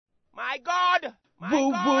My God! Woo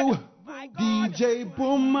woo! DJ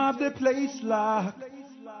Boom of the place lock.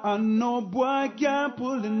 And no boy can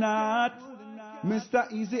pull the knot.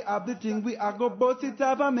 Mr. Easy of the thing, we are go bust it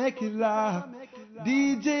up and make it laugh.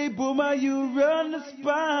 DJ Boomer, you run the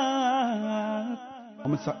spot.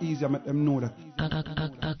 I'm Mr. Easy, I make them know that.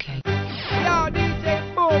 Okay. Yo,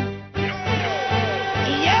 DJ Boom!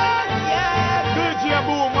 Yeah! DJ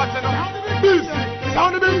Boom, watching them. Busy.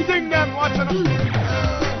 Sound of them thing, them watching them.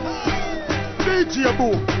 DJ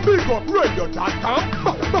Boom, big up radio.com.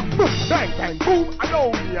 Bang, bang, boom,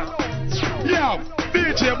 alone, yeah. Yeah,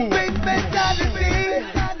 DJ Boom.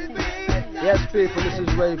 Yes, people, this is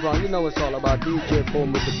Rayvon. You know it's all about DJ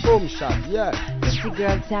Boom with the Boom Shot, yeah. It's your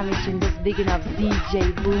girl Tammy Chin, just bigging up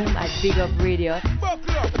DJ Boom at Big Up Radio.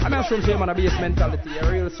 I'm not sure man a bass mentality,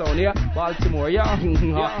 a real sound, yeah. Baltimore, yeah. Yes,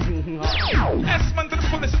 man, to the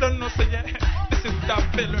fullest don't know, so yeah. This is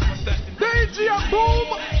that Bill representing DJ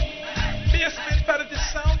Boom. bass mentality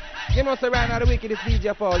sound. You know, so right now the wickedest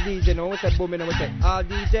DJ for all DJ, now we say boom, you know, we say all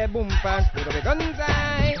DJ Boom fans, put up a guns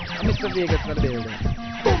high. Mr. Vegas for the building.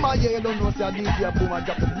 Boom, yeah, you don't know, say DJ Boom and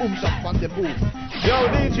drop the boom shot from the boom. Yo,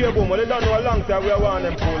 DJ Boom, well, they don't know a long time we are one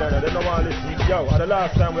them cool, and they don't want to listen. Yo, the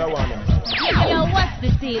last time we are one them. Yo, what's the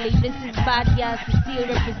dealie? This is Bad Gal Cecile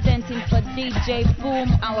representing for DJ Boom,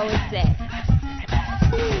 and what we say?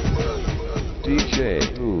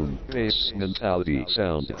 DJ Boom, bass mentality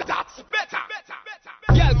sound. That's better.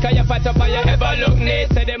 Girl, can you fat up and you ever look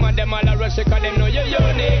neat? Say them and them all a rush you cause them know you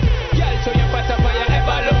unique. Girl, show you fat up and you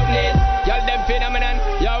ever look neat. Girl, them phenomenon,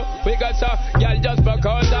 yo, we got so. Girl, just broke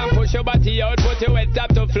out and push your body out. Put your head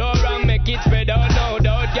top to floor and make it spread out, no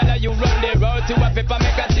doubt. Girl, you run the road to a paper,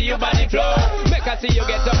 make her see your body flow. Make her see you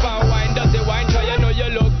get up and wine, does the wine. So you know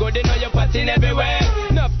you look good, you know you're passing everywhere.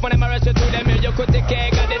 Enough when them a rush you to them, you could take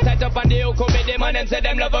care. Got the tight up and the hook with them and them say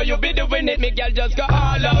them love how you be doing it. Me girl, just go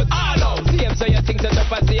all out, all out. See him so you think so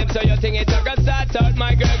tough and see him so you think it's a go start out.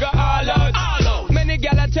 My girl go all out, all out. Many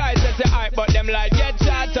girl a try to say alright, but them like get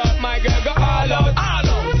shot out. My girl go all out, all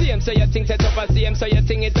out. See him so you think so tough and see him so you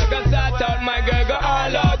think it's a go start out. My girl go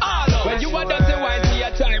all out, all out. When you are done to wine, see a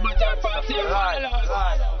try, but you're fast, you're all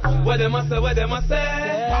out. What them a say, what them a say.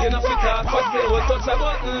 You know fit off, but they will touch a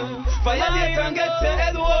button. Violate and get your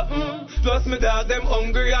head open. Plus me dog, them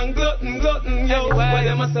hungry and glutton, yo. What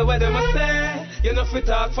them a say, what them a say. You know fit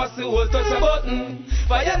off, fast they will touch a button.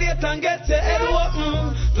 Violate and get your head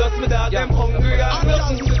open. Plus me dog, them hungry and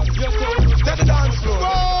glutton. Let the dance floor.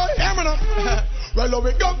 Boy, hear me now. Well,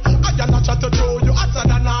 we go. I got not chat to do you hotter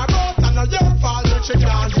than I wrote. And now you're falling, she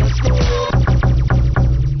can't just go.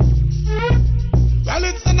 Well,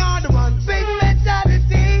 it's another one. Big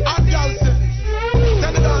mentality. I'm Yeltsin.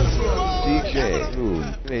 Let the dance floor. DJ Boom,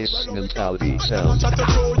 bass mentality I sound. got not chat to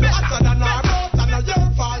do you hotter than I wrote. And now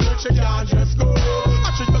you're falling, she can't just go. I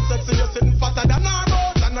treat you sexy, you're sitting fatter than I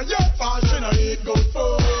wrote. And now you're falling, she no eat good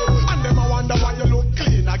food. And them I wonder why you look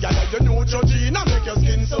clean. I gather you know Georgina make your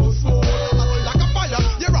skin so smooth. Like a fire,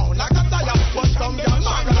 you're round like a tire. But some girl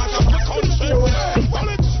man like a country.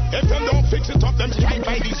 If them don't fix it up, them strike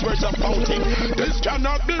by these words of fountain. This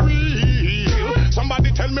cannot be real.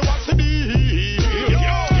 Somebody tell me what's the deal.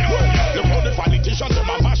 Look how the politicians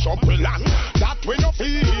them a mash up the land. That we no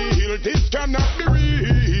feel. This cannot be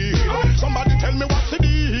real. Somebody tell me what's the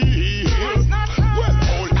deal. Well,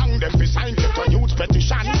 how long them be signed to a youth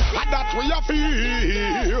petition? And that we a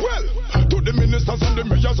feel. Well, to the ministers and the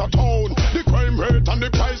mayors of town, the crime rate and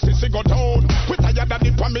the prices they go down. We tired of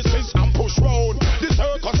the promises and push round. The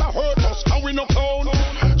circus a hurt us and we no clown.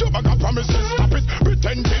 You bag a promises, stop it,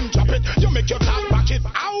 pretending, drop it. You make your talk back it.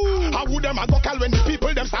 Ow! How would them a go call when the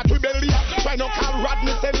people them start rebellion? Try no call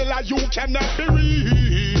Rodney Cellular, you cannot be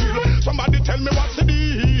real. Somebody tell me what's the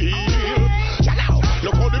deal. Now,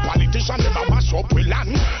 look how the politicians them a mash up we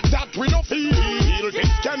land. That we no feel. This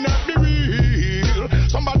cannot be real.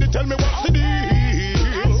 Somebody tell me what's the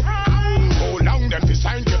deal. How long them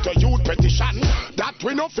design get a youth petition? That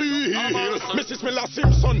we no feel. Mrs. Miller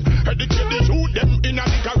Simpson, educate the youth them in a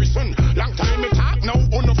the garrison. Long time me talk now,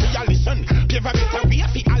 no fear listen. Give a better way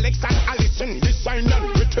for Alex and Allison. This sign and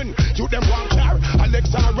written, you them want care. Alex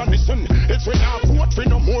and Ranison. It's we now vote for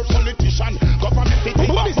no more politician. Government be take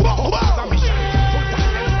this as a mission.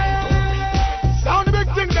 Sound the big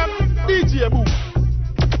thing them, DJ Boom.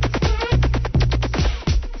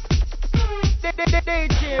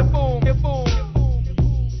 DJ Boom, boom.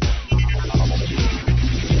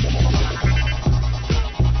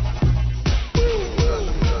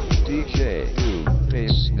 DJ Boom,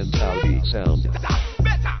 bass mentality sound.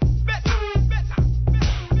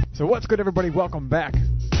 So what's good, everybody? Welcome back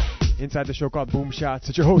inside the show called Boom Shots.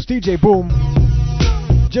 It's your host DJ Boom.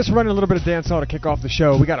 Just running a little bit of dancehall to kick off the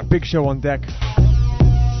show. We got a big show on deck.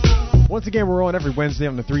 Once again, we're on every Wednesday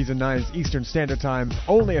on the 3s and 9s Eastern Standard Time,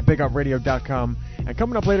 only at BigUpRadio.com. And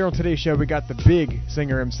coming up later on today's show, we got the big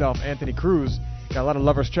singer himself, Anthony Cruz. Got a lot of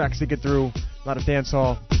lovers tracks to get through, a lot of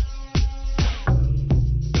dancehall.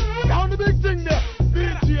 Down the big thing there,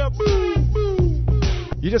 DJ Boom,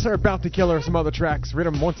 boom. You just heard About to Killer, some other tracks.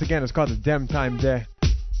 Rhythm, once again, is called the Dem Time Day.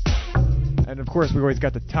 And of course, we've always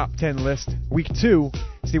got the top 10 list. Week 2,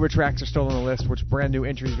 see what tracks are still on the list, which brand new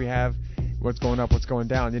entries we have, what's going up, what's going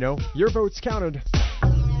down, you know? Your votes counted.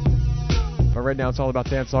 But right now, it's all about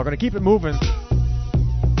dancehall. Gonna keep it moving.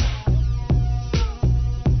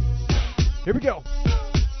 Here we go.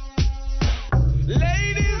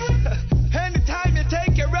 Ladies, anytime you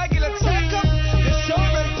take your regular checkup, you're sure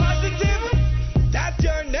and positive that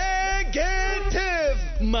you're negative.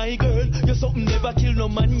 My girl, you're something never kill no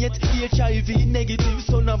man yet. HIV negative,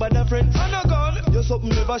 so no bad friend. And a girl, you're something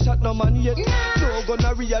never shot no man yet. No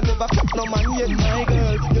gonorrhea never fuck no man yet. My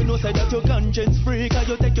girl, you know say that you're conscience free, cause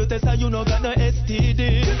you take your test and you no got no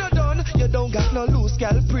STD. You no done, you don't got no loose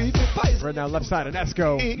gal pre. Right now, left side, and let's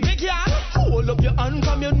go. Big y'all, hold up your hand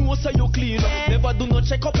from your nose so you clean. Never do no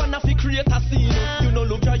check up and have to create a scene. You know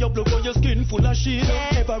look dry up, look on your skin full of shit.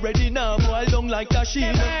 Ever ready now, boy, don't like that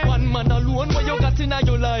shit. One man alone, what you got in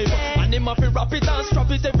your life. And him have to wrap it and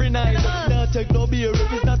strap it every night. Now take no beer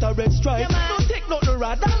if it's not a red stripe. Don't take no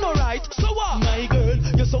rad, that's no right. So what? My girl,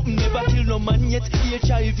 you're something never kill no man yet.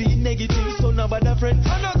 HIV negative, so no bad friend.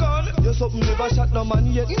 And a girl, you're something never shot no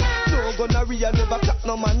man yet. No gonorrhea never clap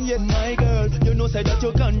no man yet. My girl, you know say that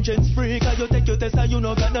you're conscience free, cause you take your test and you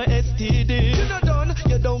no got no STD. You no done,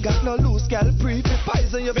 you don't got no loose gal pre.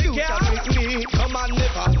 Poison your future with me. Come on,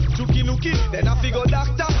 never. Looky looky, then I figure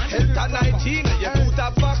doctor. Health and hygiene, you put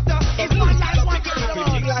a factor. It's one like one,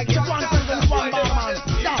 everything like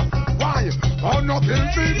Why? Oh, no, kill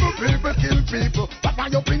people, people kill people. But my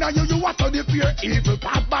opinion, you want to the fear evil.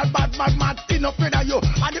 Bad, mad, still up in you.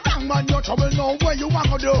 And the wrong man, you trouble know where you want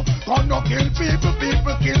to do. Oh, no, kill people,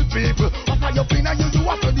 people kill people. But my opinion, you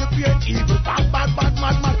want to the fear evil. Bad,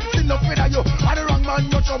 mad, still up in you. And the wrong man,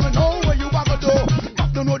 you trouble know where you want to do.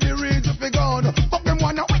 Don't know the reason for gone. But them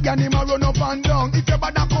wanna wig and him a run up and down. If you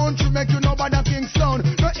bad a country, make you know bad a Kingston.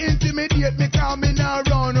 No intimidate me, call me now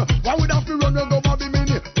run. Why would I have to run and go Bobby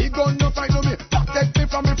Mini? He gun no fight no me. Protect me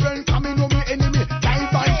from me friend, coming no me enemy.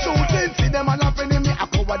 Life and shooting, see them and laughing in me. I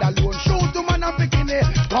cover the alone, shoot to man and picking it.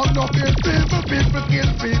 Don't no kill people, people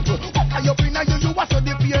kill people. What are you in a you watch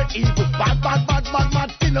the fear evil. Bad,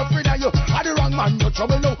 still afraid of you. Are the wrong man, no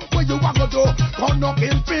trouble now. Where you want to do? Don't no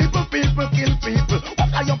kill people, people kill people.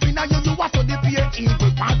 What are you in a you watch the fear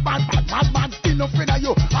evil. Bad, still afraid of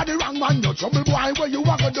you. Are the wrong man, no trouble boy. Where you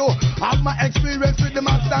want to do? Have my experience with the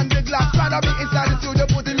master and the glass. Rather be inside the studio,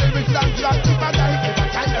 put the lyrics and drop. If I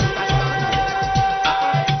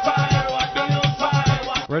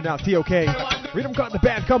Right now, TOK. Rhythm caught the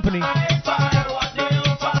Bad Company.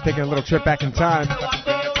 Taking a little trip back in time.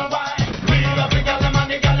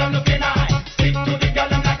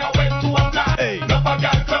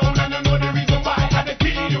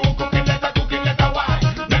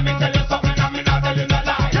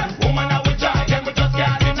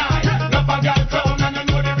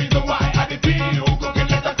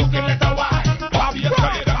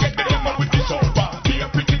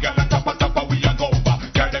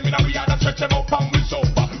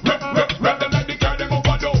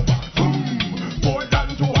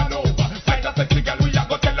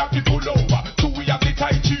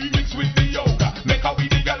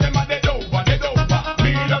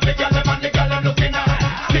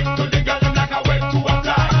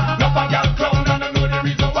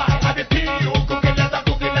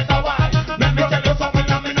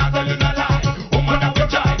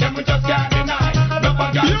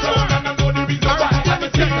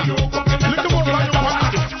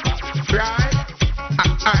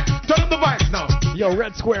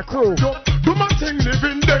 Red Square Crew. Do my thing, live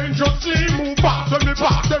in dangerously. Move fast when me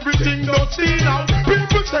pass, everything dusty now.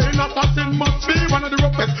 People saying assassin must be one of the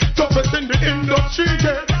roughest, toughest in the industry.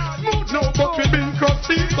 Yeah. Smooth now, but we been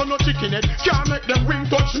crusty. So no chicken head can't make them wing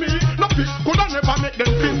touch me. No fish coulda never make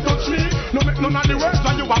them fin touch me. No make none of the words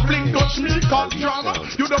when you a fling touch me. Cause drama,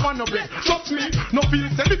 you don't want no break. Trust me, no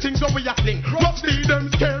feels anything so we a fling. Rusty them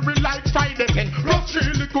scary like Friday 10. Rusty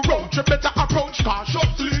little roach, you better approach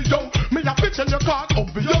cautiously, yo. Me a pitch in your car,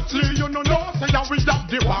 obviously you no know. Say that we have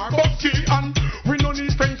the war, but key and we no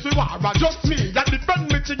need friends to war. Just me, that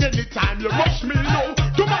defend me thing anytime you rush me, no.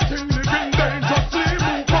 Do my thing, living dangerously.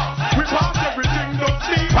 Move fast, we pass everything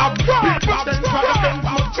dusty. People then try to bend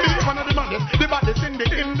must be one of the baddest in the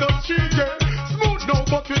industry, yeah. Smooth now,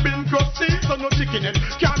 but we been crusty, so no chicken head.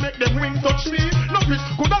 Can't make them wing touch me. No fish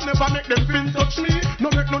coulda never make them fin touch me. No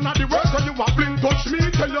make none of the work so you a bling touch me.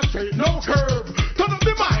 Tell you say no curve. Turn up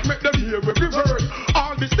the mic, make them hear every word.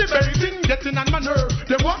 All this debating, getting on my nerve.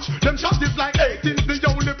 They watch, them shots is like 18. The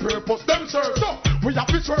only purpose them serve. So we have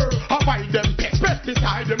to serve. Avoid them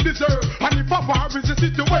pesticide them deserve. And if a war is the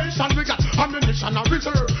situation, we got ammunition and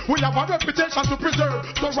reserve. We have a reputation to preserve.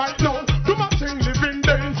 So right now, do my thing, living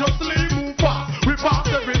dangerously, move fast. We pass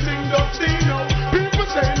everything dusty now. People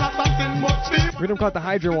saying assassin must be. Rhythm caught the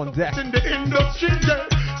Hydro on deck. In the industry, yeah.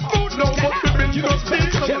 Food now must be been dusty.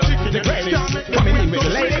 The greatest, coming in with the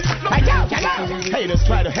latest. Haters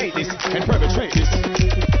try to hate this and perpetrate this.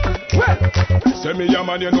 Say me a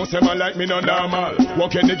man, you know, say man like me no normal.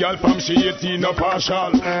 Walking the girl from she 18 no partial.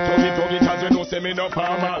 Tuggy cause you know say me no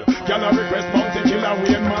formal. Girl a request Bounty Killer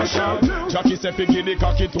Wayne Marshall. Jackie say fi give the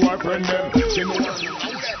cocky to her friend them. She know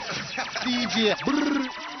DJ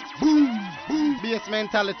boom bass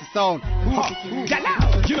mentality sound.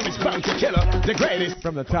 You know it's Bounty Killer, the greatest.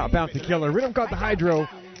 From the top, Bounty Killer. Rhythm caught the Hydro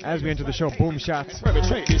as we enter the show. Boom Shots.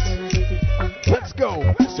 Perpetrate this. Let's go.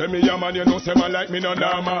 Say me a man, you know, say man like me no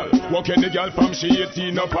normal. Walking the girl from she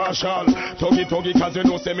 18 no partial. Tuggy cause you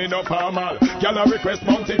know say me no formal. Girl a request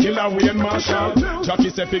Bounty Killer Wayne Marshall. Jackie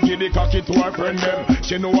say fi give the cocky to her friend them.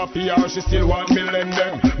 She know a PR, she still want me lend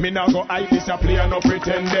them. Me nah go hide this a play and no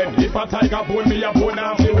pretending. If a tiger bone me a bone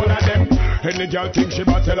and fi one of them. Any girl think she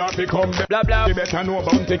better tell her become them. Blah blah. She better know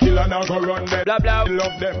Bounty Killer now go run them. Blah blah.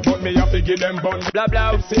 Love them, but me have to give them bun. Blah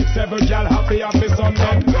blah. 6, 7 girl happy some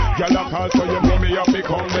them. Girl a call so you know me have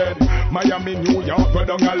become dead. Miami, New York, go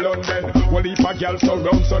down a London. Well if a girl so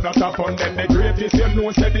round so that a fun them. The greatest you know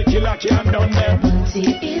say the killer can't done them.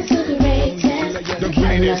 Bounty is the greatest. The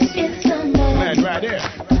greatest. It's the man. Right there.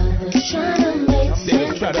 Others try to make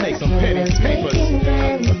sense. Try to make some pennies, papers.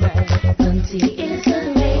 Bounty is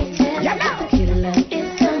the greatest. The killer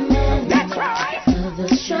is the man. That's right.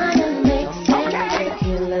 Others try to make sense. The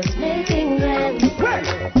killer's making grand.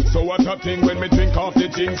 So what a thing when me drink off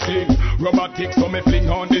the thing sing. Robotic so me fling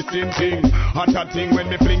on this thing. Hot a thing when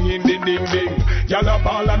me fling in the ding ding. Gyal a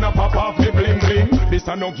ball and a pop off me bling bling. This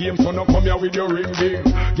a no game so no come here with your ring ding.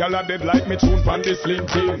 Gyal a dead like me tune pan this sling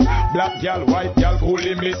thing. Black gyal, white gyal,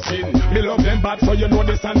 holy missing. Me love them bad so you know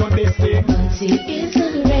this a no this thing. Bounty is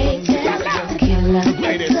the greatest. The killer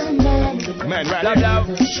is the man. Man, right now.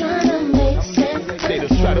 Others try to make sense. They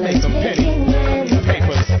just try to make some pennies,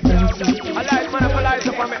 papers. I like man up a light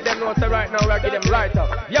up and make them know say right now I give them right up.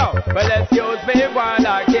 Yo, well excuse me while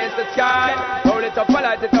I kiss the sky. Roll it up, I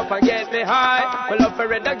light it up and get me high. Well up for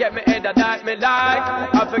it and get me head that me like.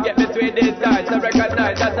 I forget between these sides, I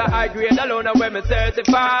recognize that I grade alone and when me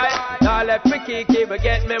certified. Now left me kiki but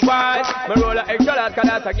get me wide. Me roll a extra lot cause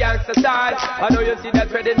that's a gangster style. I know you see that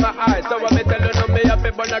red in my eyes. So when me tell you no me up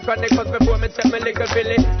it burn a chronic cause before me check me little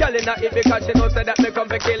Billy. Girl in a it because she knows that me come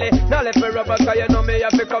for kill it. Now left me rubber cause you know me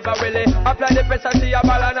have to cover Willie. Apply the pressure, see a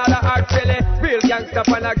ball and all the act silly. Real gangster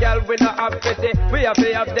and a girl we not have pity. We have to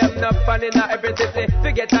have them enough fun in every city.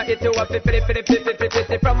 Forget that it you have to fitty.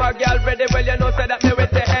 From a girl ready, well you know say that me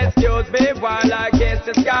with the excuse me while I kiss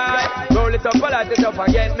the sky. Roll it up, I light it up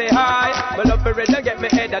and get me high. My love for it and get me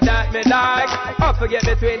head that me like. I forget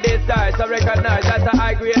between these sides, I recognize that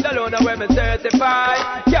I grade alone and when me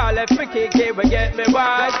certified. Can't let me kick it, we get me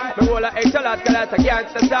wide. Me roll a extra lot cause that's a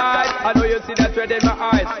gangster side. I know you see that red in my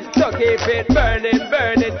eyes. So keep it burning,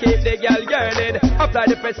 keep the girl yearning. Apply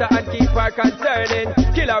the pressure and keep her concerning.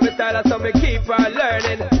 Kill her with style so me keep her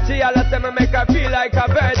learning. She all of them make her feel like a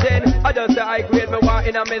virgin. I just say I grade me want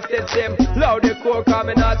in a me system. Loud the core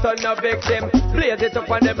coming out on no victim. Blaze it up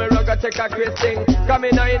and them me rug a check a Christing.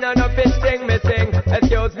 Coming in and no fish thing missing.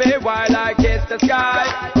 Excuse me while I kiss the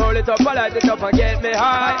sky. Roll it up, I light it up and get me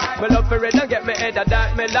high. Me love for it and get me head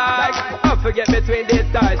that me like. I forget between these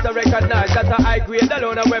ties, I recognize that I grade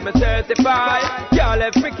alone and when me certified. Can't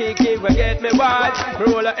let me kiki, we get me wide.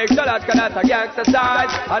 Roll a extra lot cause that's a gangster side.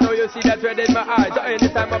 I know you see that red in my eyes. So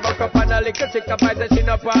anytime I buck up and a little chick up, I say she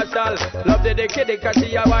no partial. Love the kitty cause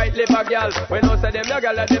she a white liver girl. We know say them no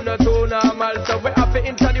girl and them no too normal. So we have to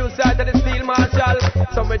introduce her to the steel marshal.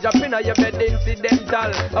 So we jump in on your bed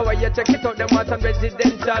incidental. How you check it out, them want some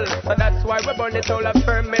residential. So that's why we burn it all up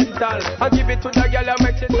fermental. I give it to the girl and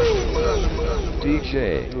make it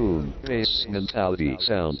DJ Boom Bass Mentality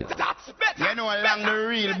Sound. You know along the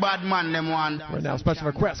real bad man them one. Right now, special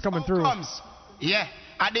request coming through. Yeah,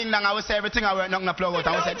 I didn't know I would say everything I work, nothing to plug out.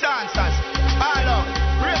 I would say dancers, all up,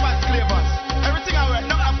 ravers, clavers, everything I work,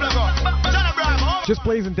 nothing to plug out. John Abraham, just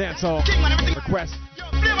blazing dancehall request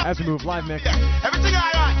as we move live mix. Everything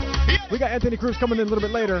alright. We got Anthony Cruz coming in a little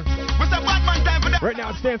bit later. What's the bad man time for that? Right now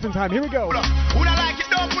it's dancing time. Here we go. Who don't like it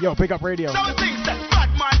though? Yo, Big Up Radio. So we think that bad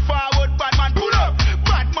man forward, bad man pull up.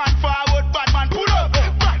 Bad man forward, bad man pull up.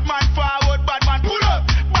 Bad man forward, bad man pull up.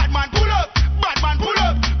 Bad man pull up. Bad man pull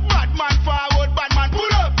up. Bad man forward, bad man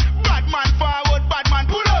pull up. Bad man forward, bad man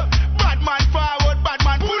pull up. Bad man forward, bad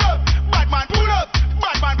man pull up. Bad man pull up.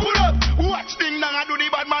 Bad man pull up. Watch thing now I do the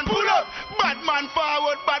bad man pull up. Bad man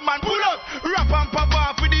forward, bad man pull up. Rap and pop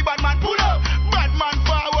off with the bad man pull up. Bad man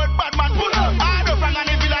forward, bad man pull up. I don't find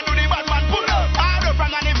any villa do the bad man pull up. I don't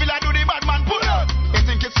find any villa do the bad man pull up. You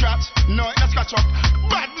think it's scratch? No, it's scratch up.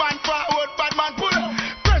 Bad man forward, bad man pull up.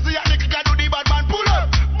 Crazy and the kicker do the bad man pull up.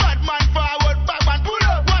 Bad man forward, bad man pull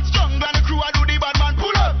up. Watch jungle and the crew I do the bad man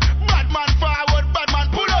pull up. Bad man forward, bad man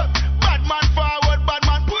pull up. Bad man forward, bad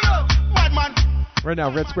man pull up. Bad man. Right now,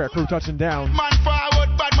 Red Square crew touching down. Man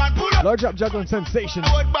forward, bad man pull up. Large up juggling sensation.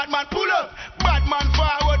 Forward, bad man pull up. Bad man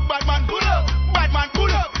forward, bad man pull up. Bad man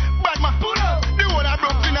pull up. Bad man pull up. The whole of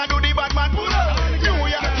Brooklyn I do the bad man pull up. New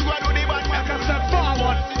York you I do the bad man. I step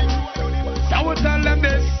forward. So we tell them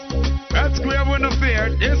this. Red Square with no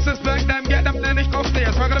fear. Disrespect them, get them then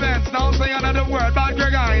upstairs. We're gonna dance now, say another word. Bad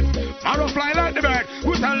your guys. Arrow fly like the bird.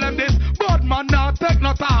 We tell them this. Bad man not take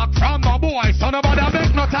no talk from my boy. So nobody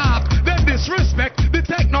make no talk. Then disrespect the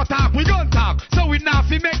take no talk. We gon' talk. So we not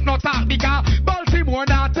fi make no talk. Because Baltimore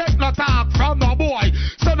not take no talk from my boy.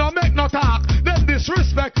 So no make no talk. Then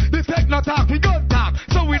disrespect the take no talk. We gon' talk.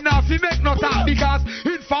 So we not fi make no talk. Because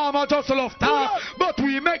informer just love talk. But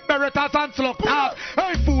we make meritas and slow talk.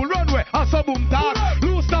 Hey fool, run away. I saw boom talk.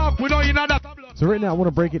 Loose talk. We know you know that. So right now I want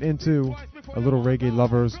to break it into a little reggae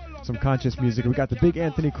lovers, some conscious music. We got the big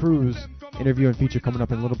Anthony Cruz interview and feature coming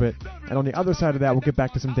up in a little bit. And on the other side of that, we'll get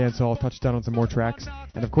back to some dancehall, touch down on some more tracks.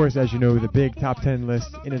 And of course, as you know, the big top 10 list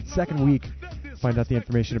in its second week. Find out the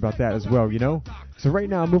information about that as well, you know? So right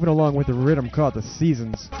now I'm moving along with the rhythm called The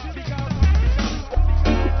Seasons.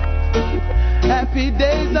 Happy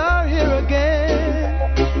days are here again.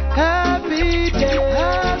 Happy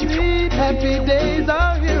days, happy days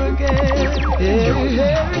are here again. Here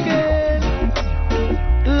again.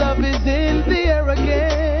 Love is in the air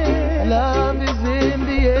again. Love is in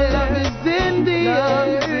the air. Love is in the air. Love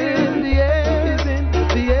is in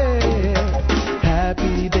the air.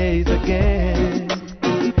 Happy days again.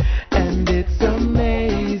 And it's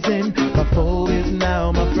amazing. My foe is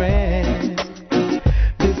now my friend.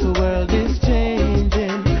 This world is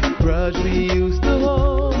changing. Grudge we used to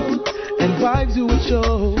hold and vibes you would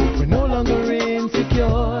show. We're no longer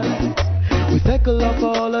insecure. We tackle off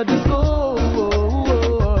all of the score.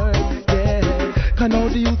 Yeah. Can all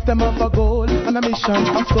the youth them have a goal and a mission,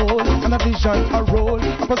 a soul and a vision, a role,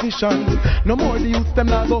 a position. No more the youth them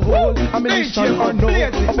not go hold a mission or no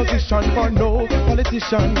opposition or no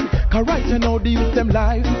politician. Cause right now the youth them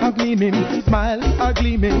lives have meaning. Smiles are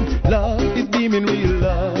gleaming. Love is beaming. Real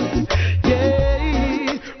love.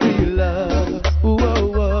 Yeah, real love. Whoa,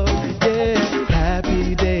 whoa, yeah.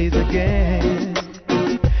 Happy days again.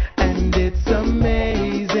 And it's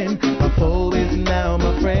amazing. My foe is now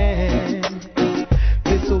my friend.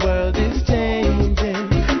 This world is changing.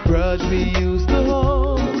 Grudge we used to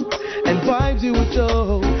hold and vibes you would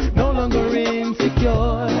show. No longer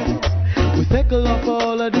insecure. We tackle off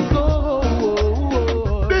all of the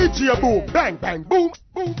score. DJ Boom, bang, bang, boom,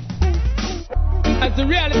 boom. As the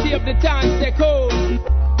reality of the times take hold,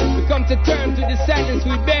 we come to terms with the sadness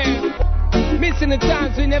we bear. Missing the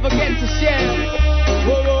times we never get to share.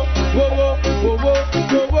 Whoa, whoa, whoa, whoa, whoa,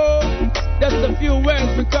 whoa, whoa. Just a few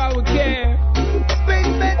words because we care.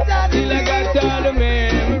 Still I got all the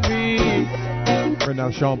memories. Right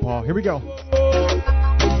now, Sean Paul. Here we go.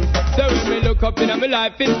 So when we look up in my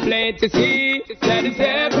life, it's plain to see that it's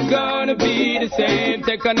ever gonna be the same.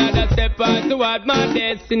 Take another step on toward my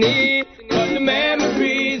destiny. But the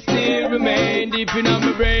memories still remain deep in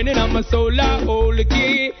my brain and on my soul. I hold the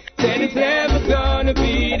key. Said it's never gonna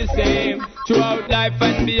be the same throughout life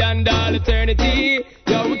and beyond all eternity.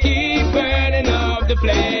 Yo, we keep burning up the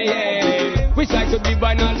flame. Wish I could be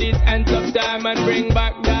born on these ends of time and bring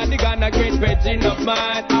back that the gun a great virgin of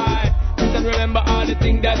mine. And remember all the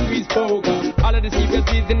things that we spoke of, all of the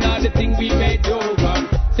secrecies and all the things we made over.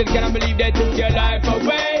 Still cannot believe they took your life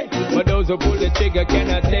away, but those who pull the trigger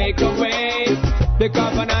cannot take away. The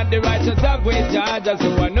covenant, the righteous have with Georgia, so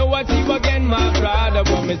I know I see you again, my brother.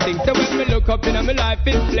 What me think, so when me look up in my life,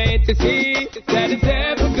 it's plain to see that it's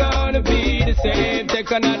never gonna be the same. Take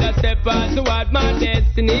another step on toward my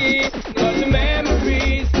destiny, but the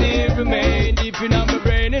memories still remain deep in my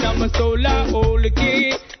brain and on my soul. I hold the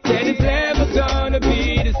key. Said it's never gonna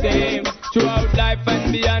be the same throughout life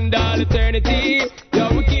and beyond all eternity. Yo,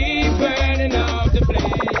 we keep burning up the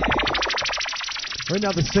flame. Right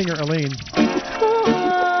now, the singer Elaine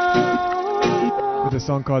with with a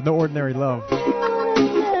song called No Ordinary Love.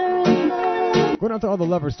 Going out to all the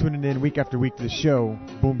lovers tuning in week after week to the show,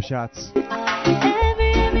 Boom Shots.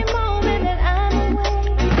 Every moment that I'm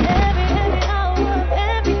away, every hour of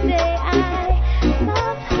every day, I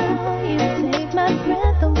love how you take my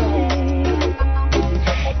breath away.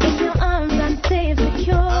 In your arms I'm safe,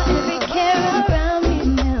 secure, every care around me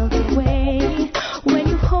melts away. When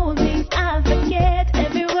you hold me, I forget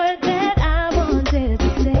every word that I wanted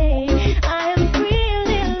to say. I am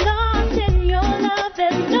really lost in your love,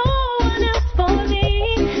 there's no one else for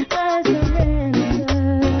me. I surrender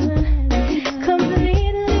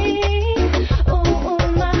completely. Oh,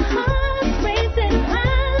 my heart's racing,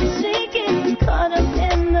 I'm shaking, caught up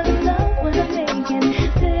in the love we're making.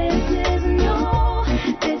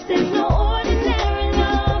 This is no ordinary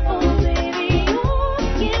love. Oh baby, your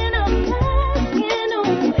skin, I'm asking.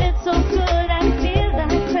 Oh, it's so good, I feel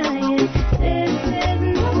like crying.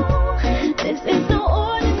 This is no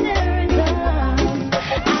ordinary love.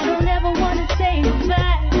 I don't ever wanna say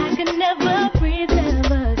goodbye. I can never breathe,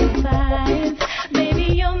 never survive. Baby,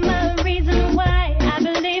 you're my reason why I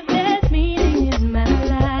believe there's meaning in my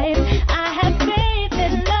life. I have faith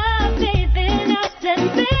in love, faith in us,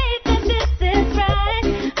 and faith that this is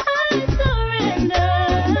right. I surrender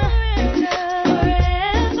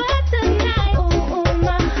forever tonight. Oh,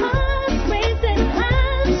 my heart's racing,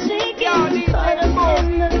 I'm shaking, caught up in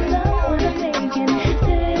the love we're making.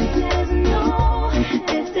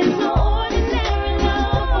 This is no ordinary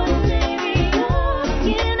love. Oh baby, your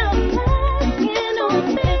skin, I'm asking.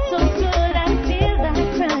 Oh, it's so good, I feel like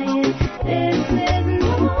crying.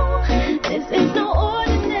 This is no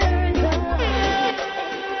ordinary love.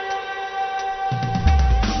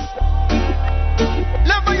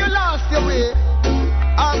 Never you lost your way,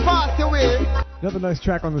 or passed your way. Another nice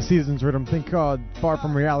track on the Seasons rhythm, think called Far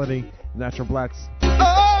From Reality, Natural Blacks.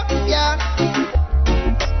 Oh, yeah.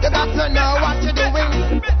 You got to know what you're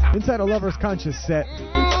doing. Inside a Lover's Conscious set. Life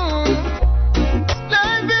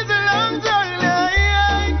is a long journey.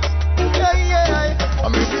 I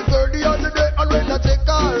made it 30 on the day, and when I take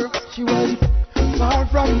her, she was far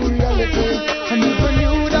from reality. I never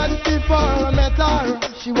knew that before I met her.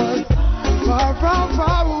 She was far from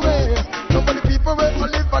far away. Nobody people where I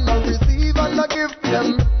live and I receive and I give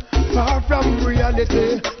them. Far from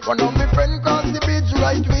reality. One of my friends crossed the bridge,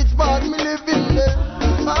 right which part me live in there.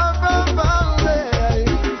 Far from far away.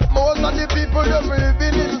 Most of the people them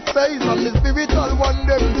living in space, and the spiritual one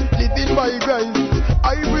them living by grace.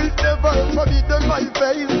 I will never forbid them my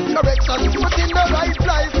face. Correction, put in the right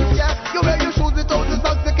place. Yeah, you wear your shoes without the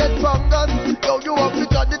socks to get fungus. Yo, you have to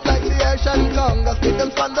judge it like the Asian Congress. With them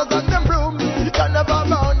sandals and them brooms, you can never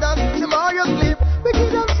bound us. The more you sleep, we give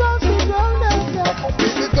them chance to drown us.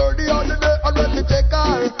 Maybe 30 on the day, and when we take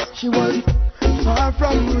her, she was far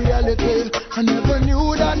from reality. I never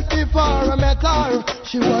knew that before I met her.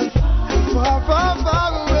 She was far, far, far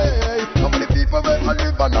away. How many people where I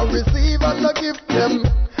live and I receive and I give them?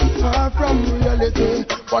 Far from reality.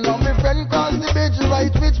 One of my friends crossed the bridge,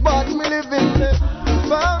 right which part me live in.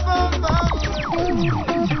 Far, far, far away.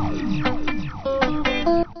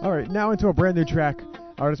 Alright, now into a brand new track.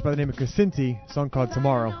 Artist by the name of Casinti, song called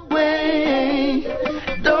Tomorrow. Way,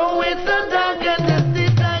 though it's so dark and dusty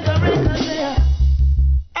like a record,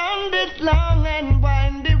 on this long and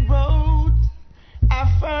windy road, I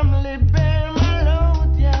firmly bear my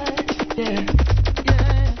load, yeah.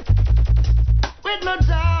 With no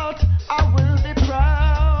doubt, I will be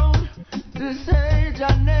proud to say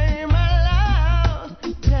your name aloud,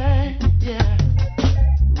 yeah.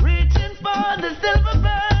 Reaching for the silver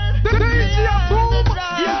bird.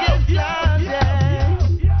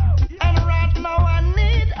 And right now I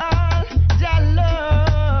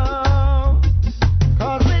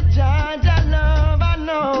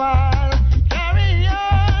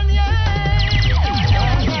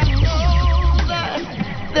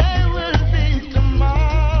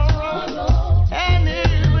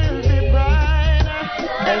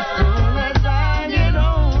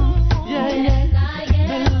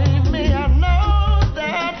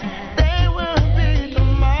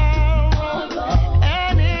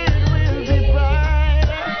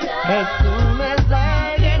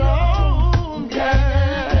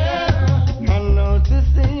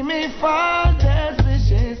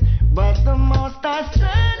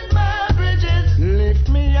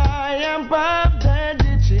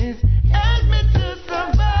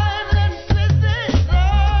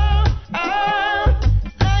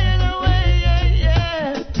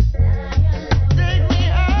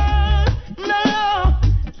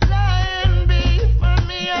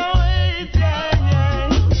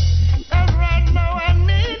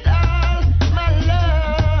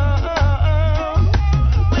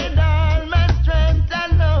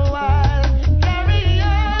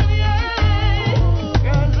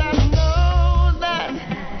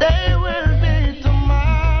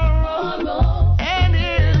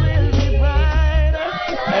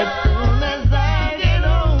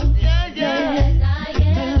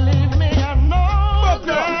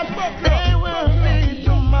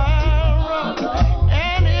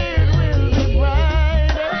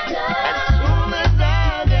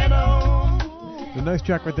nice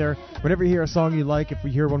track right there. Whenever you hear a song you like, if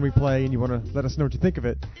we hear one we play and you want to let us know what you think of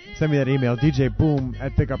it, send me that email,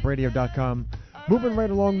 djboom@bigupradio.com. Moving right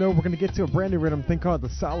along, though, we're going to get to a brand new rhythm, thing called the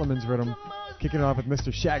Solomon's Rhythm. Kicking it off with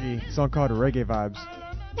Mr. Shaggy, a song called Reggae Vibes.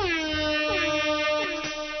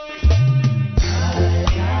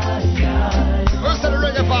 First of the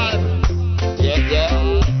reggae vibe.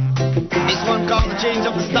 Yeah. This one called the change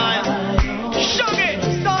of the style. Shaggy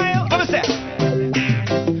style. What is that?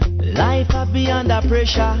 Life have me under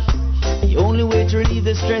pressure. The only way to relieve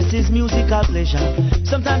the stress is musical pleasure.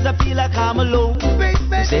 Sometimes I feel like I'm alone,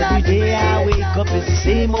 'cause every day I wake up it's the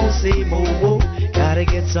same old, oh. Gotta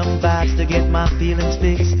get some vibes to get my feelings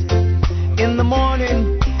fixed. In the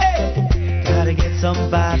morning, gotta get some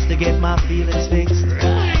vibes to get my feelings fixed.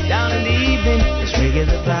 Down in the evening, it's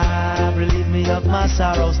regular vibe, relieve me of my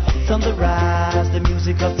sorrows. It's on the rise, the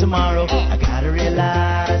music of tomorrow. I gotta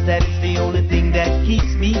realize that it's the only thing that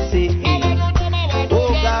keeps me sane.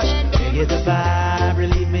 Oh gosh, regular vibe,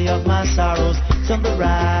 relieve me of my sorrows. It's on the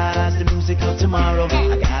rise, the music of tomorrow.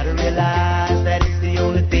 I gotta realize that it's the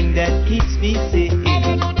only thing that keeps me sane.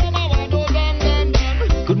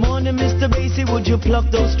 Good morning, Mr. Basie, would you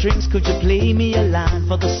pluck those strings? Could you play me a line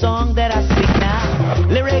for the song that I sing now?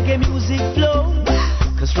 Let reggae music flow,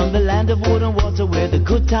 'cause from the land of wood and water where the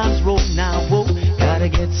good times roll now, whoa, gotta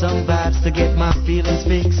get some vibes to get my feelings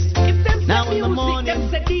fixed. Now in the morning,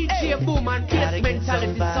 DJ Boom and gotta get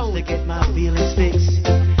some vibes to get my feelings fixed.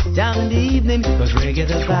 Down in the evening, 'cause reggae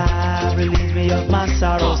the vibe, relieve me of my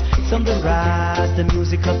sorrows. It's on the rise, the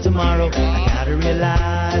music of tomorrow. I gotta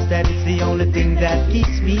realize that it's the only thing that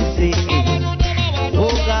keeps me sane.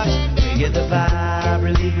 Oh gosh, reggae the vibe,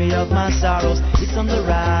 relieve me of my sorrows. It's on the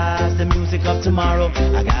rise, the music of tomorrow.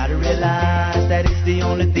 I gotta realize that it's the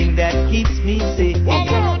only thing that keeps me sane.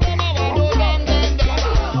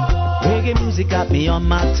 Reggae music got me on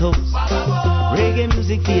my toes. Reggae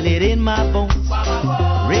music, feel it in my bones.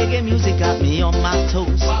 Reggae music got me on my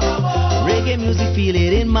toes. Reggae music, feel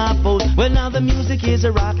it in my bones. Well, now the music is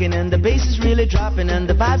a rockin' and the bass is really dropping and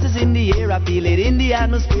the vibes is in the air. I feel it in the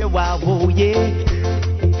atmosphere. Wow, whoa, yeah.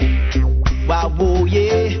 Wow, whoa,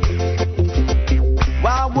 yeah.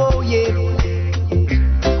 Wow, whoa, yeah.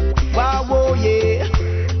 Wow, whoa, yeah.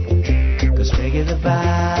 'Cause reggae the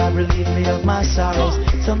vibe, relieve me of my sorrows.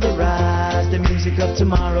 It's on the rise, the music of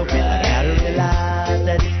tomorrow. I gotta realize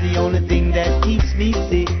that it's the only thing that keeps me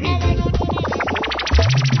sane.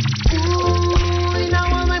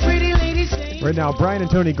 Right now, Brian and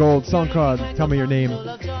Tony Gold, song called Tell Me Your Name.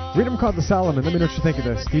 Rhythm called the Solomon. Let me know what you think of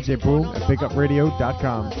this. DJ Boom at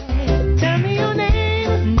BigUpRadio.com. Tell me your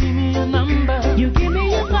name, give me your number. You give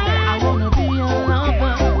me your vibe, I wanna be your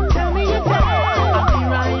lover. Tell me your time, I'll be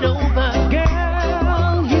right over.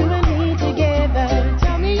 Girl, you and me together.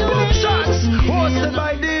 Tell me your Boom name. Shots, hosted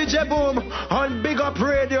by DJ Boom on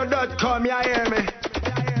BigUpRadio.com. You hear me?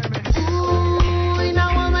 Ooh,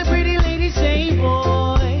 now all my pretty ladies say,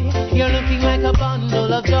 boy, you're looking like a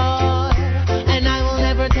bundle of joy, and I will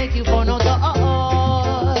never take you for no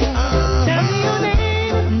toy. Tell me your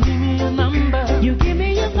name, give me your number. You give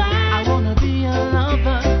me your vibe, I wanna be your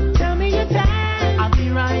lover. Tell me your time, I'll be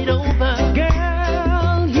right over.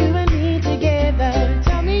 Girl, you and me together.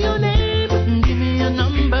 Tell me your name, give me your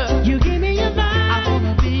number. You give me your vibe, I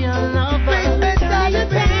wanna be your lover. Tell me your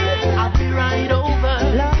time, I'll be right over.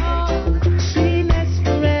 Love, sweetness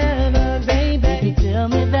forever, baby. Tell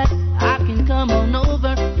me that I can come on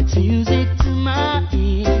over. It's music to my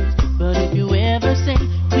ears. But if you ever say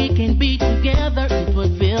we can be together, it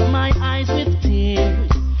would fill my eyes with tears.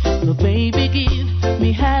 So baby, give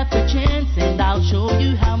me half a chance and I'll show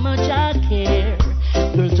you how much I care.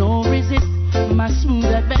 Girl, don't resist my smooth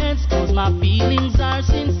advance, 'cause my feelings are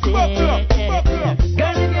sincere. Girl, if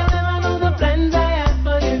you ever know the plans I have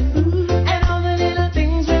for you and all the little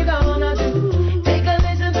things we're gonna do, take a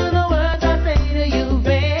listen to the words I say to you,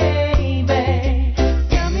 baby.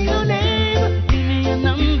 Tell me your name, give me your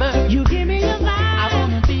number. You give me your vibe, I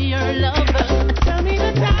wanna be your lover. Tell me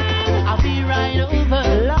the time, I'll be right over.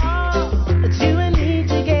 Lord, it's you and me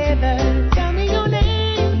together. Tell me your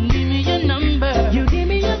name, give me your number. You give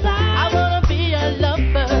me your vibe, I wanna be your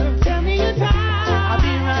lover. Tell me your time, I'll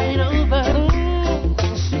be right over.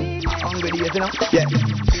 Hungry days, you know? Yeah.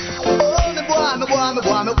 Oh, me boy, me boy, me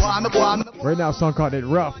boy, me boy, me boy, me boy. Right now, a song called It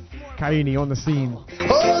Rough. Kaini on the scene.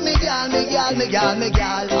 Oh, me gal, me gal, me gal, me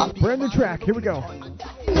gal. Brand new track. Here we go.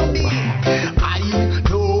 I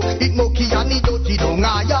know it mucky and it dirty down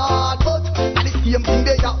a yard, but at the same thing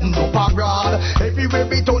they happen up abroad. Everywhere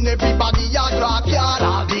we turn, everybody a drag yard.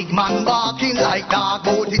 A big man barking like dog,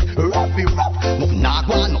 but it roughy rough. Nothing a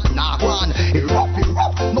go on, nothing a go on. It roughy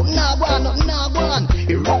rough. Nothing a go on, nothing a go on.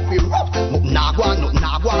 It roughy rough. Nothing a go on,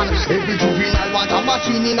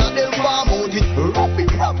 machine in a them farm out it. Rough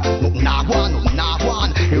it rough, no nah go on, no nah go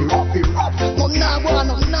on. Rough it rough, no nah go on,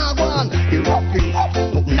 no nah go on. Rough it rough,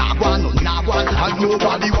 no nah go on, no nah go on. And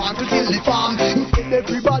nobody want to kill the farm.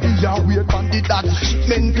 Everybody a wait for the that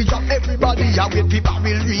shipment fi drop. Everybody a wait fi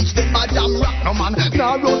barrel reach them a jam rock. No man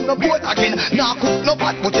nah run no boat again, nah cook no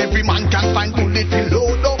pot, but every man can find bullet fi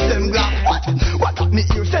load up them glass. What that me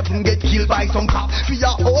hear 7 get killed by some cop. Fi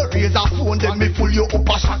a whole razor phone them me full you up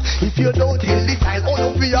a shot. If you don't tell the style, oh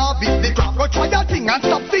no fi a beat the crap. Go try a thing and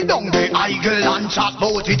stop sit down the eagle and chat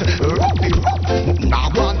about it. Rough it rough, nah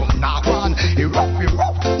go on, nah go on. Rough it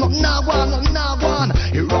rough, no nah go on, no nah go on.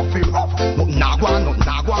 Rough it rough, no nah go on, no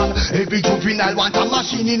nah go on. Every juvenile want a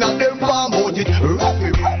machine in a them farm out it. Rough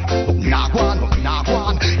it rough, no nah go on, no nah go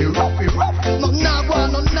on. Rough it rough, no nah go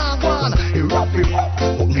on, no nah go on. Rough it rough,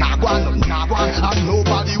 no nah go on, no nah go on. And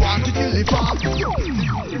nobody want to kill the farm.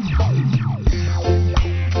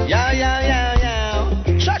 Yeah.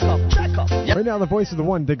 Check up. Right now, the voice of the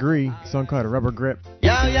One Degree, song called Rubber Grip.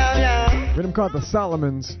 Yeah. Rhythm called The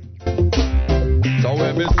Solomons. So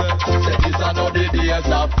when me say these are not the days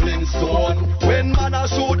of Flintstone. When man a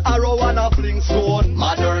shoot arrow and a fling stone.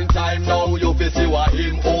 Modern time now you fi see what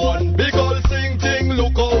him own. Big ol' sing ting,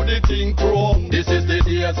 look how the thing chrome. This is the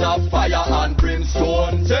days of fire and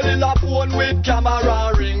brimstone. Cellular phone with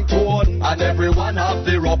camera ringtone. And everyone have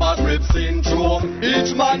the rubber grip syndrome.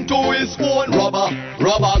 Each man to his own rubber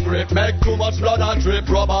grip. Make too much blood and drip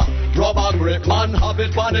rubber grip. Man have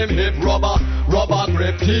it on him hip rubber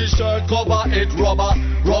grip. T-shirt cover it rubber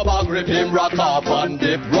grip. Him rock up and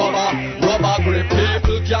dip rubber grip.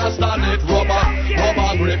 People can't stand it rubber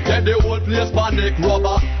grip. Get the whole place panic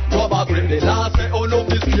rubber grip. The last say oh no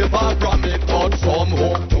this paper from it. But some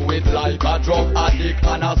hook to it like a drug addict.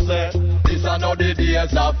 And I say these are not the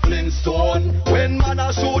days of Flintstone. When man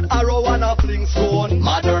a shoot arrow and a fling stone.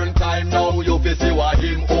 Modern time now you fi see what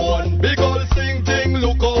him own. Big ol' sing ting,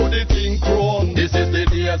 look how the thing chrome. This is the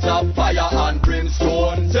days of fire and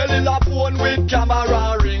brimstone. Cellular phone with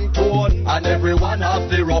camera ringtone. And everyone have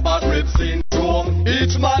the rubber grip syndrome.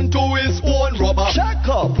 Each man to his own rubber. Check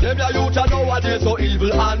up. Them ya youth a nowadays so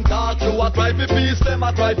evil and dark. You a try fi peace, them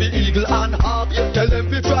a try fi eagle and hawk. Tell them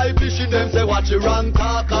fi try fishing, them say watch your wrong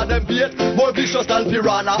talk. And them bait more vicious than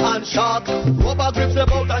piranha and shark. Rubber grips them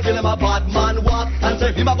out and kill them a bad man walk. And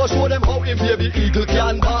say him a go show them how him baby eagle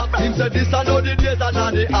can bark. Him say this a know the days and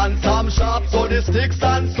the handsome sharp. So the sticks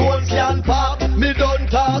and stones can park. Me don't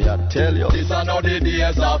talk. Me a tell you this a know the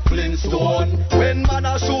days of Flintstone. When man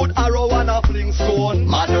a shoot arrow and a fling stone.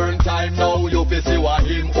 Modern time now you fi see what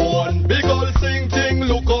him own. Big ol' sing ting,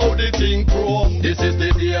 look how the thing chrome. This is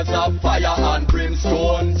the days of fire and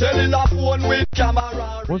brimstone. Cellular phone with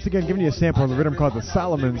camera. Once again, giving you a sample of the rhythm called The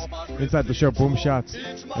Solomons inside the show Boom Shots.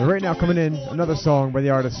 And right now coming in, another song by the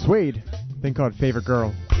artist Suede, a thing called Favorite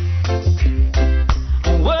Girl.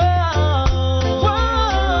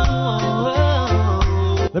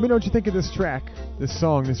 Let me know what you think of this track, this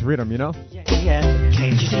song, this rhythm, you know? Yeah.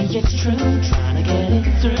 Can't you see it's true? Trying to get it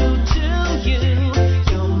through to you.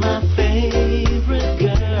 You're my favorite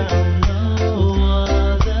girl. No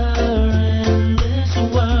other in this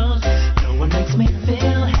world. No one makes me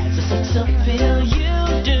feel, has a sex appeal.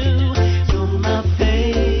 You do. You're my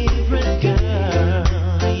favorite girl.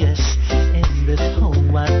 Yes, in this whole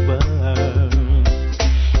wide world.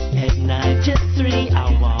 At night to 3,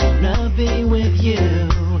 I wanna be with you.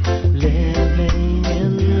 Living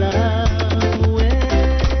in love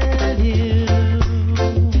with you.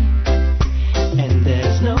 And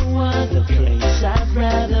there's no other place I'd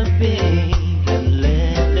rather be than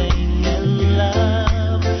living in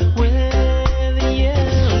love with you.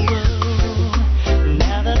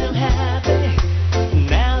 Now that I'm happy,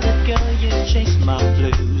 now that girl you chase my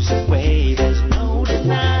blues away, there's no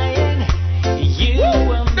denying you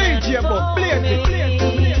are meant for me.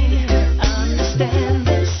 Understand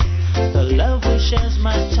this, the love we share's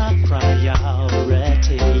my top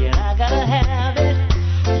priority, and I gotta have it.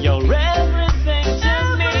 You're everything to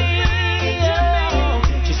me. Oh,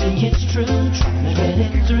 can't you see it's true? Trying to get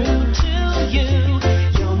it through to you.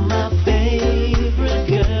 You're my favorite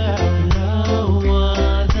girl. No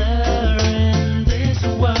other in this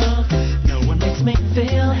world. No one makes me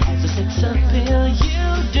feel, has a sex appeal. You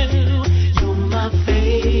do. You're my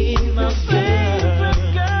favorite girl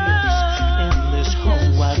in this whole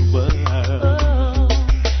wide world.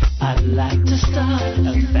 I'd like to start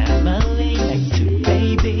a family, make 2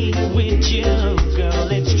 baby with you, girl.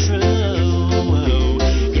 It's true.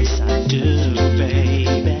 Yes, I do,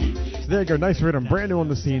 baby. So there you go, nice rhythm, brand new on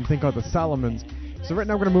the scene, thing called The Solomons. So right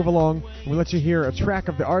now we're going to move along, and we'll let you hear a track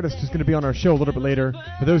of the artist who's going to be on our show a little bit later.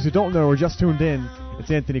 For those who don't know or just tuned in, It's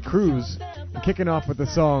Anthony Cruz. And kicking off with the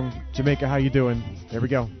song, Jamaica, How You Doing? Here we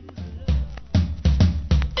go.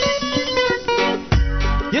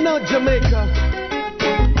 You know Jamaica,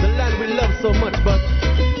 the land we love so much, but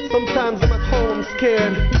sometimes I'm at home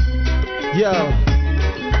scared. Yo.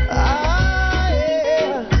 Ah,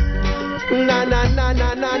 yeah. Na na na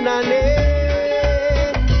na na na na.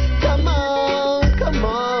 Come on, come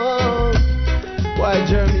on. Why,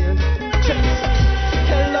 Jeremy?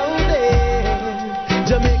 Hello there,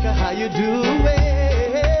 Jamaica, how you doing?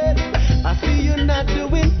 I see you're not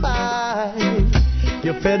doing fine.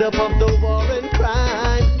 You're fed up of the war and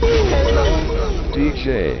crime. Hello.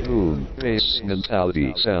 DJ Boom Bass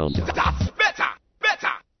Mentality Sound.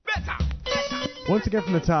 Once again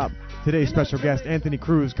from the top, today's special guest, Anthony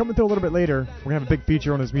Cruz, coming through a little bit later. We're going to have a big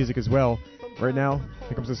feature on his music as well. Right now,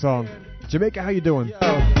 here comes the song. Jamaica, how you doing?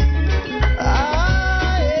 Ah,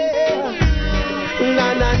 yeah.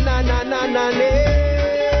 Na na na na na na na.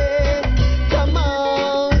 Come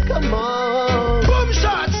on, come on. Boom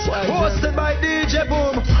shots, hosted by DJ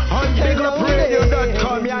Boom on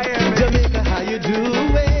BigUpRadio.com. Jamaica, how you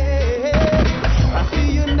doing? I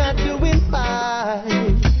see you're not doing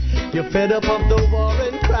fine. You're fed up of the war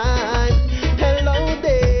and crime. Hello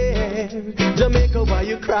there, Jamaica, why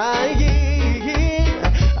you crying?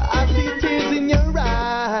 I see tears in your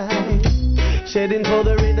eyes, shedding for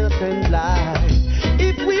the innocent lives.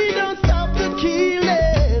 If we don't stop the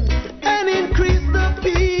killing and increase the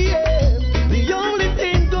PM, the only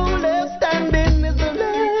thing gonna left standing is the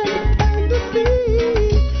land and the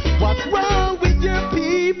sea. What's wrong with your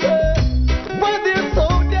people? Why they're so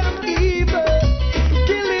damn evil?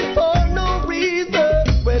 Killing for no reason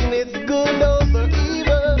when it's good over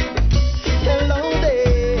evil. Hello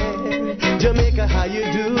there, Jamaica, how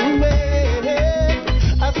you doing?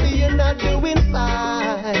 I see you're not doing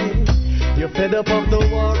fine. You're fed up of the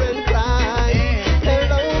war and crime.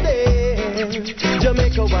 Hello there,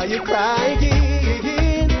 Jamaica, why you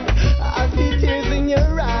crying? I see tears in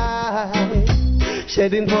your eyes,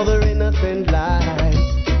 shedding for the innocent lives.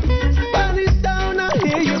 Spanish Town, I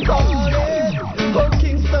hear you calling. Oh,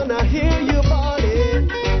 Kingston, I hear you bawling.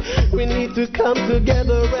 We need to come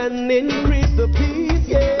together and increase the peace,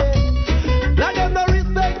 yeah. Now them no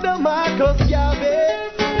respect the Marcus Garvey,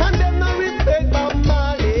 and them no respect Bob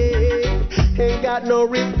Marley. Ain't got no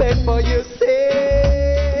respect for yourself.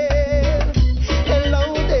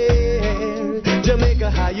 Hello there, Jamaica,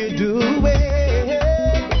 how you doing?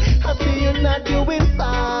 I see you're not doing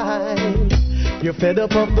fine. You're fed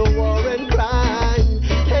up of the war and crime.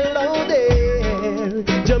 Hello there,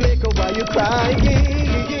 Jamaica, why you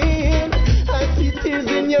crying? I see tears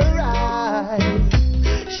in your eyes,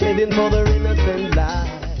 shedding for the innocent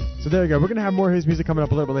lives. So there you go. We're going to have more of his music coming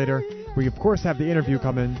up a little bit later. We, of course, have the interview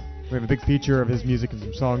coming. We have a big feature of his music and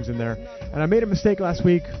some songs in there. And I made a mistake last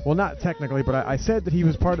week. Well, not technically, but I said that he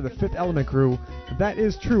was part of the Fifth Element crew. That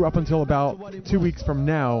is true up until about 2 weeks from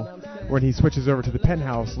now when he switches over to the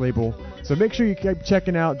Penthouse label. So make sure you keep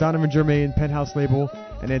checking out Donovan Germain, Penthouse label,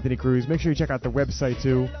 and Anthony Cruz. Make sure you check out the website,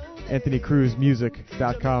 too,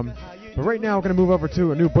 anthonycruzmusic.com. But right now, we're going to move over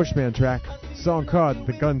to a new Bushman track, a song called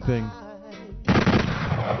The Gun Thing.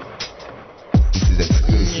 This is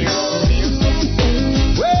exclusive.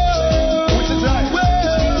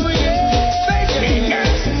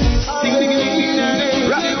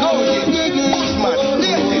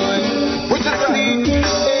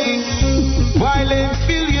 Violence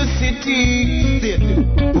fill your city.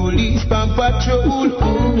 Police bank patrol.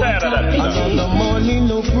 Another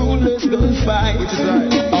morning of rulers gun fight.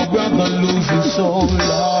 Our brother loses soul,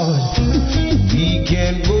 Lord. We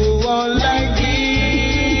can't go on like this.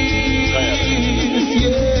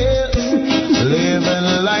 Yes, living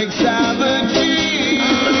like savages.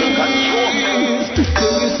 So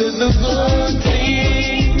you said the good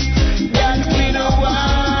thing that we don't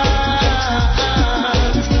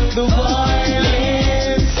want, the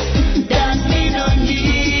violence that we don't need.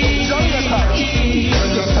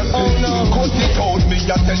 Oh no, cut it out, me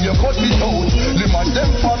I tell you cut it out. The man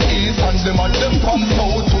them from east and the man them from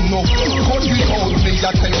south to know. Cut it out, me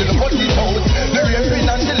I tell you cut it out. The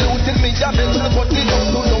raping and the looting, me I beg you cut it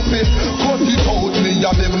out to know it. Cut it out, me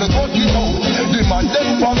I beg you cut it out. The man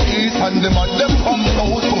them from east and the man them from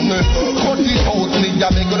south to know. Cut it out, me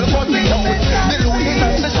I beg you cut it out. The looting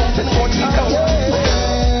and the shooting, cut it out.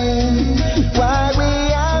 Why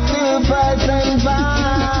we have to fight and fight?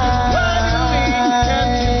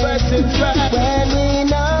 When we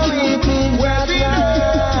know it is not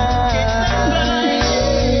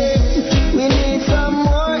right, we need some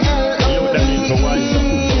more LOD.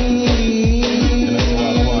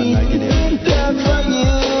 Love for you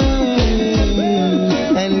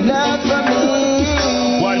and love for me.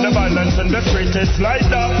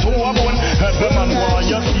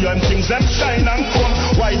 see them things them shine and come.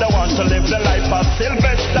 Why they want to live the life of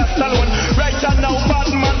Sylvester Stallone? Right now, bad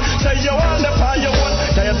man, say you all the fire you want.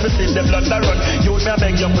 Tired to see the blood that run. You me I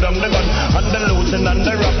beg you put on the gun. And the losing and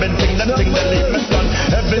the robbing thing, them thing they leave me son.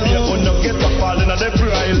 Every day when you get up falling on the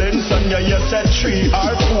brilliant sun, yeah, you said 3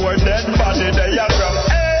 or 4 dead body they are rough.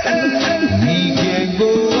 We can't go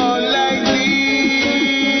on like this.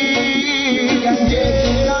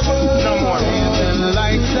 No more.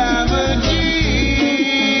 Like savages.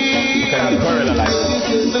 Gorilla like. This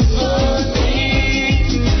is the first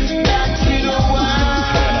thing that we don't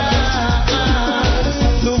want.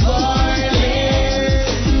 The violence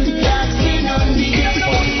that we don't need.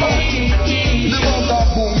 The buzz of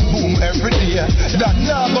boom boom every day. That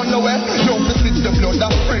now gonna wear. Don't visit the blood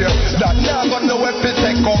of prayer. That now gonna wear.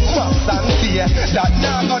 Take off maps and fear. That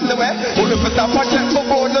now gonna wear. Only for the project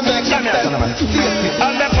before the next step.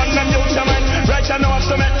 All the fun and youth are mine. Right now have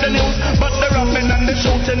to make the news. But the rapping and the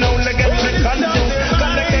shooting only get me confused.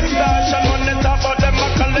 Cause the extortion on the top of them I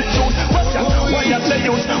call it youth. Why are they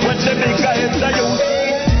use? What the big guys are use?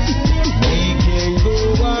 We can't go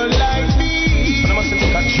on like this. I must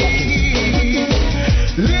think I'm joking.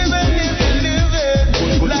 Living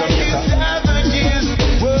like it's savages.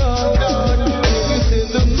 Whoa, this is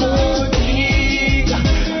the first thing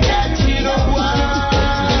that we don't want.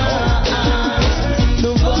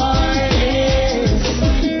 The violence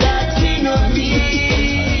that we don't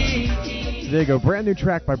need. There you go, brand new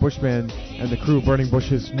track by Bushman and the crew, Burning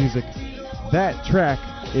Bush's music. That track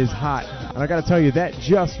is hot, and I gotta tell you, that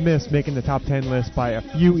just missed making the top 10 list by a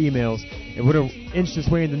few emails. It would have inched its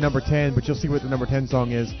way into number 10, but you'll see what the number 10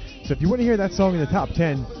 song is. So if you want to hear that song in the top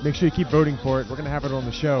 10, make sure you keep voting for it. We're gonna have it on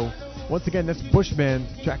the show. Once again, that's Bushman,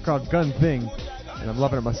 track called Gun Thing, and I'm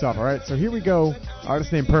loving it myself. All right, so here we go.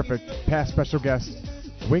 Artist name Perfect, past special guest,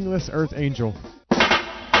 Wingless Earth Angel.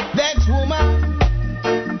 That woman,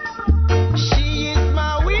 she is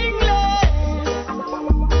my wingless.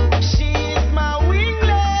 She is my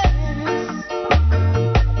wingless.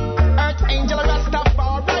 Earth angel,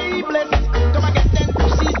 Rastafari bless. Come and get them.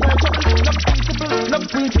 She's no trouble, no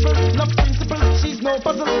principle, no principle. She's no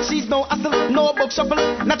puzzle, she's no hustle, no book shuffle.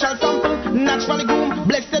 Natural sample, naturally groom,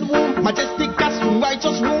 blessed womb, majestic costume,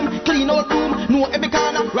 righteous room, clean old room. No every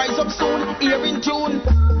corner, rise up soon, ear in tune.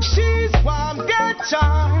 She's warm, get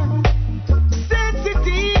charm,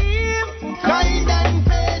 sensitive, kind and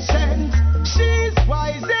patient. She's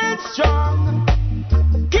wise and strong,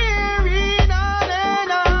 carrying on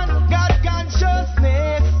and on. God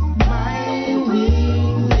consciousness, my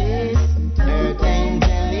wingless earth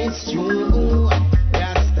angel is true.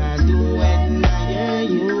 Rasta do admire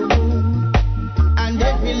you, and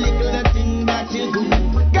every little thing that you do.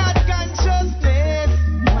 God consciousness,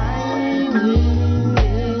 my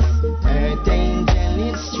wingless earth angel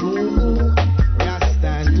is true.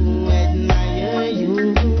 Rasta do admire you,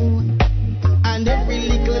 and every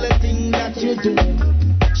little thing that you do.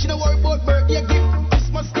 She don't worry about birthday gift,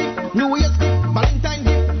 Christmas gift, New Year's gift, Valentine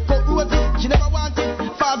gift, coat roses. She never want it.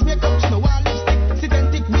 Fast makeup, she no want lipstick.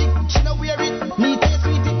 Synthetic wig, she no wear it. Neat and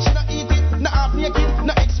sweet it, she no eat it. No half naked,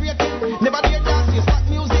 no X-rated. Never dare dance, you start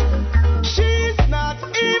music. She's not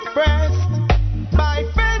impressed by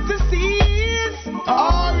fantasies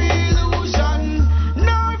or illusions,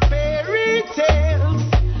 nor fairy tales.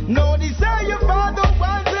 No desire for the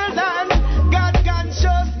wonderland. God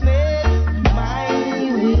consciousness, my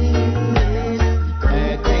wingless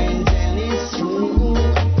earth angel is true.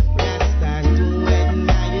 Rasta do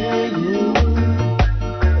admire you,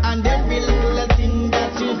 and every little thing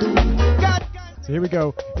that you do. God So here we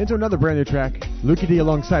go, into another brand new track, Lukie D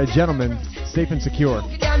alongside Gentleman, Safe and Secure.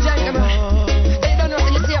 They don't know how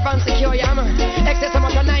you safe and secure, yeah, man. Excess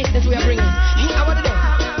amount of niceness we are bringing. I want to do.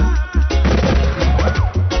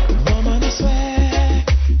 Woman, I swear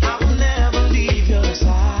I will never leave your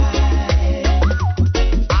side.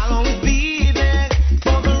 I'll always be there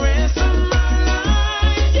for the rest of my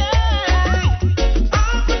life. Yeah,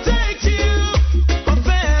 I'll protect you, of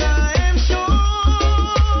that I am sure.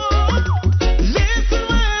 Listen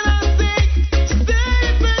when I say,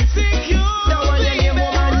 safe and secure. Now I let you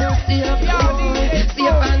woman, you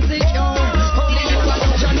safe and secure. Only you are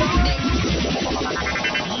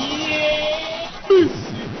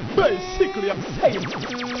Basically, I'm safe.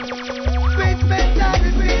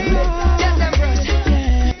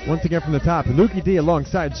 Once again from the top, Lukie D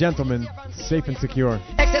alongside Gentleman, Safe and Secure.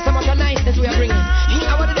 Excess amount of niceness we are bringing.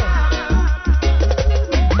 I want to do.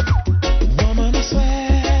 Woman, I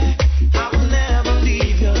swear I will never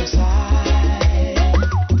leave your side.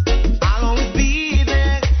 I'll always be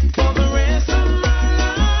there for the rest of my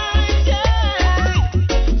life. Yeah,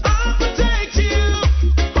 I'll protect you,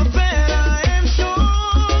 of that I am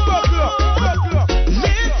sure.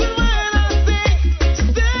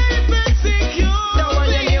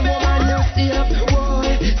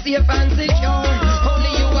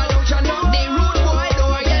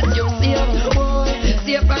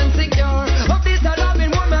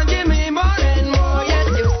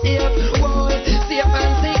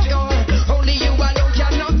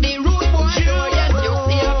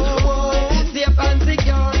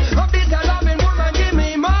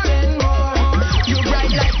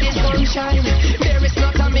 is sunshine. There is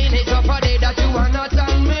not a minute of a day that you are not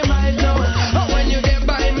on me right now. Oh, when you're there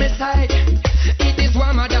by my side, it is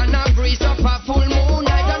warmer than a breeze of a full moon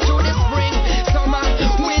night. And through the spring, summer,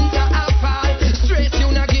 winter, and fall, stress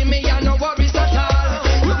you not give me and no worries at all.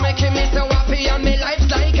 You making me so happy and me life's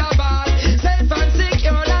like a ball. Self and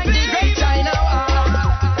secure like the great China wall.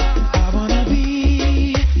 I wanna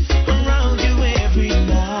be around you every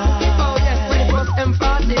night. Oh yes, when it was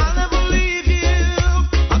emphatic. I'll never leave you.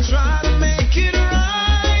 I'll try to make it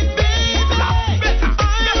right, baby.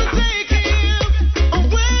 I'll take you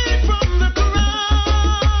away from the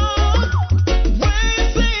crowd. Where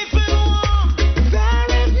it's safe and warm. There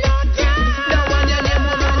is no doubt. No one your name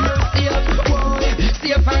woman, you're safe, boy.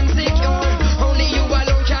 Safe and secure. Only you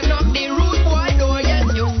alone can knock the root, boy. No, yes,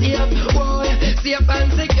 you're safe, boy. Safe and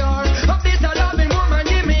secure. Of this a loving woman,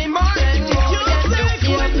 give me more and more. Yes,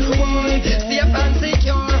 you're safe, boy. Safe and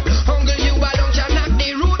secure. Only you alone can knock the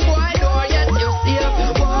root, boy. No, yes, you're safe,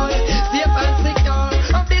 boy. Safe and secure.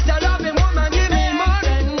 Of this a loving woman, give me more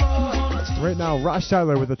and more. Right now, Rosh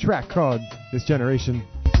Tyler with a track called This Generation.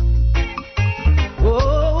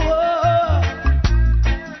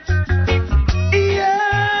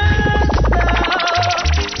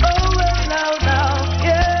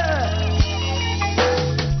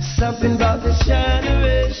 Something about this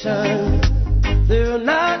generation, they're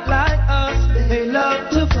not like us, they love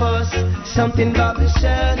to fuss. Something about this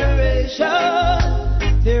generation,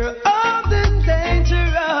 they're often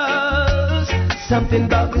dangerous. Something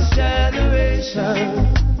about this generation,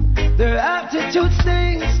 their attitude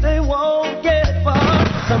stinks, they won't get far.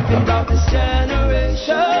 Something about this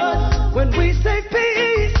generation, when we say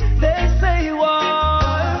peace, they say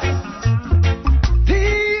war.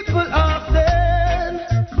 People often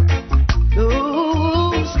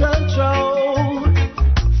lose control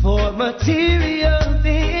for material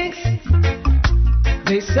things.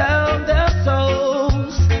 They sell their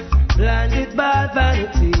souls, blinded by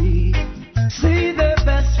vanity. See their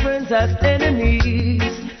best friends as enemies,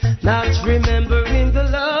 not remembering the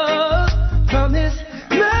love from His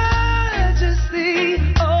Majesty.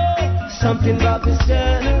 Oh, something about this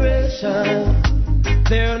generation,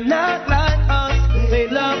 they're not like us, they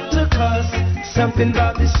love to cuss. Something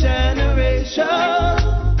about this generation,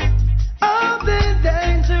 often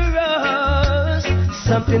dangerous.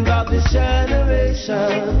 Something about this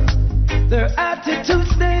generation, their attitude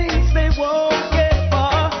stinks, they won't get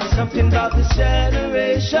far. Something about this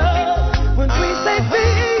generation, when we say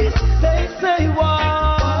peace, they say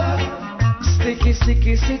war. Sticky,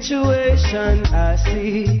 sticky situation, I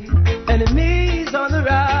see. Enemies on the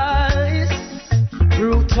rise,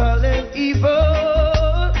 brutal and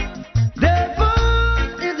evil.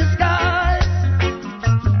 Devil in disguise.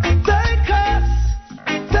 They curse,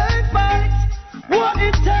 they fight, what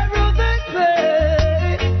in terror they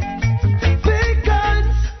play. Big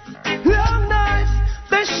guns, long knives,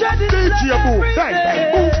 they shed it every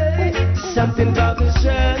day. Something about this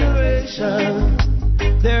generation,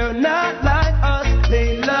 they're not like us,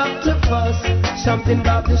 they love to fuss. Something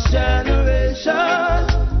about this generation,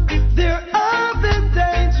 they're often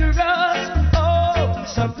dangerous. Oh,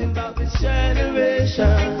 something about this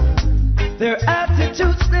generation, their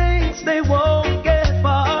attitude stinks, they won't get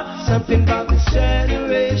far. Something about this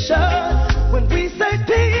generation, when we say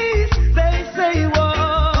peace, they say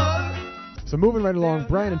war. So moving right along,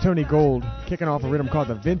 Brian and Tony Gold kicking off a rhythm called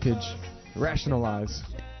The Vintage, Rationalize.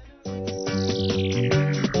 Yeah,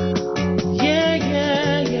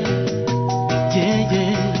 yeah, yeah. Yeah,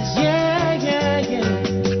 yeah. Yeah, yeah, yeah.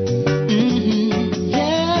 Mm-hmm.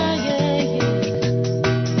 Yeah, yeah,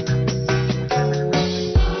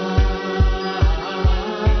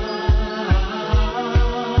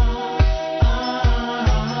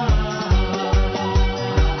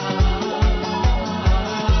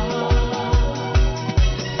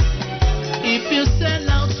 If you sell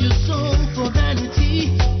out your soul for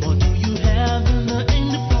vanity, or do you have enough?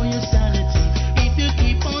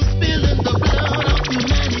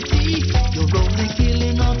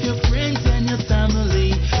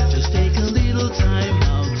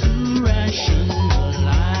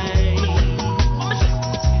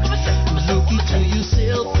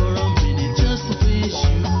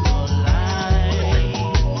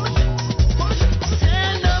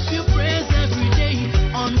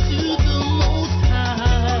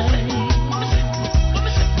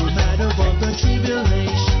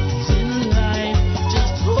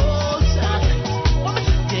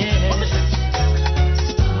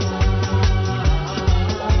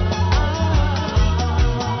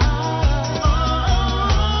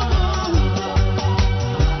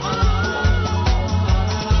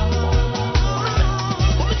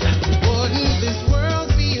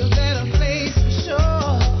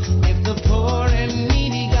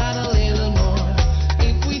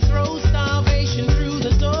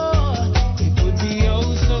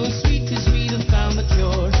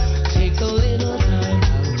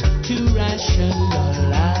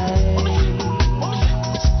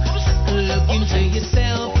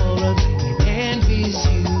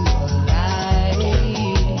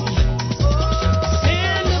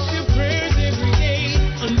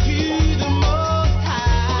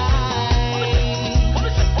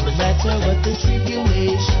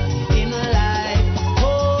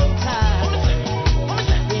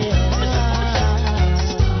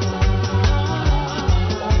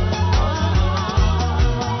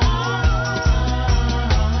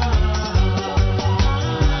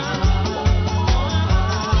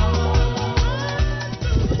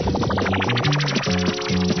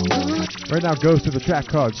 right now goes to the track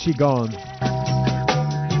called She Gone.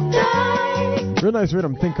 Real nice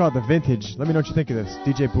rhythm, thing called The Vintage. Let me know what you think of this.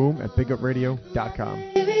 DJ Boom at BigUpRadio.com.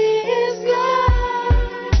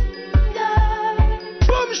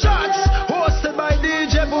 Boom Shots, hosted by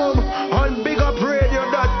DJ Boom on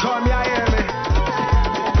BigUpRadio.com. You hear me?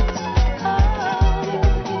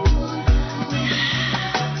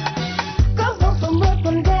 Girls want some work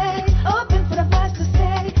one day, open for the boss to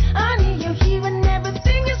say, I need you here and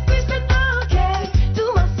everything is crystal okay.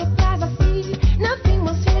 To my surprise, I see nothing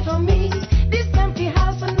was here for me. This empty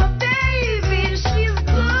house and my baby, she's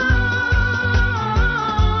gone.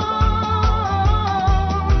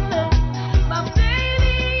 My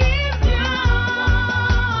baby is gone.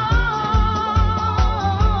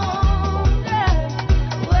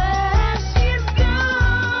 Where she's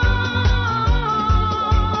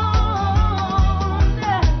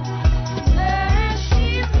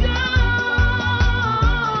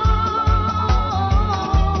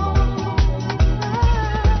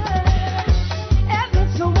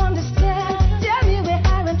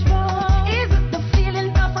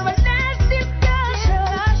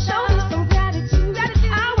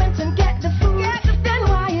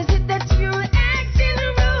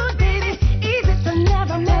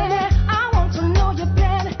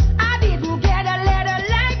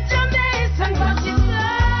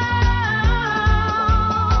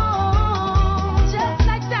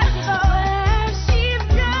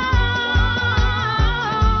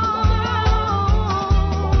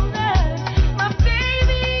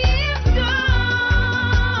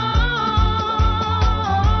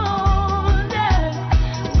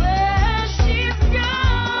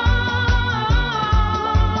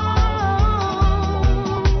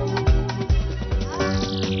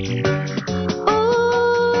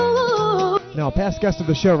Now, past guest of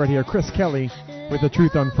the show right here, Chris Kelly with The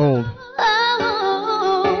Truth Unfold.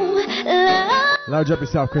 Lounge up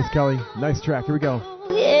yourself, Chris Kelly. Nice track. Here we go.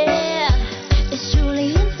 Yeah, it's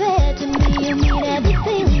truly unfair to me. You mean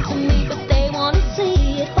everything to me, but they want to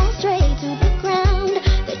see it fall straight to the ground.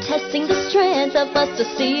 They're testing the strength of us to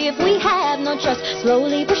see if we have no trust.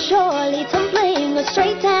 Slowly but surely, tumbling us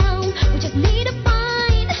straight down. We just need to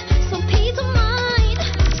find some peace of mind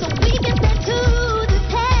so we can stand to the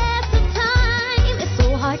test of time. It's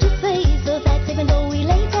so hard to face the facts, even though we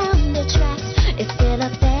lay down the tracks. It's still a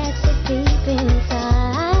fact so deep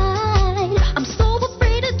inside. I'm so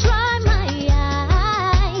afraid to dry my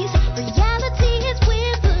eyes. Reality is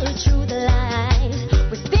where the truth lies.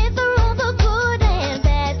 We've been through all the good and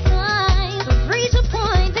bad times. We've reached a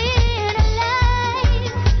point in our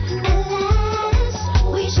lives. At last,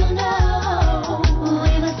 we shall know.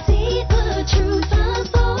 We will see the truth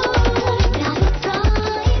unfold. Now the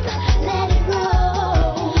time, let it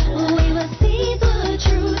grow. We will see the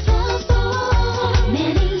truth unfold.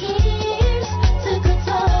 Many years took a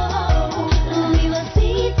toll. We will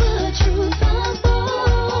see the truth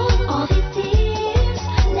unfold. All these tears,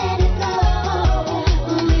 let it go.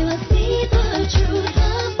 We will see the truth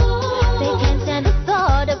unfold. They can't stand the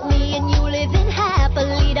thought of me and you living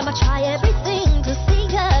happily. I'ma try everything to see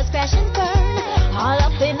us crash and burn. All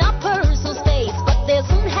up in our personal space, but they'll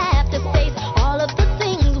soon have to face all of the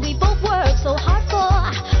things we both work so hard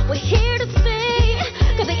for. We're here to stay,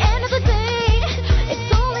 'cause the end of the day,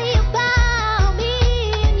 it's only about me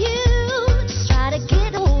and you. Just try to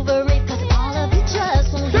get over it, 'cause all of it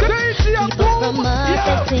just won't keep us from us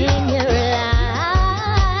that's in your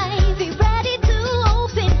life. Be ready to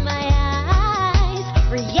open my eyes.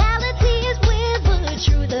 Reality is where the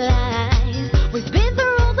truth lies. We've been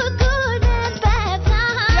through all the good and bad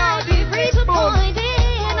times. We've reached a point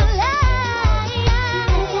in our lives.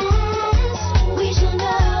 We shall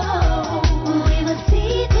know. We will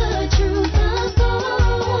see the truth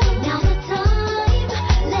unfold. Now the time,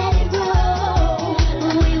 let it grow.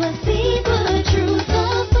 We will see the truth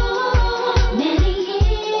unfold. Many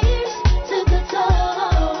years took a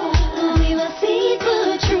toll. We will see the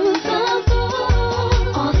truth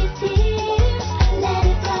unfold. All these tears, let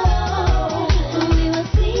it go. We will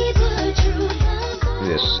see the truth unfold.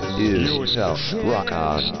 This is South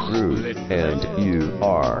Rock's Crew, and you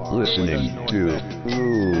are listening to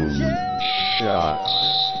Boom Shots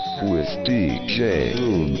with DJ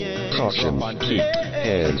Boom. Caution, keep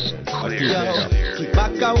hands clear. Kick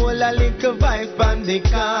back a whole a little vibe from the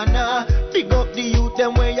corner. Big up the youth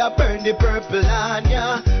them where you burn the purple on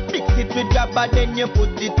ya. Mix it with grabber then you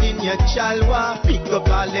put it in your chalwa. Pick up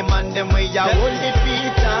all the man them where you hold the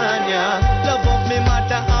feet on ya. Love up me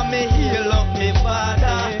mother and me heal up me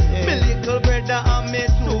father. Me little brother and me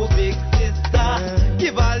two big sister.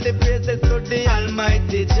 Give all the praises to the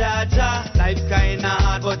Almighty Jaja. Life kinda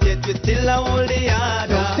hard but yet we still a hold the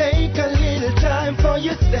other. Take a little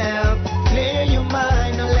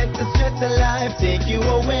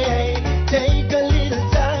away. Take a little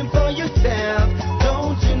time for yourself.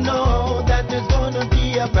 Don't you know that there's gonna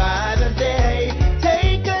be a brighter day?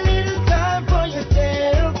 Take a little time for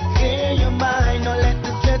yourself. Clear your mind, don't let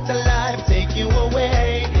the stress of life take you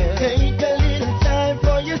away. Take a little time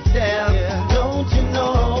for yourself. Don't you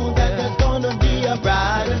know that there's gonna be a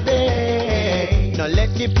brighter day? Now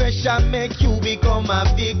let the pressure make you become a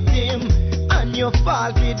victim, and you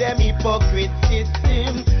fall for them hypocrite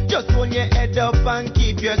system. Just hold your head up and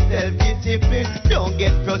keep yourself disciplined. Don't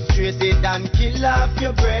get frustrated and kill off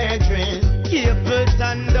your brethren. Keep it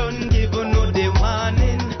and don't give no the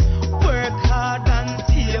warning. Work hard and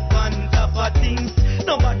stay on top of things.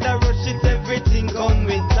 No matter rush it, everything come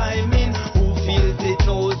with timing. Who feels it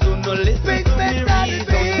knows who no listen to me reason.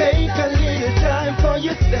 So take a little time for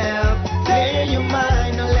yourself. Clear your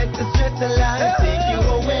mind and let the stress of life take you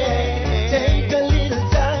away. Take a little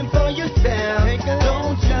time for yourself.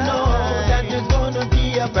 Don't you know that there's gonna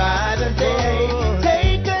be a brighter day?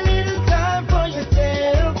 Take a little time for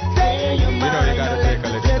yourself. Clear your mind and let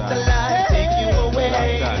the stress of life take you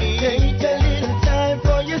away. Take a little time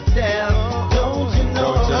for yourself. Don't you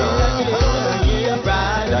know that there's gonna be a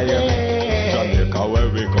brighter day? Jamaica, where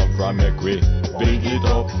we come from, make we build it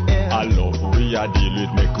up. I love we are deal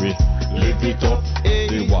with, make we live it up.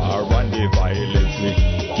 The war and the violence, we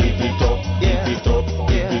keep it up, keep it up,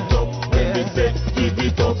 keep it up. When we say keep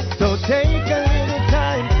it up. So take a little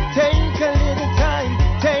time, take a little time,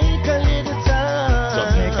 take a little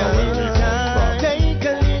time. Take a little time, take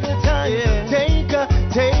a little time,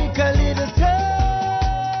 take a little time.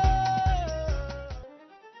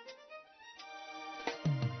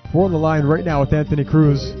 We're on the line right now with Anthony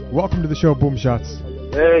Cruz. Welcome to the show, Boom Shots.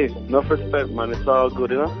 Hey, enough respect, man. It's all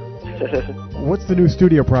good, you know? What's the new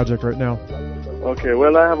studio project right now? Okay,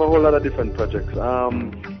 well, I have a whole lot of different projects. I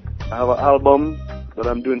have an album that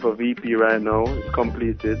I'm doing for VP right now. It's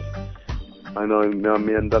completed. I know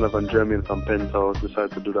me and Donovan Jeremy from Penthouse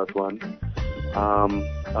decided to do that one. I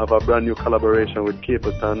have a brand new collaboration with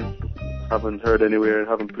Capleton. Haven't heard anywhere,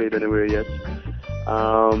 haven't played anywhere yet.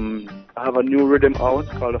 I have a new rhythm out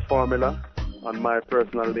called The Formula on my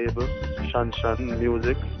personal label, Shanshan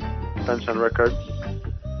Music, Shanshan Records.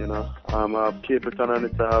 You know, I have Capleton on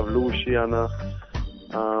it, I have Lucy and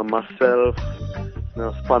myself, you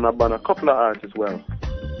know, Spanaban, a couple of artists as well.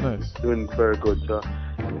 Nice. Doing very good. So,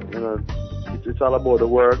 you know, it's all about the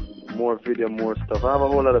work, more video, more stuff. I have a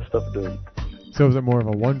whole lot of stuff doing. So is it more of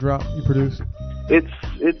a one drop you produce? Well,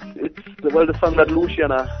 the song that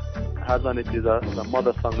Luciana has on it is a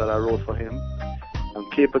mother song that I wrote for him. And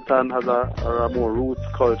Capleton has a more roots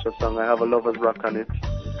culture song. I have a Lovers Rock on it.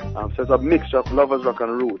 So it's a mixture of Lovers Rock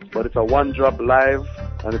and roots, but it's a one drop live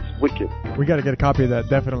and it's wicked. We got to get a copy of that,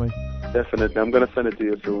 definitely. Definitely, I'm gonna send it to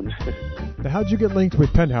you soon. Now, how'd you get linked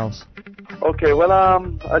with Penthouse? Okay, well, I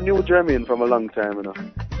knew Jermaine from a long time, and I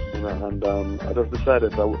just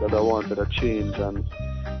decided that I wanted a change, and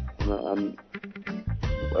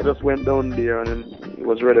I just went down there, and it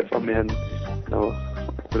was ready for me, and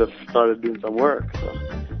we just started doing some work. So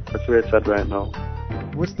that's where it's at right now.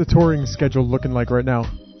 What's the touring schedule looking like right now?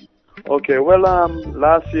 Okay, well,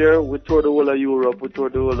 last year we toured the whole of Europe, we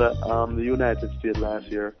toured the whole of the United States last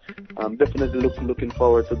year. I'm definitely looking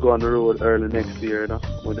forward to go on the road early next year, you know,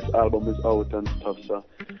 when this album is out and stuff. So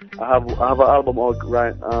I have an album out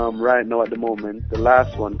right now at the moment. The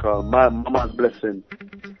last one called Mama's Blessing,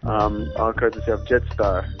 on courtesy of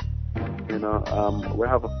Jetstar. You know, I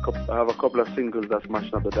have a couple of singles that's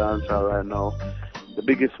smashing up the dancehall right now. The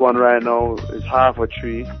biggest one right now is Half a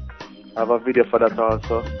Tree. I have a video for that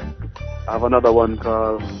also. I have another one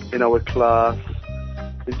called In Our Class.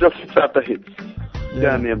 It's just after hits. Yeah.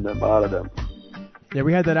 Can't name them, all of them. Yeah,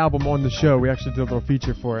 we had that album on the show. We actually did a little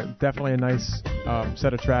feature for it. Definitely a nice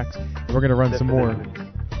set of tracks. We're going to run some more.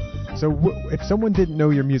 So if someone didn't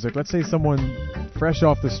know your music, let's say someone fresh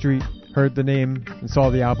off the street heard the name and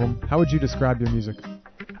saw the album, how would you describe your music?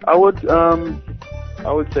 I would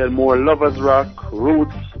say more lovers rock,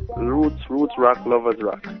 roots rock, lovers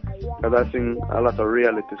rock. Because I sing a lot of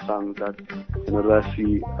reality songs that, you know, that I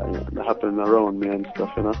see happening around me and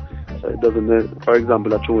stuff, you know. So it doesn't, for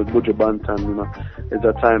example, that tune with Buju Banton, you know, it's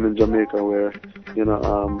a time in Jamaica where, you know,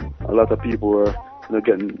 a lot of people were, you know,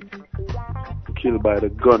 getting killed by the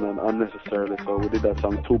gun and unnecessarily. So we did that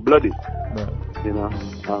song Too Bloody, right. You know.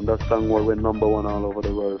 That song went number one all over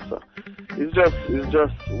the world. So it's just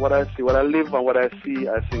what I see, what I live and what I see,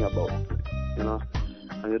 I sing about, you know.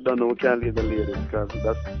 And you don't know, we can't leave the ladies, because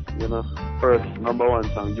that's, you know, first number one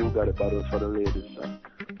song, You Got It Battle for the ladies. So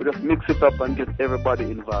we just mix it up and get everybody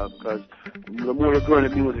involved, because the more you grow in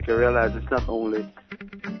the music, you realize you're not only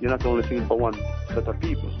singing for one set of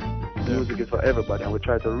people. Music is for everybody, and we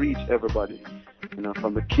try to reach everybody. You know,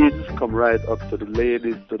 from the kids come right up to the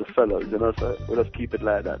ladies to the fellas. You know, so we just keep it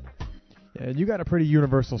like that. Yeah, and you got a pretty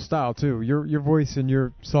universal style too. Your voice and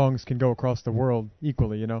your songs can go across the world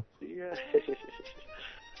equally. You know. Yeah.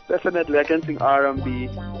 Definitely, I can sing R&B.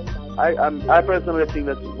 I personally think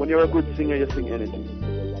that when you're a good singer, you sing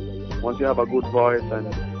anything. Once you have a good voice and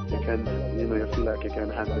you can, you know, you feel like you can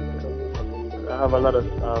handle it. I have a lot of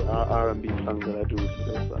R&B songs that I do.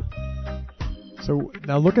 So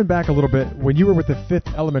now looking back a little bit, when you were with the Fifth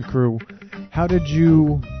Element crew, how did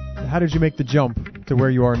you make the jump to where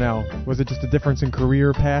you are now? Was it just a difference in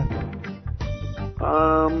career path?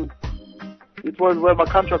 It was, well, my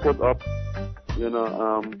contract was up. You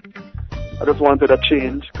know, I just wanted a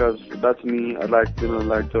change because that's me. I like, you know,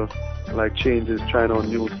 like changes, trying on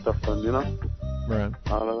new stuff, and you know, right.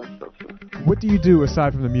 All of that stuff. So. What do you do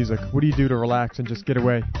aside from the music? What do you do to relax and just get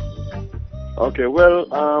away? Okay, well,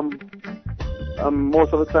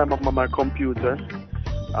 most of the time I'm on my computer,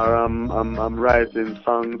 or I'm writing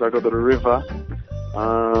songs. I go to the river,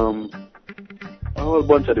 a whole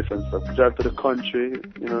bunch of different stuff. Drive to the country,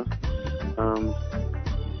 you know.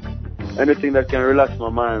 Anything that can relax my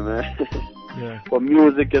mind, man. Yeah. For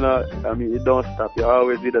music, you know, I mean, it don't stop. You're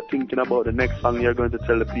always either thinking about the next song you're going to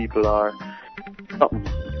tell the people or something,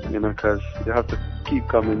 you know, because you have to keep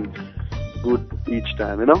coming good each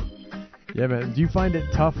time, you know? Yeah, man. Do you find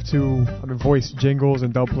it tough to, voice jingles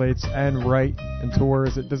and dub plates and write and tour?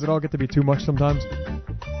 Does it all get to be too much sometimes?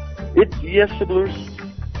 Yes, it does.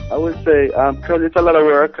 I would say, because it's a lot of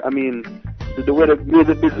work. I mean, the way the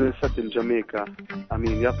music business is set in Jamaica, I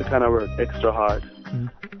mean, you have to kind of work extra hard. Mm-hmm.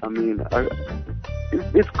 I mean,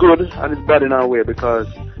 it's good and it's bad in our way because,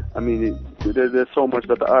 I mean, there's so much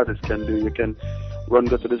that the artist can do. You can go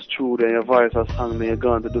to the studio and you voice a song, then you're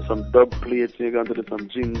going to do some dub plates, you're going to do some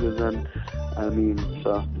jingles, and I mean,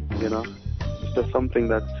 so, you know, it's just something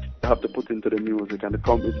that you have to put into the music, and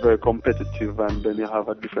it's very competitive, and then you have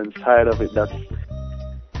a different side of it that's,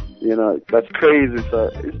 you know, that's crazy. So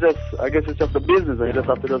it's just, I guess it's just the business, and you just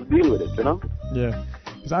have to just deal with it, you know? Yeah.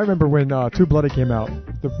 Because I remember when Two Blooded came out,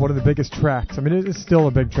 one of the biggest tracks. I mean, it's still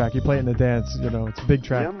a big track. You play it in the dance, you know, it's a big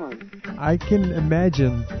track. Yeah, man. I can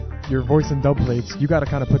imagine your voice and dub plates. You got to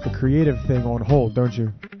kind of put the creative thing on hold, don't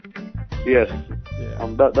you? Yes. Yeah.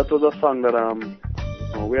 That was a song that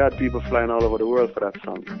we had people flying all over the world for that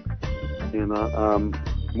song. You know,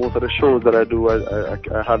 most of the shows that I do,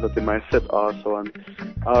 I have that in my set also, and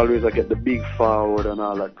I get the big forward and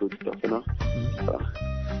all that good stuff, you know. Mm-hmm. So.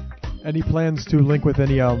 Any plans to link with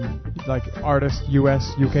any like artists,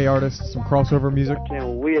 US, UK artists, some crossover music? I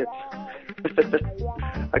can't wait.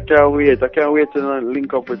 I can't wait to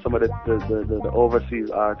link up with some of the overseas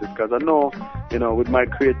artists, because I know, you know, with my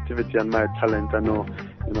creativity and my talent, I know,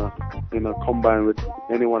 you know, combined with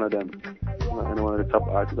any one of them, you know, any one of the top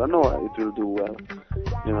artists, I know it will do well,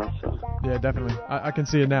 you know. So. Yeah, definitely. I can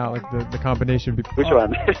see it now, like the combination. Which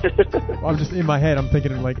one? Well, I'm just in my head. I'm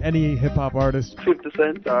thinking of like any hip hop artist. 50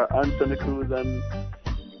 Cent or Anthony Cruz and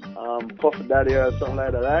Puff Daddy or something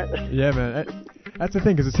like that, right? Yeah, man. That's the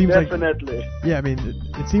thing, because it seems definitely. Like... Yeah, I mean,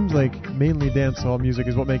 it seems like mainly dancehall music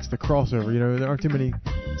is what makes the crossover, you know? There aren't too many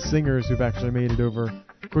singers who've actually made it over.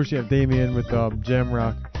 Of course, you have Damien with Jam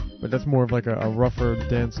Rock, but that's more of like a rougher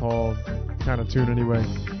dancehall kind of tune anyway.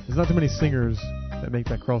 There's not too many singers that make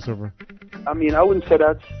that crossover. I mean, I wouldn't say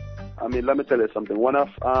that. I mean, let me tell you something. One of,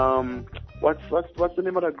 what's the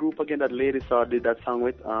name of that group again that Lady Saw did that song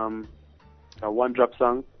with? A One Drop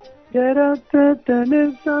song. Get up,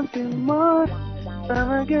 there's something more. You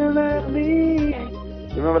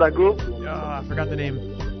remember that group? I forgot the name.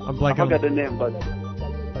 I'm blanking. I forgot the name, but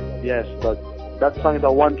yes, but that song is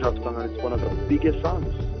a One Drop song, and it's one of the biggest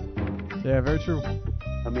songs. Yeah, very true.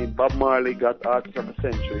 I mean, Bob Marley got Artist of the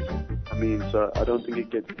Century. I mean, so I don't think it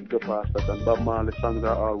gets go past that. And Bob Marley's songs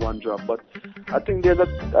are all one drop. But I think there's a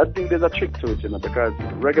trick to it, you know, because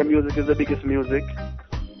reggae music is the biggest music,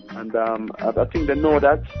 and I think they know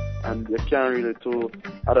that, and they can't really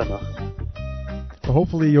I don't know. Well,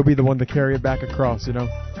 hopefully you'll be the one to carry it back across, you know.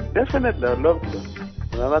 Definitely, I'd love to.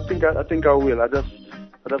 And I think I will.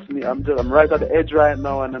 I'm right at the edge right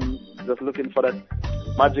now, and I'm just looking for that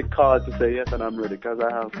magic card to say yes, and I'm ready, because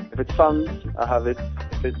I have, if it's songs, I have it.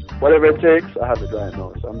 If it's whatever it takes, I have it right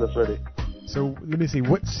now. So I'm just ready. So let me see,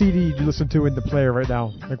 what CD do you listen to in the player right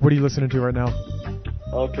now? Like, what are you listening to right now?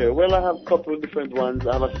 Okay, well, I have a couple of different ones.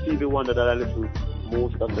 I have a Stevie Wonder that I listen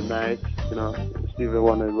most of the night. You know, Stevie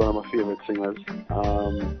Wonder is one of my favorite singers.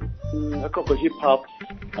 A couple of hip hop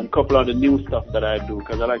and a couple of the new stuff that I do,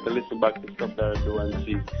 because I like to listen back to stuff that I do and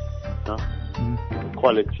see, you know,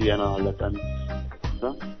 quality and all that, and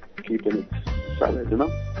keeping it solid, you know.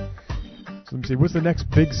 So let me see. What's the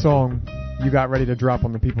next big song you got ready to drop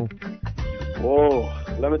on the people? Oh,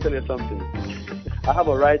 let me tell you something. I have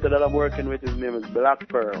a writer that I'm working with. His name is Black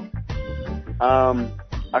Pearl. I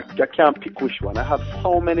can't pick which one. I have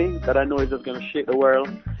so many that I know is just gonna shake the world.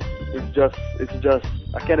 It's just.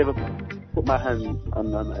 I can't even put my hand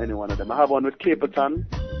on any one of them. I have one with Capleton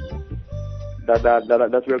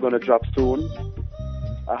that we're gonna drop soon.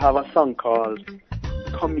 I have a song called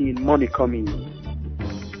 "Come In, Money Come In."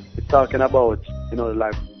 It's talking about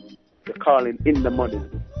like the calling in the money.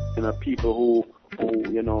 People who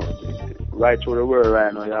right through the world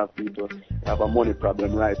right now. You have people have a money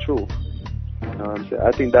problem right through. You know what I'm saying?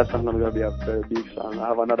 I think that song is gonna be a very big song. I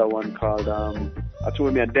have another one called I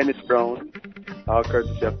told me a Dennis Brown. Our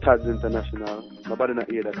courtesy of Taz International. Nobody not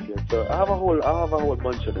hear that yet. So I have a whole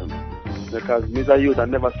bunch of them. Because me as a youth, I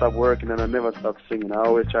never stop working and I never stop singing. I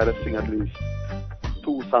always try to sing at least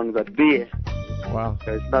 2 songs a day. Wow.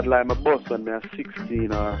 It's not like my boss when I'm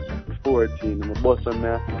 16 or 14. My boss when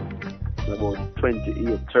I'm about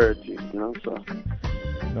 28, 30, so.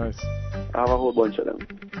 Nice. I have a whole bunch of them.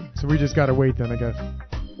 So we just gotta wait then, I guess.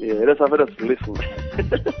 Yeah, let's listen.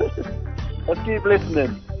 Let's keep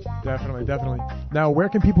listening. Definitely. Now, where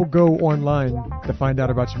can people go online to find out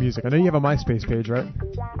about your music? I know you have a MySpace page, right?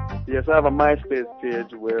 Yes, I have a MySpace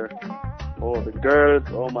page where, the girls,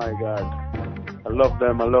 oh my God, I love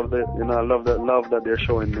them. I love the, I love the love that they're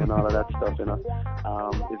showing me and all of that stuff.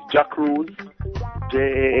 It's Jack Cruz,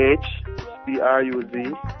 JAHCRUZ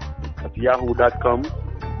at yahoo.com,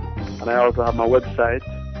 and I also have my website,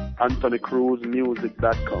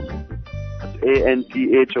 AnthonyCruzMusic.com. That's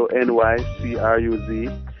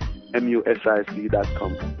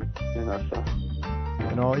ANTHONYCRUZMUSIC.com.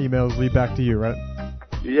 And all emails lead back to you, right?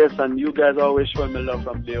 Yes, and you guys always showing me love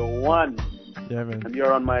from day one. Yeah, man. And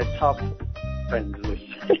you're on my top friends list.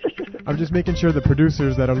 I'm just making sure the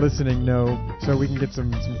producers that are listening know, so we can get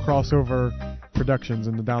some crossover productions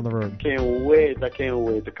down the road. I can't wait,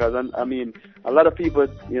 because I mean, a lot of people,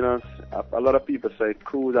 say,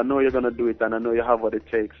 Cruz, I know you're gonna do it, and I know you have what it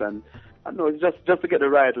takes, and I know it's just to get the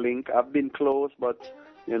right link. I've been close, but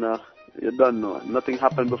you don't know. Nothing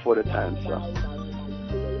happened before the time, so.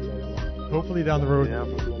 Hopefully down the road. Yeah.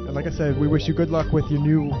 And like I said, we wish you good luck with your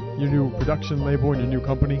new production label and your new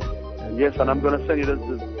company. Yes, and I'm gonna send you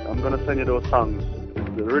those songs.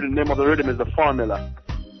 The name of the rhythm is the Formula.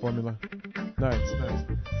 Formula. Nice.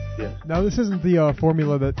 Yes. Now this isn't the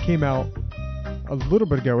formula that came out a little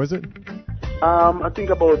bit ago, is it? I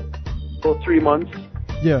think about 3 months.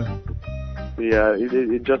 Yeah. Yeah,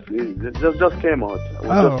 it just came out. We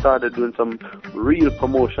just started doing some real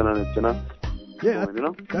promotion on it, Yeah,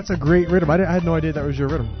 that's a great rhythm. I had no idea that was your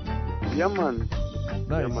rhythm. Yeah, man.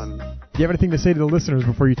 Nice. Yeah, man. Do you have anything to say to the listeners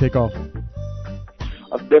before you take off?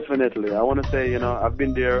 Definitely. I want to say, I've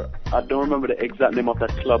been there. I don't remember the exact name of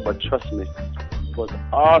that club, but trust me, it was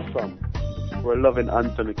awesome. We're loving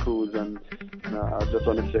Anthony Cruz, and I just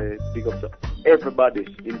want to say big up to everybody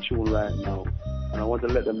in tune right now. And I want to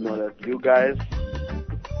let them know that you guys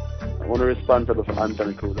are one responsible for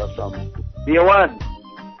Anthony Cruz. That's from day one.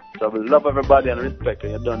 So we love everybody and respect,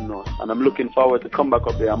 and you don't know. And I'm looking forward to come back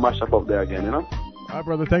up there and mash up there again, All right,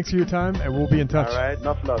 brother. Thanks for your time, and we'll be in touch. All right.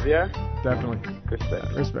 Enough love, yeah? Definitely.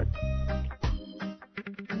 Respect.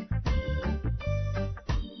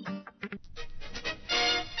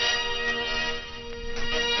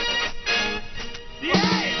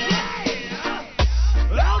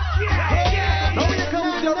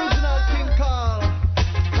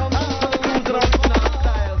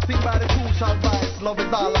 Love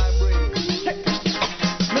is all I bring.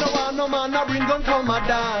 Me don't want no man to bring gun come a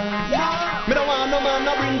dance. Me don't want no man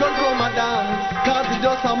to bring gun come a dance. Cause it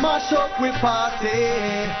just a mash up with party.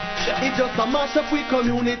 It just a mash up with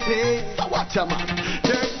community. So watch ya man.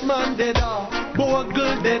 Dirt man dead off,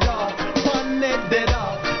 bogle dead off, one net dead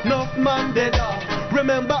off, enough man dead off.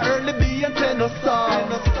 Remember early B and 10 no star.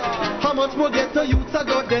 How much more get to youth I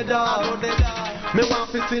go dead off. Me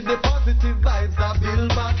want to see the positive vibes that build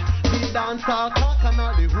back. Dance all talk and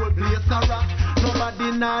all the whole place a rock.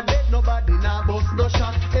 Nobody not dead, nobody not bust no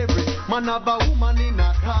shot. Every man have a woman in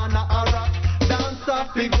a corner a rock. Dance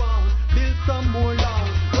off big one, build some more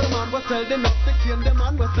long. When the man will sell the nuts, the cane, the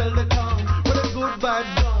man will sell the town. With a good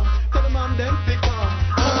vibe down, tell the man them pick on.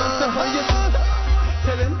 So how you do that?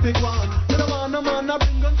 Tell them pick one. Me don't want no man a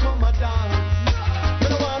bring gun come a dance.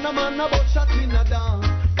 Me don't want no man a butt shot in a dance.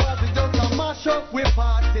 Cause it just a mash up with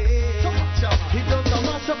party. It just a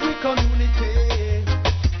mash up with community.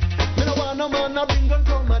 Me no want no man a bring gun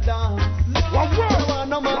come a dance. Me no want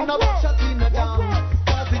no man a butt shot in a dance.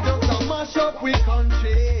 Cause it just a mash up with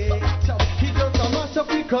country. It just a mash up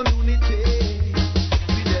with community.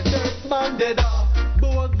 See the dirt man dead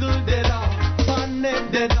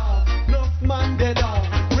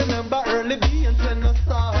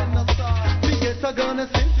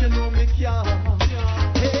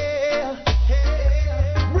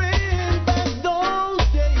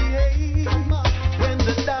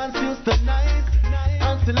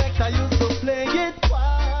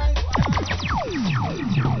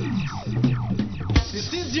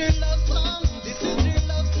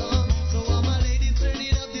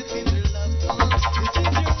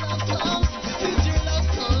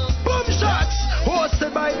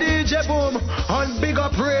Big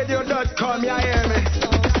up radio.com, you hear me?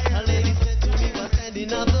 A lady said to me while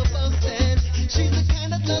standing on the bus stand, she's the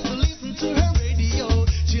kind that loves to listen to her radio.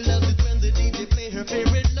 She loves it when the DJ play her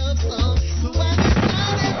favorite love song. So I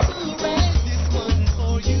decided to write this one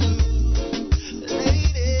for you,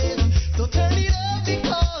 ladies. So turn it up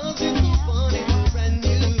because it's so fun, it's so brand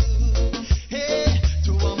new. Hey,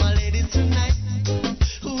 to all my ladies tonight,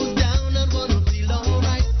 who's down and wanna feel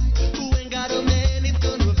alright, who ain't got a man, it's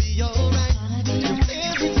gonna be alright.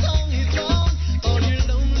 Every song is on, all your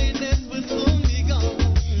loneliness will soon be gone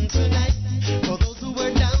tonight. For those who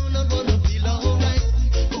are down and wanna feel alright,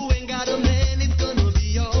 who ain't got a man, it's gonna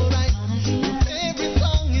be alright. Every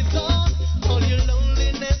song is on, all your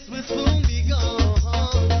loneliness will soon be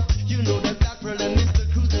gone. You know that Black Pearl and Mr.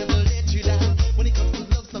 Cruz never let you down. When it comes to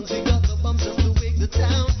love songs, we got the bombs just to wake the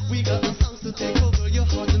town. We got the songs to take over your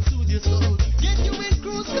heart and soothe your soul. Get you in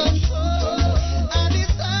cruise control. I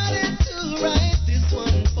decided to write this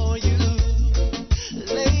one for you,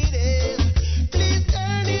 ladies. Please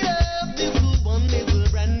turn it up. This one is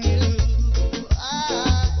brand new.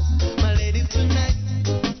 My ladies tonight,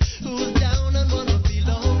 who's down and wanna feel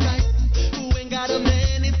alright, who ain't got a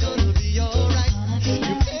man, it's gonna be alright.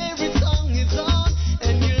 Your favorite song is on,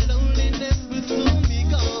 and your loneliness will soon be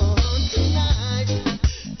gone tonight.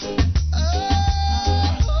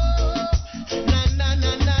 Na na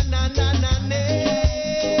na na na na na na.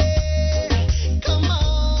 Come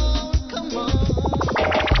on, come on.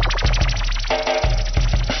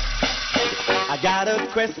 I got a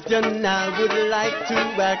question I would like to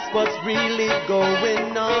ask, what's really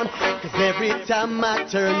going on? 'Cause every time I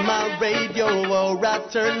turn my radio or I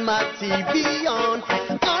turn my TV on,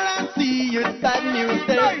 all I see is bad news,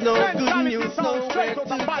 there's no good news, nowhere to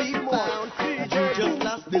be found. You just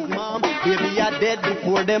lost his mom, baby I dead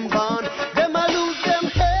before them gone. Them I lose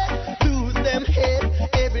them head,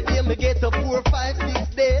 every day me get up 4, 5, 6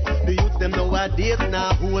 dead. The youth them nowadays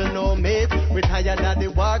now who will know me. Retired at the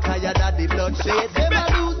war, tired at the bloodshed. Them I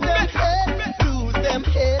lose them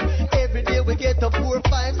head, every day we get up 4,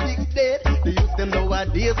 5, 6 dead. The youth them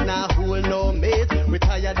nowadays now who will know me.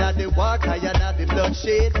 Retired at the war, tired at the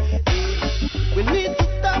bloodshed. We need to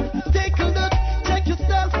stop, take a look, check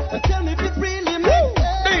yourself, and tell me if it really makes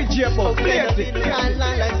sense. DJ Bob, play it.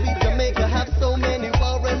 Island like we Jamaica have so many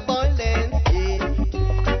war and violence. Yeah.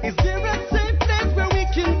 Is there a safe place where we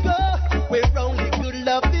can go, where only good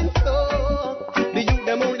loving flow? The youth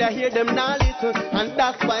them only hear them now listen, and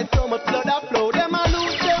that's why so much blood a flow. Them I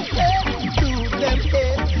lose them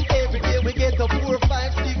head. Every day we get up 4,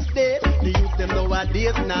 5, 6 dead. The youth them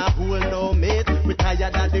nowadays now who will know me. We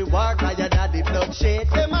tired of the war, tired of the bloodshed.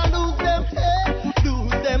 Them I lose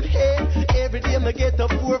them head. Every day me get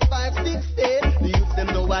up 4, 5, 6 dead. The youth them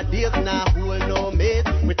nowadays now who will know me.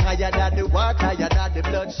 We tired of the war, tired of the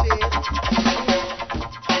bloodshed.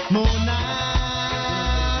 Mona,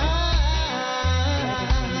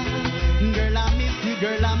 girl I miss you,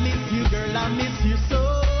 girl I miss you, girl I miss you so.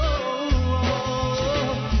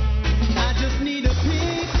 I just need a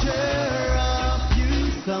picture of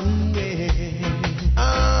you somewhere.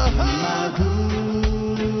 My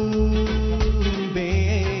room,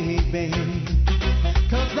 baby.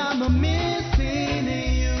 'Cause I'm a missing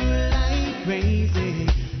you like crazy.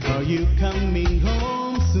 Are you coming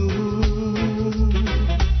home soon,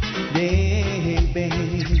 baby?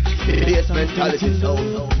 Yes, mentality so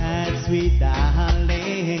sweet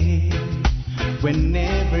darling,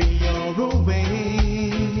 whenever you're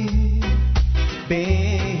away,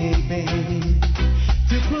 baby,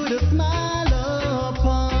 to put a smile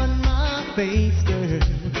upon my face, girl,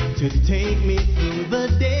 to take me through the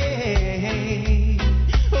day.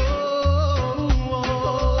 Oh,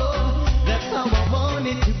 that's how I want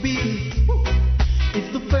it to be.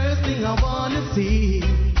 It's the first thing I wanna see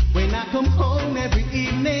when I come home every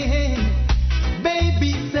evening.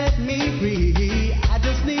 Baby, set me free. I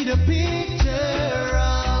just need a picture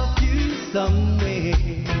of you somewhere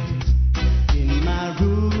in my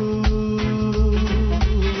room,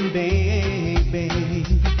 baby.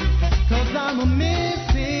 'Cause I'm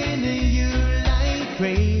missing you like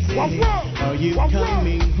crazy. Are you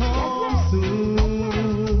coming home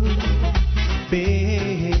soon,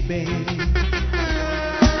 baby?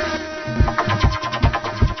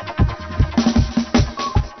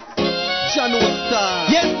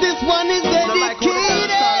 Yes, this one is dedicated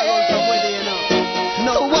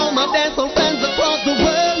to all my dancehall fans across the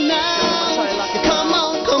world now. Come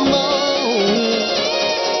on, come on.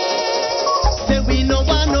 Say we no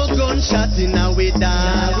want no gunshot in our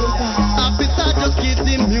dance. Officer just give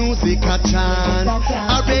the music a chance.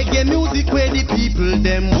 A reggae music where the people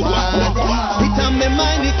them want. It on me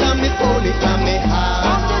mind, it on me soul, it on me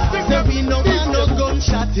heart. Say we no want no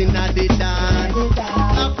shot in a the dance.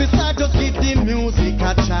 Officer, just give the music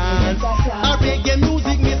a chance. A reggae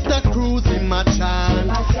music, Mr. Cruz in my chant.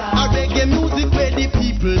 A reggae music where the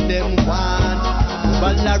people them want.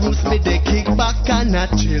 Belarus me they kick back and a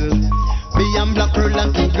chill. Me and Black Pearl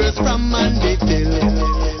and two girls from Mandeville.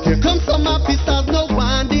 Here comes some officers, no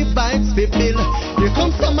one the vibes fi bill. Here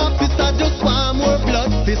comes some officers, just want more blood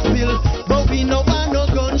fi spill. But we no want no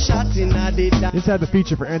gunshot in a the dance. This had the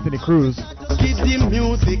feature for Anthony Cruz. Give the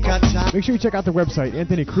music a chance. Make sure you check out the website,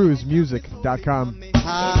 anthonycruzmusic.com.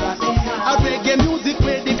 A reggae music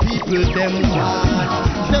where the people them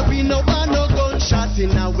want. So we no want no gunshot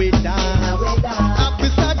in a way dance.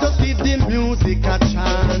 Officer, just give the music a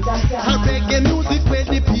chance. A reggae music where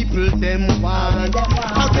the people them want.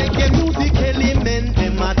 A reggae music element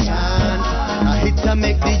them a chant. A hit to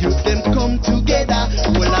make the youth them come together.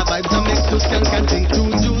 Well a vibe to make two skank and drink two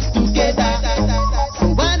juice together.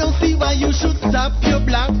 So I don't see why you should stop your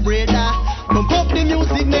black brother. Pump up the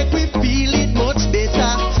music, make we feel it much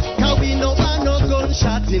better. Cause we no want no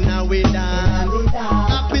gunshot in a way down.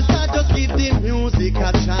 Officer, just give the music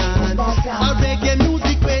a chance. A reggae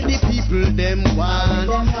music where the people them want.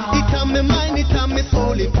 It on me mind, it on me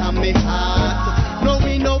soul, it on me heart. No,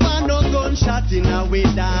 we no want no gunshot in a way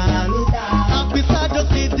down. Officer,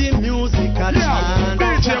 just give the music a chance.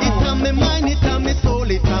 It on me mind, it on me soul,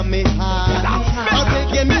 it on me heart. A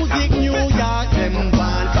reggae music, New York, them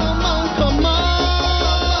want. Come on, come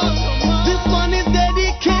on. This one is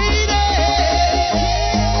dedicated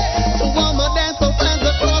to all my dancehall fans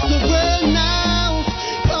across the world now.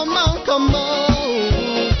 Come on, come on.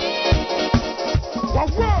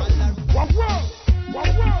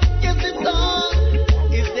 Yes, this song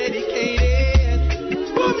is dedicated.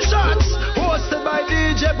 Boom Shots, hosted by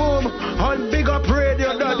DJ Boom on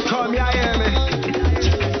BigUpRadio.com. Yeah, hear me?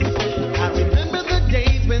 I remember the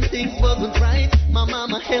days when things wasn't right. My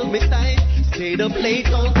mama held me tight, stayed up late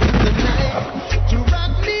all through the night to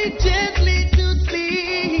rock me gently to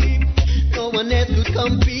sleep. No one else could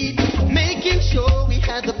compete, making sure we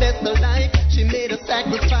had the best of life. She made a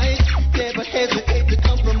sacrifice, never hesitate to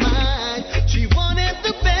compromise. She wanted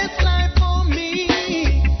the best life for me.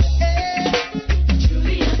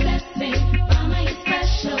 Truly a blessing, Mama, you're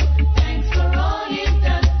special. Thanks for all you've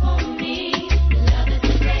done for me. Love is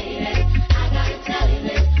the greatest. I gotta tell you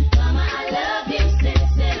this, Mama, I love you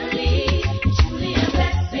sincerely. Truly a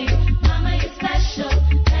blessing, Mama, you're special.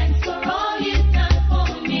 Thanks for all you've done for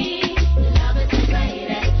me. Love is the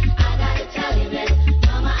greatest. I gotta tell you this,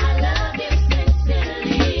 Mama, I love you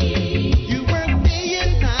sincerely. You worked day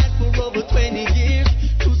and night for over 20 years,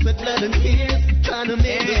 to sweat blood and tears, trying to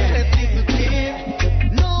make the stress disappear.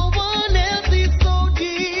 No one else is so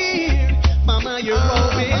dear. Mama, you're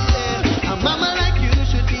always there. A mama like you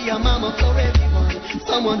should be a mama for everyone.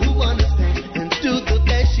 Someone who understands and do the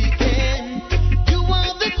best she can. You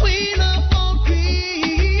are the queen of all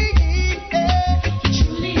queens.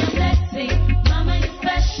 Truly a blessing, Mama, you're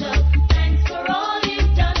special. Thanks for all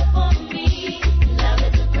you've done for me. Love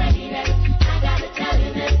is the greatest. I gotta tell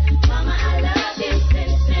you this, Mama, I love you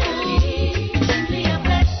sincerely. Truly a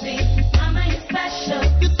blessing, Mama, you're special.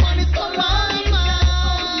 This one is for mama.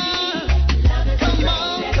 Love is the Come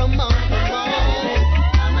on, greatest. come on, I come gotta tell you on. this,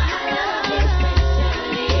 Mama, I love you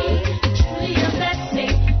sincerely. Truly a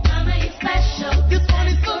blessing, Mama, you're special. This one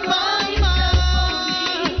is for Thanks for all you've mama. done for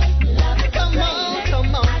me. Love is the Come on, greatest.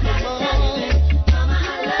 come on, I gotta come tell you on. this, Mama,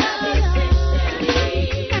 I love you sincerely.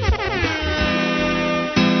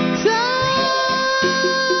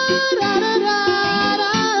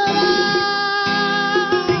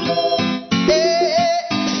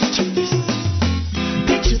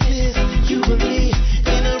 Picture this, you and me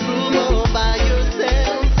in a room all by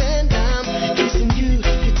yourself, and I'm kissing you,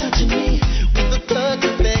 you're touching me with a touch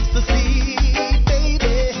of ecstasy,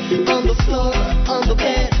 baby. On the floor, on the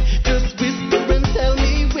bed, just whisper and tell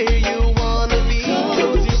me where you wanna be.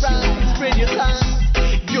 Close your eyes, spread your thighs,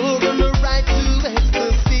 you're on the right to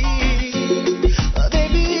ecstasy.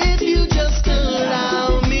 Baby, if you just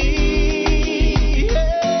allow me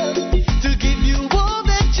to give you all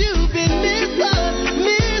that you've been missing.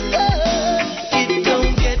 It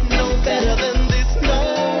don't get no better than this, no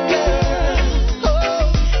girl.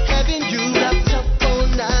 Oh, having you wrapped up all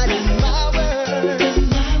night in my world.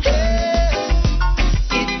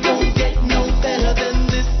 It don't get no better than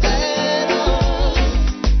this at all.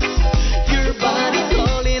 Your body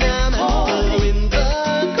calling, I'm following the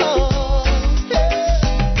call.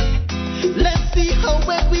 Let's see how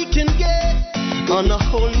wet we can get on a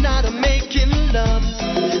whole night of making love.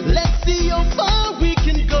 Let's see how far we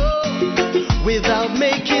can go without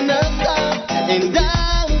making a stop. And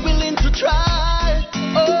I'm willing to try.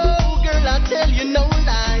 Oh, girl, I tell you no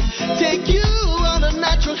lie.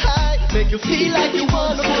 make you feel like you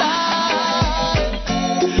wanna fly.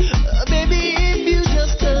 Baby, if you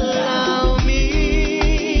just allow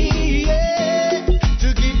me, yeah,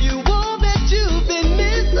 to give you all that you've been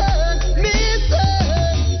missing.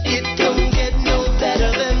 It don't get no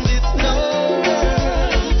better than this, no.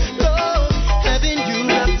 Having you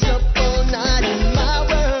wrapped up all night in my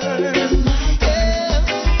world. Yeah,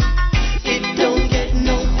 it don't get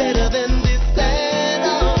no better than this at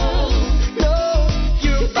all. No,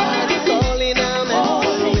 your body calling out and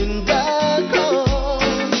holding back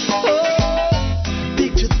on.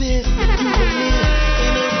 Picture this, you and me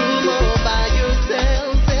in a room all by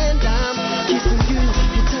yourself, and I'm kissing you,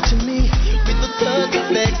 you're touching me with the touch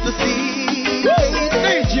of ecstasy.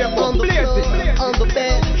 On the floor, on the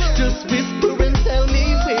bed, just whisper and tell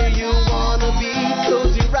me where you wanna be.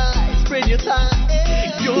 Close your eyes, spread your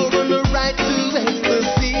thighs, you're on the right to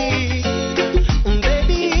ecstasy.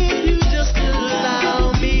 Baby, if you just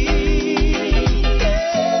allow me,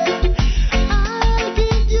 I'll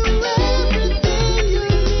give you everything you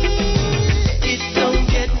need. It don't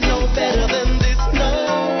get no better than this, no.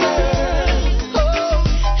 Oh,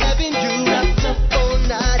 having you wrapped up all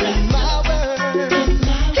night in my world.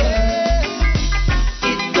 Yeah,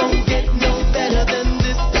 it don't get no better than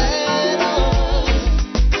this at all.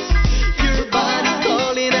 Your body's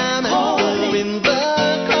calling out and holding the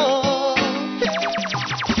call.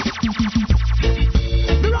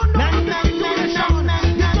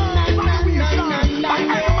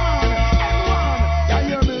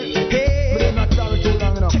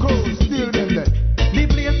 The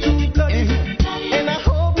place too bloody, and I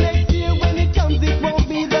hope next year when it comes it won't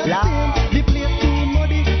be the same. The place too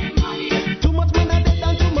muddy, too much men are dead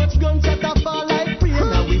and too much gunshot a fall like rain.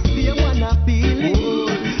 Now we still wanna feel it.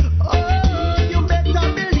 Oh, you better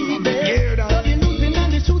believe it. So the looting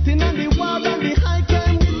and the shooting and the war and the high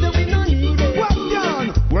crime we say we no need it.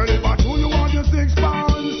 Question. Well, if I do you want your 6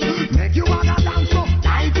 pounds, make you wanna dance so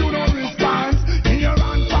tight to no response. Here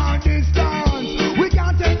and far distance, we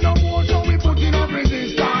can't take no more, so we put in a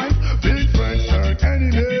resistance. Big friends turn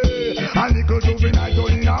enemy, a little juvenile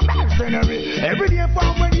done in a mercenary. Every day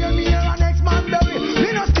from when you me and next man bury.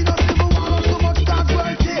 Me no see no civil war, no so much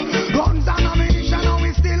casualty. Guns and ammunition, and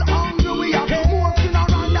we still hungry. We have more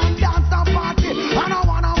funeral than dance and party. And I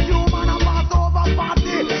wanna human and pass over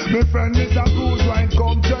party. My friend Mr. Cruz wine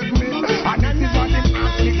come check me. And this is what them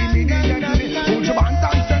ask me immediately. Put your band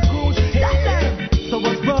and set Cruz. Tell them. So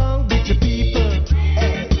what's wrong with your people?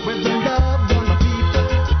 When the love done my people,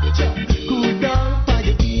 cool down by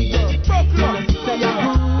your ego. You know, say you're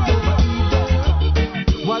rude over evil.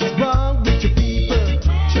 What's wrong with your people?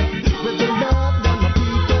 When the love done my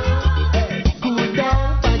people, cool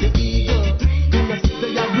down by your ego. You know,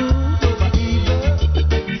 say you're rude over evil.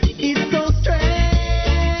 It's so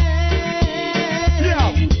strange.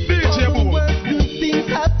 Yeah, DJ All the Boom. words, good things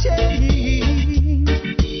have changed.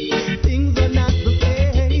 Things are not the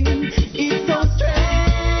same. It's so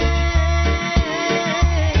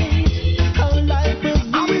strange how life was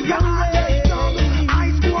And we being got arranged.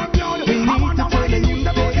 ice cold blood. We I need wanna to find the turn youth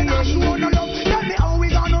that they can show no love. Tell me how we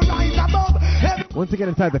gonna rise above. Once again,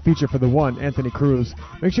 inside the feature for the one, Anthony Cruz.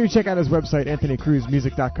 Make sure you check out his website,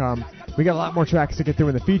 anthonycruzmusic.com. We got a lot more tracks to get through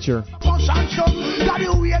in the feature. Push and shove, got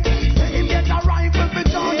you wait. Say him get a rifle for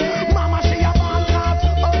John. Mama, she a ball class.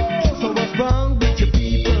 Oh, So what's wrong with your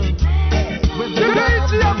people? When the love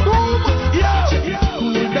DJ done my Boom. people, Yeah.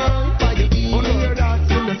 cool down by your ego. Wanna hear that?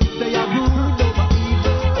 You know, say you're rude over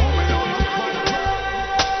evil.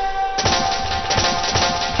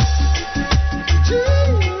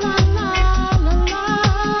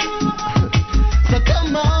 So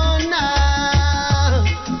come on now,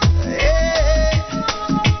 hey.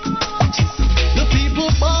 The people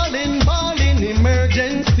balling,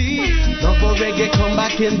 emergency. Now for reggae, come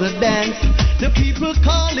back in the dance. The people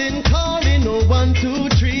calling, oh 1, 2,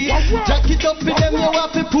 3. Jack it up for them, you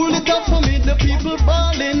have to pull it up for me. The people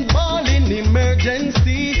balling,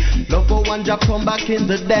 emergency. Love for one drop, come back in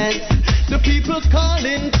the dance. The people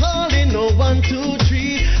calling, oh 1, 2,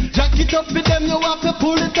 3. Jack it up for them, you have to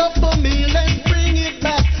pull it up for me. Let's bring it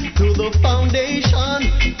back to the foundation.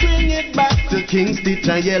 Bring it back to King Stitch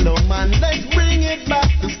and Yellow Man. Let's bring it back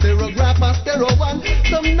to Stereograph and Stereo One.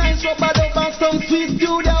 Some nice rubber dub and some sweet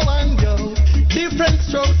Judah one, yo. Different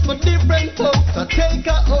strokes for different folks. I take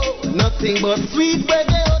a nothing but sweet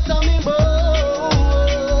reggae out of me bowl.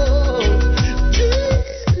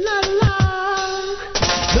 La la.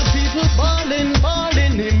 The people balling,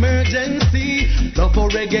 emergency. Love for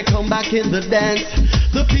reggae, come back in the dance.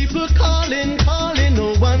 The people calling,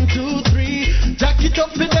 oh 1, 2, 3. Jack it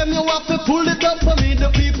up for them, you have to pull it up for me. The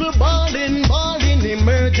people balling,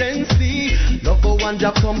 emergency. Love for one one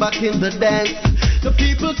drop come back in the dance. The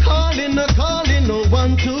people calling, no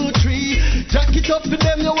 1, 2, 3. Jack it up for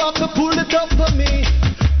them, you have to pull it up for me.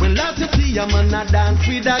 When last you see a man a dance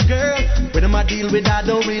with a girl, when I'm a deal with I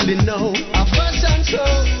don't really know. A fashion show,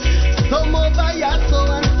 some over here so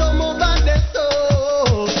and some over there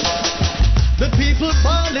so. The people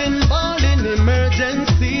balling,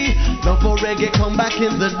 emergency. Love for reggae, come back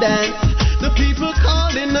in the dance. The people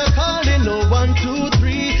calling, no 1, 2,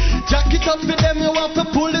 3. Jack it up for them, you have to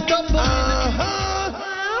pull it up for me.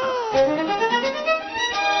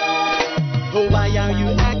 Oh, why are you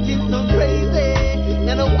acting so crazy?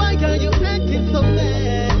 And why are you acting so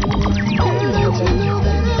mad? Don't you know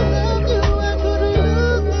that I love you? I couldn't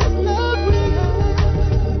lose this love with you.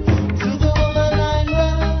 To the woman I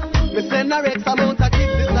love, me send her X amount of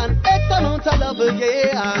kisses and X amount of love,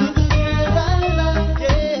 yeah. To the girl I love,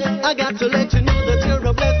 yeah. I got to let you know that you're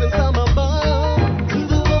a blessing from above. To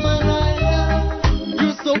the woman I love,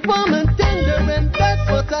 you're so warm and tender, and that's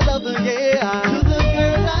what I love, yeah. To the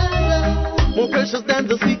girl I love, more precious than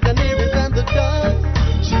the sweet canaries and the doves.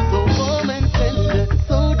 She's so warm and tender,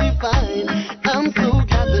 so divine. I'm so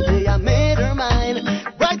glad the day I made her mine.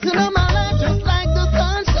 Brighten up my life just like the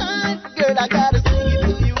sunshine. Girl, I gotta sing it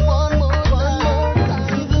to you one more time.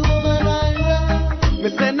 To the woman I love, me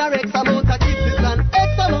send her X amount of kisses and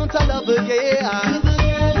X amount of love, yeah. To the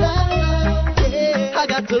girl I love, yeah. I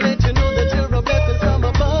got to let you know that you're a blessing from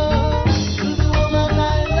above. To the woman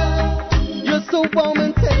I love, you're so warm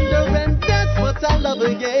and tender, and that's what I love,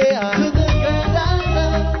 yeah. To the girl I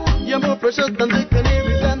love, you're more precious than the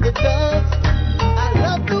canaries and the doves. I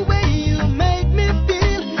love the way you make me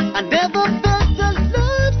feel. I never felt a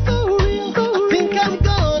love so real. I think I'm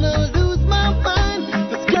gonna lose my mind.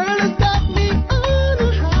 This girl has got me on a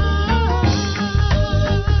high.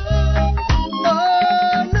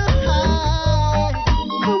 On a high.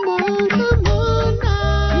 Come on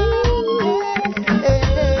now.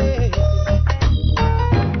 Hey.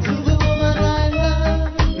 To the woman I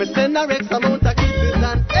love, me send her X amount of kisses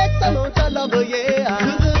and X amount of love, yeah.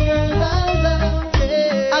 To the girl I love,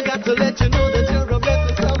 yeah. I got to let you know that you're a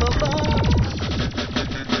blessing from above.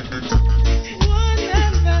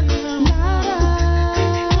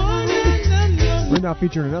 We're now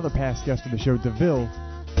featuring another past guest of the show, DeVille.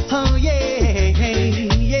 Oh yeah,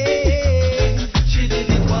 yeah. She did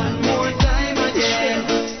it one more time again.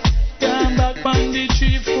 Come back on the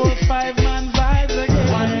 3, 4, 5 man vibes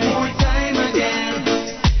again. One more time again.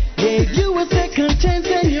 Gave you a second chance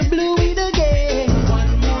and you blew it again.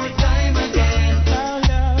 One more time again. Oh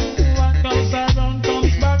yeah, what goes around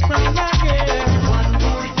comes back round again. One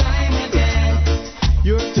more time again.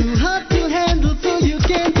 You're too hot to handle, so you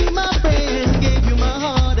can't be my friend. Gave you my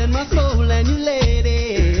heart and my soul and you let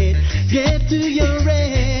it get to your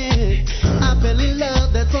end. I fell in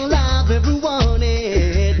love, that's all I've ever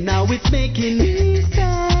wanted. Now it's making me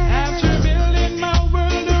sad. After building my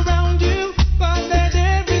world around you, thought that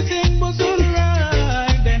everything was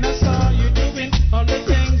alright. Then I saw you doing all the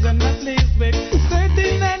things and not least with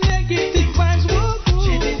certain and negative vibes. Whoa.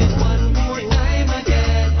 She did it one more time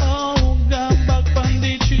again. Oh, come back on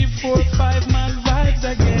the 3, 4, 5 man vibes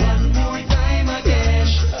again. One more time again.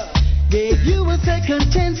 Gave you a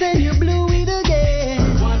second chance and you blew it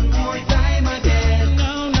again. One more time again.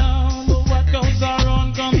 No, but what goes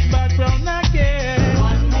around comes back round again.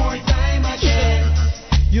 One more time again.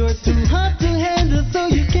 You're too hot to handle, so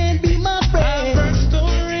you can't be my I've friend. heard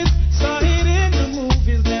stories, saw it in the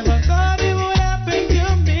movies, never thought it would happen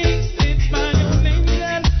to me. It's my own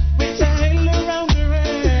angel with a halo around her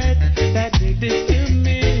head that did this to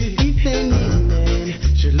me. If any man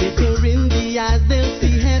should look her in the eyes, they'll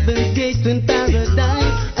see heaven's gates and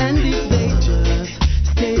paradise. And if they just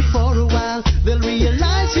stay for a while, they'll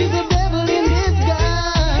realize she's a devil in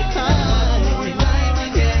disguise. One more time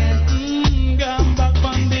again. Come back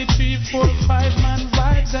on the 3, 4, 5 man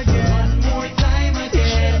vibes again. One more time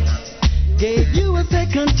again. Gave you a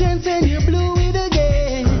second chance and you blew it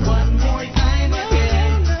again. One more time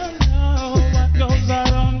again. No, what goes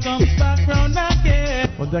around comes back round again.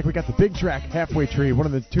 On deck, we got the big track, Halfway Tree, one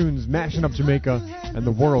of the tunes mashing up Jamaica and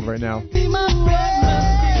the world right now. Be my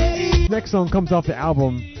friend. Next song comes off the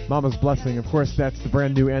album, Mama's Blessing. Of course, that's the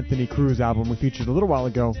brand new Anthony Cruz album we featured a little while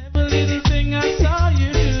ago. The little thing I saw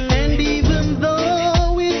you do. And even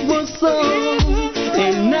though it was so,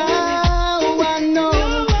 and now I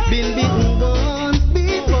know, been bitten once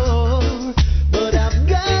before, but I've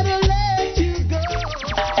gotta let you go.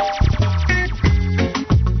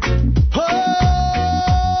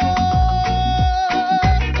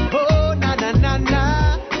 Oh, na na na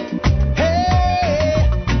na, hey.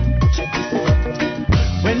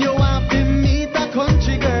 When you want to meet a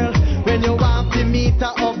country girl, when you want to meet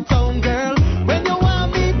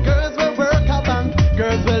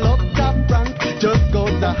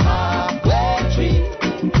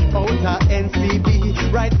out of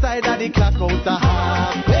NCB, right side of the clock out of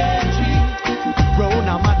halfway tree. Brown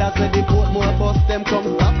and mothers with the Portmore bus, them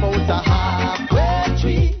come stop out of halfway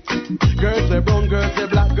tree. Girls with brown, girls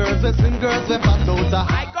with black, girls with slim, girls with fat out of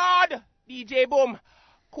My God, DJ Boom,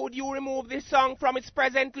 could you remove this song from its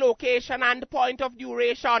present location and point of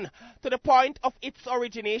duration to the point of its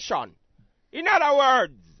origination? In other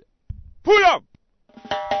words, pull up.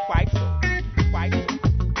 Quite so.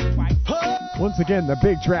 Once again, the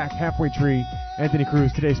big track, Halfway Tree, Anthony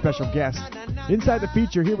Cruz, today's special guest. Inside the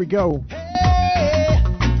feature, here we go.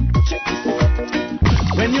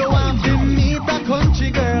 When you want to meet a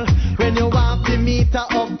country girl, when you want to meet a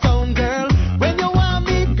uptown girl, when you want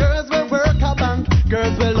to meet girls will work a bank,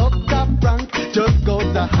 girls will up top rank, just go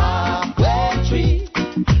to halfway tree.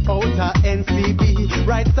 Out of NCB,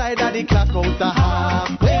 right side of the clock, out of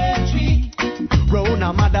halfway tree. Brown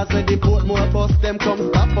and mothers with the Portmore bus, them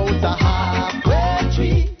come stop out of halfway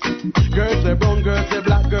tree. Girls with brown, girls with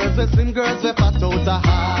black, girls with slim, girls with fat out of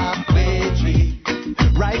halfway tree.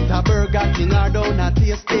 Right a Burger King or down a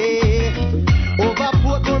Tasty. Over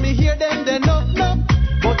Portmore me hear them, they knock.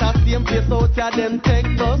 But a same place out here, them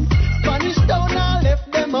take bus. Spanish Town I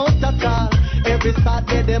left them out at all. Every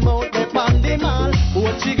Saturday them out, they pan the mall.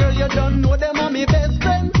 Watchy girl, you don't know them are me best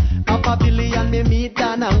friend. Papa Billy and me meet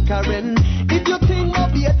Dan and Karen. If you think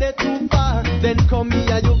of be there too far, then come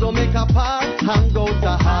here, you go make a park. Hang out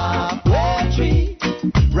a halfway tree.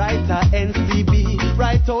 Right a NCB,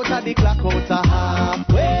 right out of the clock, out a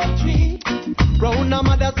halfway tree. Brown and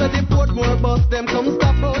mothers with the Portmore bus, them come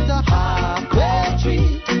stop out a halfway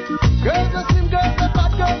tree. Girls are slim, girls are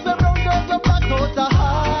fat, girls are brown, girls are black, out a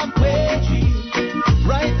halfway tree.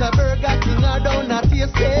 Right a Burger King or down a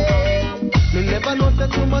Tasty. Me never know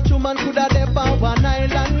that too much woman could have left on one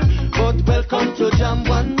island. But welcome to Jam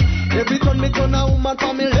 1. Every time me turn a woman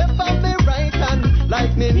for me left and me right hand.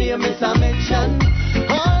 Like me name is a mention.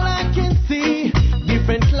 All I can see,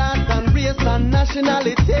 different class and race and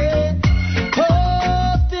nationality.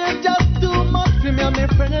 Oh, there's just too much for me and me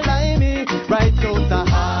friend like me. Right out a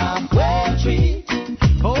halfway tree.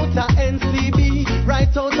 Out a NCB,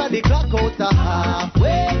 right out of the clock, out a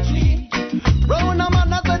halfway tree. Brown and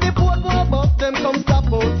man at the Portmore bus, them come stop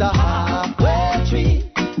out a halfway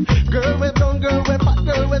tree. Girl with brown, girl with fat,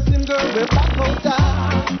 girl with slim, girl with black, out a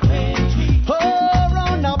halfway tree. Oh,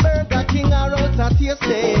 round a Burger King or out a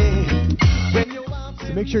Tasty.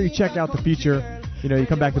 So make sure you check out the feature. You know, you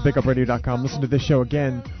come back to BigUpRadio.com, listen to this show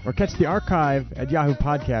again, or catch the archive at Yahoo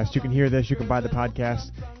Podcast. You can hear this, you can buy the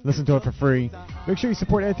podcast, listen to it for free. Make sure you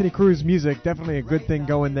support Anthony Cruz music. Definitely a good thing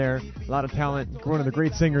going there. A lot of talent. One of the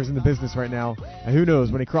great singers in the business right now. And who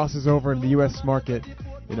knows, when he crosses over in the U.S. market,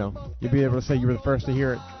 you know, you'll be able to say you were the first to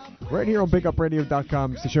hear it. Right here on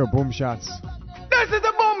BigUpRadio.com, it's the show Boom Shots. This is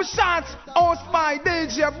the Boom Shots, hosted by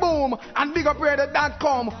DJ Boom and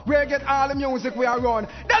BigUpRadio.com, where you get all the music we are run.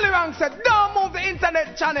 Delly Rank said, don't move the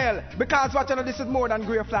internet channel, because what you know, this is more than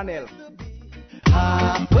grey flannel.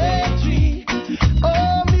 Halfway tree.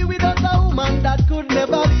 Oh, me without a woman that could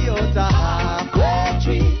never be out a halfway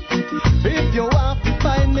tree. If you want to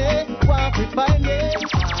find me,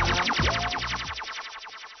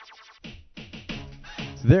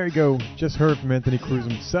 So there you go. Just heard from Anthony Cruz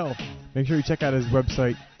himself. Make sure you check out his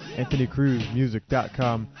website,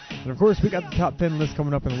 AnthonyCruzMusic.com. And of course, we got the top 10 list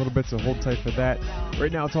coming up in a little bit, so hold tight for that.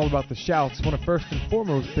 Right now, it's all about the shouts. I want to first and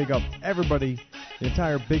foremost big up everybody, the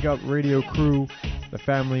entire Big Up Radio crew, the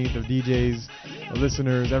family, the DJs, the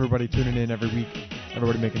listeners, everybody tuning in every week,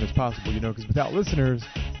 everybody making this possible, you know, because without listeners,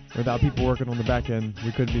 without people working on the back end,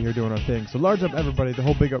 we couldn't be here doing our thing. So large up everybody, the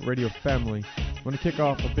whole Big Up Radio family. I want to kick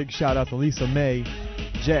off a big shout out to Lisa May.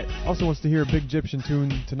 Jet also wants to hear a big Egyptian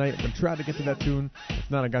tune tonight. I'm going to try to get to that tune.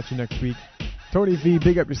 If not, I got you next week. Tony V,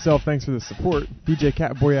 big up yourself. Thanks for the support. DJ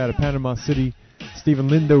Catboy out of Panama City. Stephen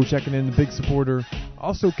Lindo checking in, the big supporter.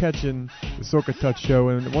 Also catching the Soca Touch show.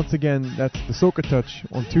 And once again, that's the Soca Touch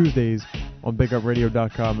on Tuesdays on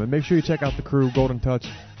BigUpRadio.com. And make sure you check out the crew, Golden Touch.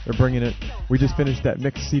 They're bringing it. We just finished that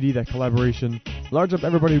mix CD, that collaboration. Large up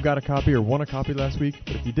everybody who got a copy or won a copy last week.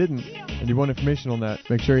 But if you didn't and you want information on that,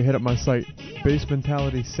 make sure you hit up my site,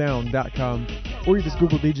 basementalitysound.com, or you just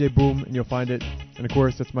Google DJ Boom and you'll find it. And of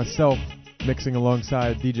course, that's myself mixing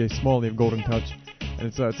alongside DJ Smalley of Golden Touch. And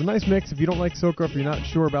it's a nice mix. If you don't like soca, if you're not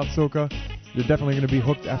sure about soca, you're definitely going to be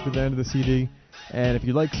hooked after the end of the CD. And if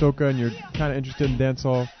you like soca and you're kind of interested in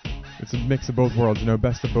dancehall, it's a mix of both worlds, you know,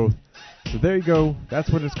 best of both. So there you go.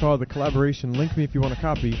 That's what it's called, the collaboration. Link me if you want a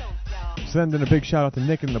copy. Send in a big shout out to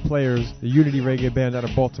Nick and the Players, the Unity Reggae Band out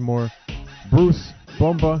of Baltimore. Bruce,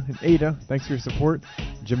 Bomba, and Ada, thanks for your support.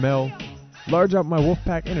 Jamel. Large out my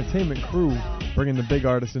Wolfpack Entertainment crew, bringing the big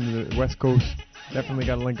artists into the West Coast. Definitely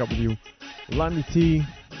got to link up with you. Lonnie T,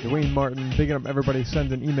 Dwayne Martin, bigging up everybody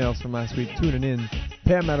sending emails from last week, tuning in.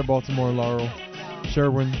 Pam out of Baltimore, Laurel,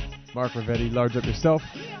 Sherwin, Mark Ravetti, Large Up Yourself,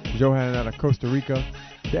 Johan out of Costa Rica,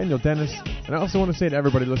 Daniel Dennis, and I also want to say to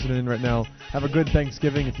everybody listening in right now, have a good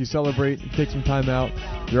Thanksgiving. If you celebrate, you take some time out,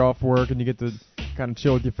 you're off work, and you get to kind of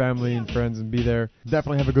chill with your family and friends and be there.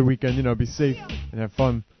 Definitely have a good weekend, be safe and have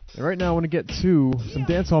fun. And right now I want to get to some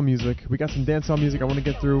dancehall music. We got some dancehall music I want to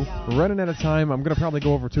get through. We're running out of time. I'm going to probably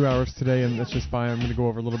go over 2 hours today, and that's just fine. I'm going to go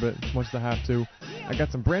over a little bit, as much as I have to. I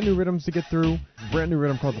got some brand new rhythms to get through, brand new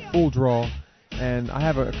rhythm called The Full Draw, and I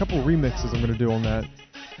have a couple remixes I'm going to do on that.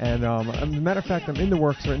 And as a matter of fact, I'm in the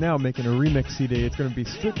works right now making a remix CD. It's going to be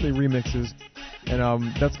strictly remixes, and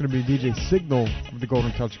that's going to be DJ Signal of the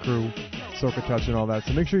Golden Touch crew, Soca Touch and all that.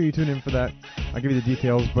 So make sure you tune in for that. I'll give you the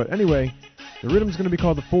details. But anyway, the rhythm's going to be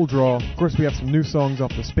called The Full Draw. Of course, we have some new songs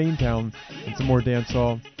off the Spain Town and some more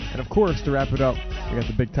dancehall. And of course, to wrap it up, we got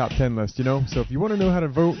the big top 10 list, So if you want to know how to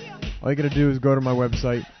vote, all you got to do is go to my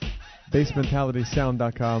website,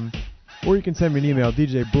 basementalitysound.com. Or you can send me an email,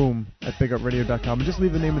 djboom@bigupradio.com, and just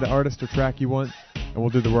leave the name of the artist or track you want, and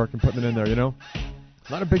we'll do the work and putting it in there, A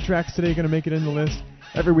lot of big tracks today going to make it in the list.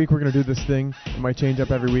 Every week we're going to do this thing. It might change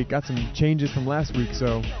up every week. Got some changes from last week,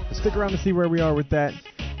 so stick around to see where we are with that.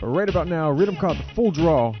 But right about now, a rhythm called The Full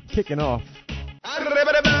Draw, kicking off.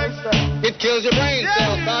 It kills your brain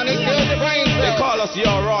cells, son. It kills your brain cells. They call us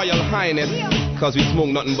Your Royal Highness, because we smoke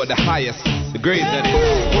nothing but the highest. The great that is.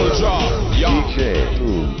 Full Draw, yo. DJ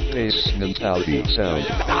Boom, Bass Mentality Sound.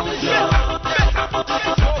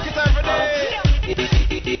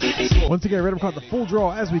 Once again, a rhythm called The Full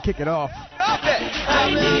Draw as we kick it off.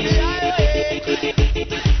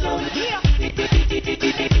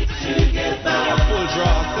 Full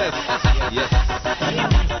draw assess. Yes.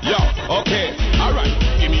 Yo, okay, alright.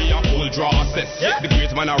 Give me a full draw assess. The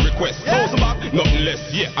great man I request. Thousand back, nothing less.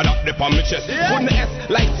 Yeah, I got the on my chest. Put the S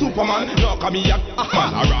like Superman. No, call me a man.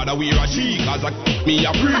 I rather wear a G, cause I me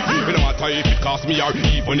a free. No matter if it cost me or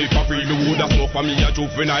even if I free. The wood a smoke for me a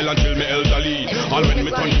juvenile until me elderly. And when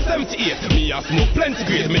me turn 78, me a smoke plenty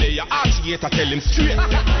great. Me they a archgate, I tell him straight.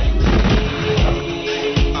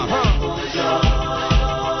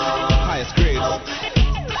 Highest grades.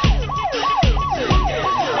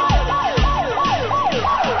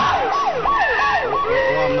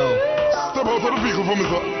 Step out of the vehicle for me,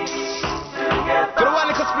 sir. Could the one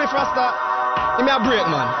like a spliff rasta? Give me a break,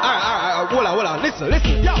 man. Alright, hold on. Listen.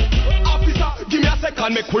 Yo, officer, give me a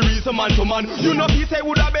second, make we reason man to man. You know, he say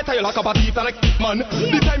woulda better you lock up a teeth and a man.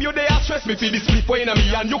 The time you there stress me for this split way in a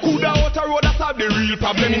me, and you coulda out a road that solve the real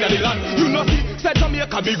problem in the land. You know, see, said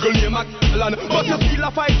Jamaica big girl name Macallan, but you still a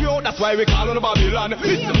fight you out, that's why we call on Babylon.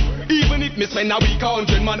 Listen, even if me spend a week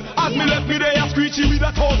 100 man, as me left me there screechy with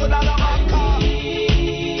 $1,000 back car.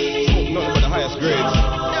 Smoke nothing but the highest grades.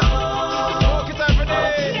 Smoke it every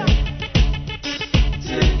day.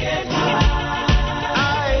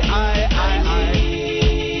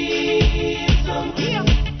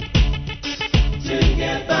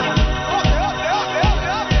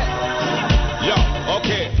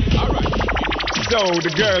 So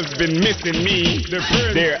the girls been missing me.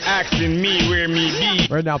 They're asking me where me be.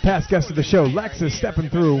 Right now, past guest of the show, Lex is stepping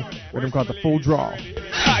through. Rhythm called The Full Draw.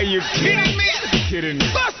 Are you kidding me? Kidding me.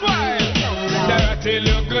 That's why. Dorothy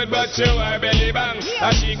look good, but you are belly bang.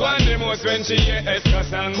 And she go on the most when she hear Esca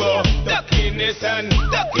sang. Duck in this and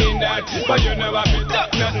duck in that. But you never be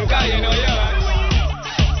duck nothing, cause you know you are.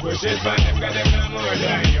 Push it for them, cause them no more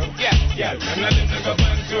than you. Yeah, none of them no go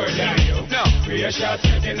on tour than you. No, we a shot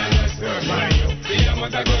sitting on the store for you. The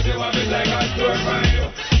amount of girls you have is like a store for you.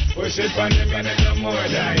 Push it for them, cause them no more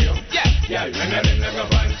than you. Yeah, none of them no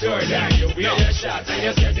go on tour than you. We a shot and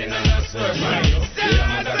you're sitting on the store for you. The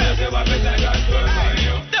amount of girls you have is like a store for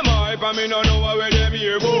you. Them hype and me no know where them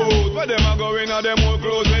here goes. But them a going on them old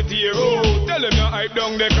clothes with tear out. Tell them you hype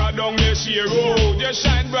down the car down the sheer road. You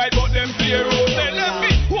shine bright but them clear out. They left me.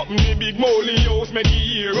 Open the big molly house, make the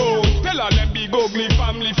heroes. Tell all them big ugly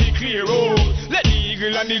family fi clear out. Let the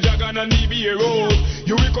eagle and the dragon and the bear out.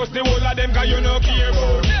 You will cuss the whole of them cause you no care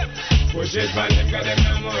about them. Push it for them cause them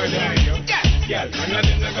no more than you. Yeah, none of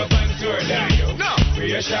them no go on tour than you. No,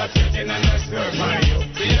 we a shot sitting on the store for you.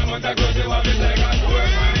 The amount of girls you have is like a store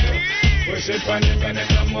for you. Push it for them cause them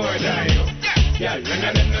no more than you. Yeah, none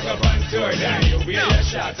of them no go on tour than you. We a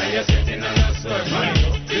shot and you're sitting on the store for you.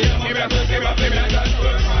 The amount of girls you have is like a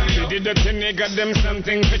store for you. They did the thing, they got them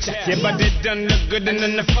something for chat. Yeah, but it done look good and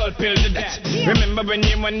then the full pill to that. Remember when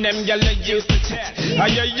you and them y'all used to chat? How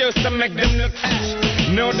you used to make them look ash?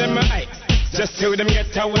 Know them are hype. Just to them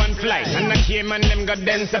get a one flight. And I came and them got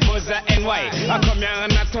then suppose a NY. I come here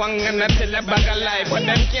and I twang and I tell a bag of life. But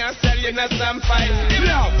them can't sell you no some fight.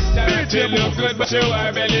 She look good but she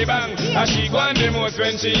wear belly bang. And she go on the most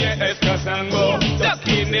when she hear Escas and go. Duck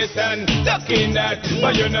in this and duck in that.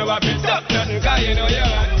 But you know what be duck nothing cause you know you're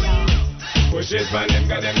hot. Push it for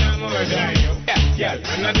them cause them not more than you. Yeah,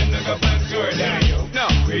 and I them no go pan tour than you.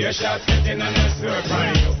 No, we your shots getting on a store for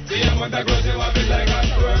you. The amount of girls you have is like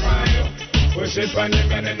a store for you. Push it for them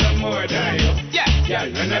cause them no more than you. Yeah,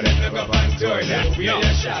 and I them no go pan tour than you. We your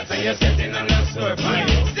shots and you're getting on a store for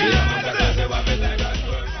you. The amount of girls you have is like a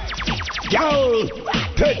store for you.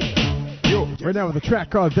 Right now with a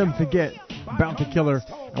track called Them Forget, Bounty Killer.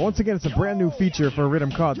 And once again, it's a brand new feature for a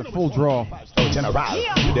rhythm called The Full Draw.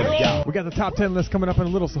 We got the top 10 list coming up in a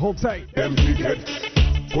little, so hold tight. Them forget.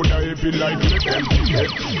 Coulda if you like it, them forget.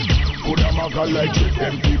 Coulda maga like it,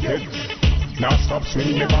 them forget. Now stop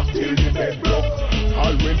swing me back till the bed block.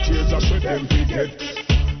 All when tears are sweat, them forget.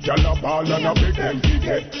 Gyal a ball and a beg, them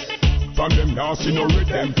forget. From them now see no red,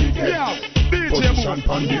 them forget. Position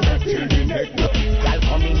pon the head till the neck. Gyal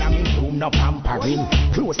come in and me room no pampering.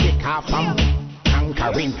 Close the car from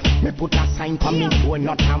anchoring. Me put a sign for me door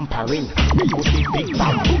no tampering. Me use the big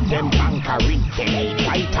bang put them anchoring. They need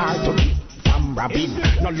fight hard to keep from robbing.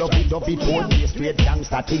 No lovey-dovey poor be straight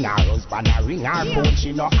gangster thing. Her husband a ring her phone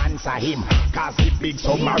she no answer him. Cause the big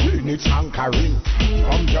submarine it's anchoring.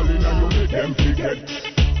 Come gyal inna you make them forget.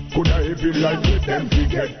 Coulda heavy like it, them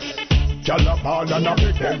forget. Gyal a ball and a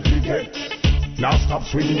beg, them forget. Now stop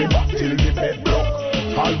swinging me back till the bed broke.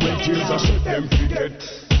 All when tears are sweat, them forget.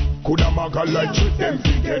 Coulda maga like trick, them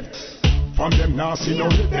forget. From them now see no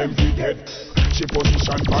red, them forget. She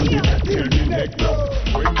position from the head till the neck broke.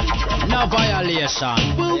 No violation.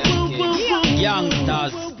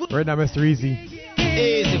 Youngsters. Right now, Mr. Easy.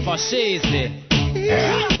 Easy for cheesy.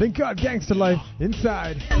 Thank God, gangster life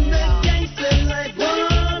inside. Gangster life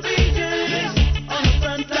warriors on the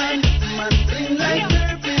front line. Man bling like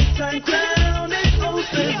turpentine, crown and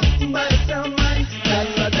hostess by the sound line.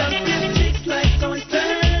 That's a dumping chicks like toys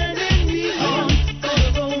turning me on for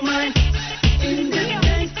the gold mine. In this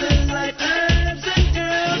gangster life, herbs and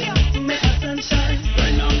girls make the sunshine.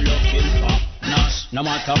 When I'm looking for Nash, no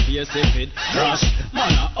matter face if it crash.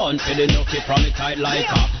 Man a hunt for the nookie from it tight like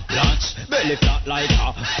a latch. Belly flat like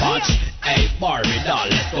a patch. Hey Barbie doll,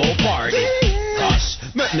 let's go party. Gosh,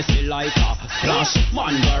 make me see like a flash.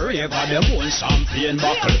 Man go rave at them own champagne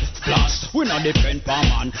buckle splash. We not depend for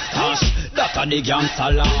man cash. That a the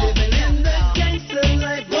gangster law. Living in the gangster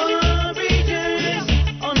life, warriors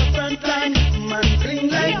on the front line. Man bling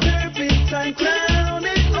like turpentine, crown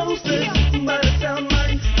and hostess by the sound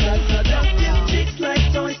mine. That's a dumping chicks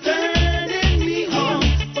like toys turning me on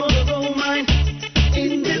for the gold mine.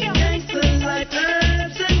 In this gangster life,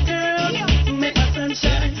 herbs and girls make my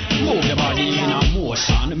sunshine. Move your body in a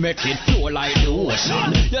motion, make it flow like the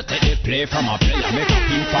ocean. You take the play from a player, make a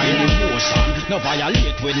pin find emotion. No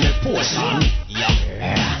violate with me potion. Yeah,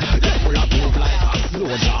 you pull a move like a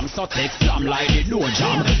slow jam, so take slam like the low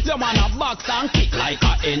jam. Your man a box and kick like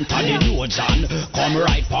a enter the dojan. Come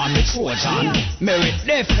right for me Trojan, merit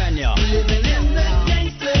defend you. Living in the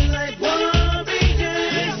gangster life,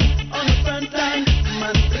 warriors on the front line.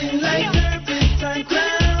 Man bling like turpentine,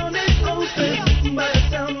 crown and hostess by the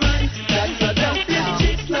sound mine. That's a dumping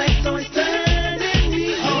chicks like toys turning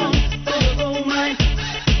me on for the gold mine.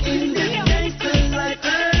 In this gangster life,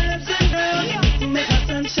 herbs and girls make my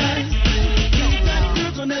sunshine. Black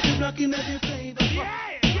girls on every block in every flavor.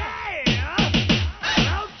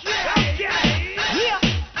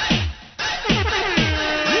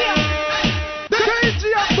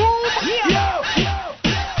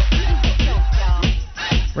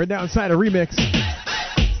 Right now inside a remix.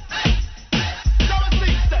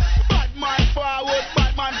 Bad man forward,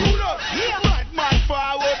 bad man pull up. Bad man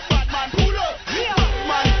forward, bad man pull up. Bad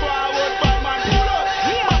man forward, bad man pull up.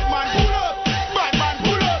 Bad man pull up, bad man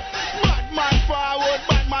pull up. Bad man forward,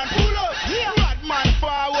 bad man pull up. Bad man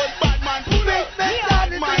forward, bad man pull up. Bad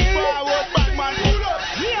man forward, bad man pull up.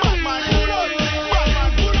 Bad man pull up, bad man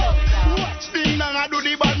pull up. Watch thing now I do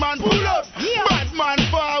the bad man pull up. Bad man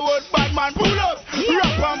forward, bad man pull up.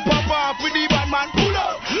 Rap and pop off with the bad man pull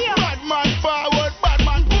up. Bad man forward, bad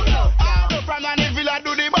man pull up. All the from the villa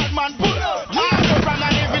do the bad man pull up. All the from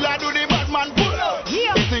the villa do the bad man pull up.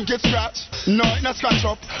 You think it's scratch? No, it's not scratch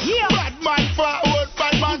up. Bad man forward,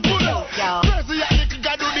 bad man pull up. Crazy and the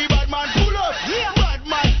kicker do the bad man pull up. Bad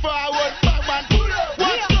man forward, bad man pull up.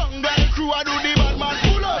 Watch down the crew I do the bad man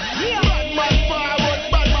pull up. Bad man forward,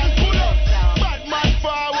 bad man pull up. Bad man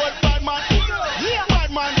forward, bad man pull up.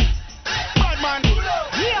 Bad man. Bad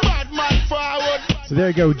man forward. So there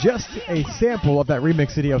you go, just a sample of that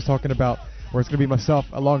remix CD I was talking about, where it's going to be myself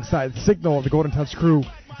alongside Signal of the Golden Touch crew.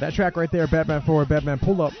 That track right there, Batman Forward, Batman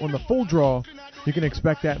Pull Up, on the full draw. You can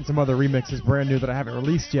expect that and some other remixes brand new that I haven't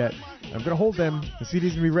released yet. I'm going to hold them. The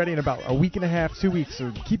CD's going to be ready in about a week and a half, 2 weeks,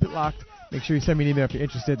 so keep it locked. Make sure you send me an email if you're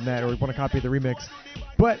interested in that or want a copy of the remix.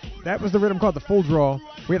 But that was the rhythm called the Full Draw.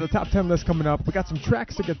 We have the top 10 list coming up. We got some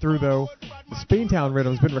tracks to get through, though. The Spaintown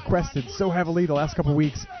rhythm has been requested so heavily the last couple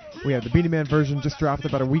weeks. We have the Beanie Man version just dropped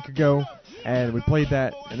about a week ago, and we played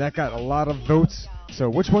that, and that got a lot of votes. So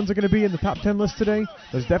which ones are going to be in the top 10 list today?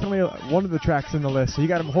 There's definitely one of the tracks in the list, so you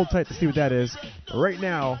got to hold tight to see what that is. But right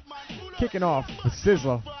now, kicking off with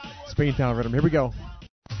Sizzla, Spaintown rhythm. Here we go.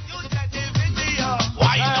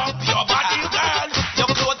 Wind up your body, girl.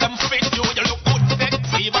 Your clothes them fit you. You look good,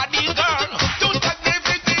 sexy body, girl. You take the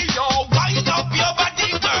video. Wind up your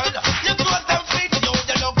body, girl. Your clothes them fit you.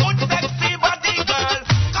 You look good, sexy body, girl.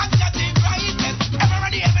 Cause you're the brightest.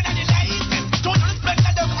 Everybody having any lightest. Don't respect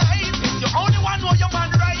that them hypest. You only one know your man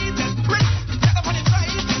rightest. Bring get up on the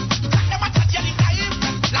brightest. Jack them and touch you the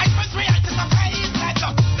tightest. Life is real, it's a face.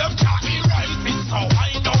 Them can't be rightest. So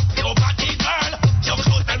wind up your body, girl. Your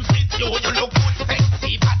clothes them fit you. You look good.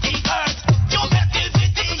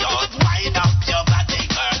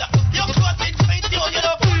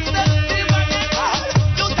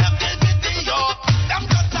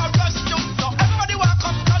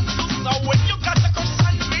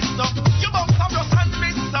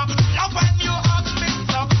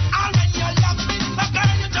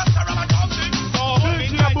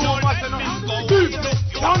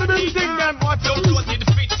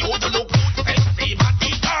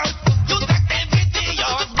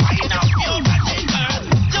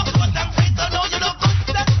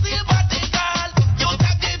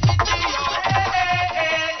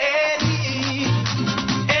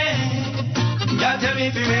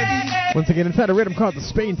 Once again, inside a rhythm called the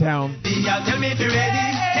Spaintown. Tell me if you're ready,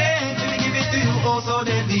 hey, let me give it to you, oh so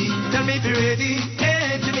deadly. Tell me if you're ready,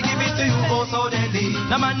 hey, let me give it to you, oh so deadly.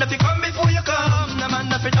 No man if you come before you come, no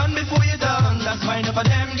man if you done before you done. That's why enough of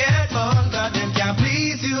them get burned, God them can't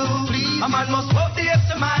please you. A man must walk the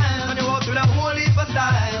extra mile, when you walk through the whole heap of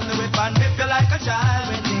style. The whip and whip you like a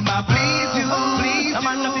child, when they might please you. No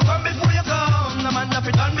man if you come before you come, no man if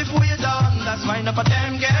you done before you done. That's why enough of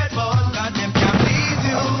them get burned, God them can't please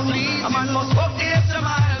you. A man must walk the extra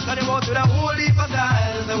mile, cause they walk through the whole heap of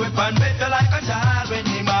styles. The whip and whip you like a child, when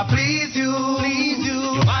he might please you.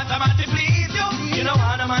 You want a man to please you, you don't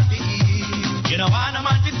want a man to eat. You don't want a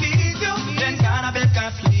man to tease you, then can't a bed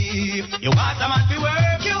can't sleep. You want a man to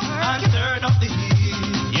work you, and turn up the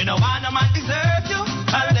heat. You don't want a man to desert you,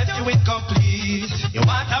 and left you incomplete. You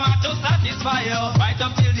want a man to satisfy you, right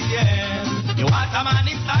up till the end. You want a man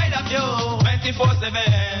inside of you,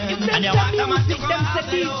 24/7. And you want a man to come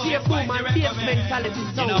after you, fight the recommend.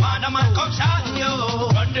 You know want a man come shouting you,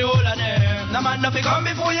 run the whole of them. No man nothing come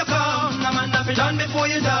before you come, no man nothing done before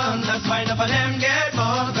you done. That's why enough of them get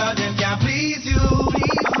bored, cause them can't please you.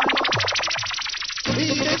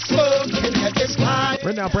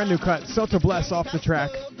 Right now, brand new cut, Celta Bless off the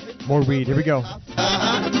track. More weed, here we go.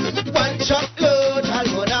 One chocolate, I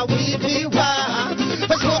wanna weed me wild.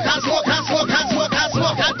 Smoke and smoke and smoke and smoke and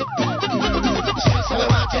smoke and so we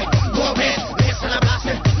want it, more weed, listen and blast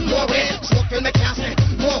it, more weed, smoke in the casket,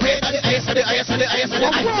 more weed, and the ice and the ice and the ice and the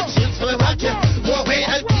ice. So we want it, more weed,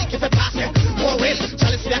 and peak if it pass it, more weed,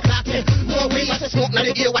 chalice for the clatty, more weed, watch the smoke in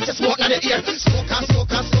the ear, watch the smoke in the ear. Smoke and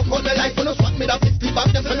smoke and smoke all my life, when you swat me the 50 back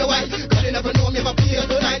them from the white. Cause you never know me ever pay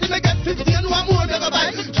tonight, if I get 50 and one more never buy.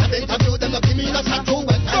 Try to interview them, not give me no tattoo,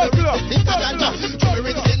 when I don't think I got that. Try to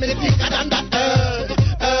ring send me the thicker than that.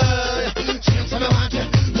 So me want it,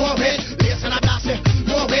 more weed, listen and blast it,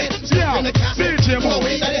 more weed, smoke in the casket, more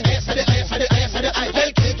weed, and the ice and the ice and the ice and the ice.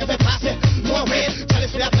 Hell cake if it pass it, more weed,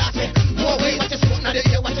 chalice for the clatty, more weed, watch the smoke in the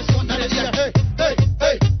ear, watch the smoke in the ear. Hey, hey,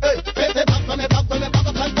 hey, hey, hey, hey, back from me, back from me, back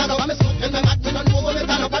up and down. I'm smoking my mat, me don't know what me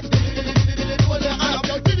done up. Watch the hold your hand up,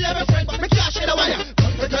 yo, give me every friend, but me can't share the wire.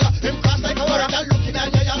 Come together, him cross like a warrior, girl looking at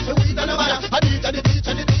you, y'all say weed and a matter. I did and the teach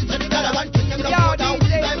and the teach and the dada, one king him the more down,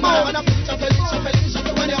 weed like man. And a Felicia, Felicia, Felicia,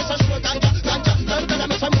 the one else a sure ganja, ganja, ganja,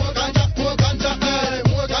 me some more ganja, more ganja, eh,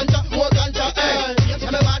 more ganja, more ganja, eh. Yes,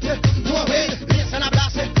 me want it, more weed, listen and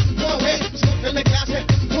blast it, more weed, smoke in the casket,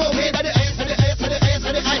 more weed, and the ice and the ice and the ice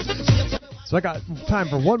and the ice. So I got time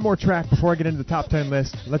for one more track before I get into the top 10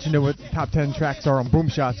 list. Let you know what the top 10 tracks are on Boom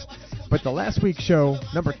Shots. But the last week's show,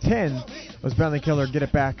 number 10, was Bounty Killer, Get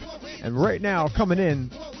It Back. And right now, coming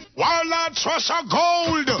in, Warlord treasure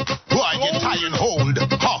gold. Boy, get tie and hold.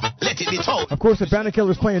 Ha, let it be told. Of course, if Bounty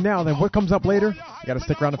Killer's playing now, then what comes up later? You gotta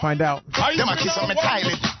stick around to find out. Them a kiss on me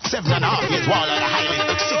toilet. 7.5 years Warlord a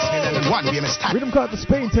highlight. 6 million and 1 be a mistake. Rhythm caught the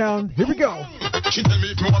Spain Town. Here we go. She tell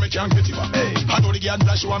me if me want me can't get it back. Hey. I know the girl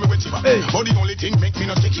that she want me wet it back. Hey. But the only thing make me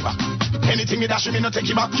not take it back. Anything me dash me not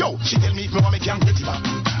take it back. Yo, she tell me if me want me can't get it back.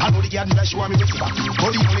 I know the girl that she want me wet it back.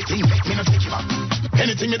 But the only thing make me not take it back.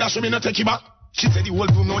 Anything me dash me not take it back. She said the whole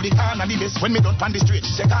room know the corner the best. When me done pan the street,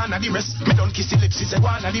 she said corner the rest. Me done kiss the lips, she said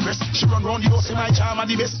corner the breast. She run round the door, say my charm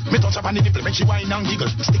the best. Me touch up on the nipple, make she whine and giggle.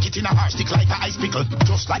 Stick it in her heart, stick like a ice pickle.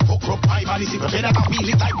 Just like okra pie by the sickle. Better than wheel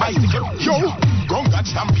it like bicycle. Yo, ground that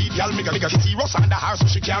stampede, y'all miggle. She see Ross under her so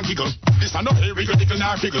she can't giggle. This a no hey wiggle, tickle,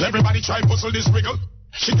 nor fickle. Everybody try puzzle this wriggle.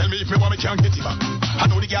 She tell me if me want me can't get it back. I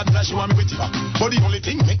know the girl that she want me with it back. But the only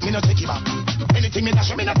thing make me not take it back. Anything me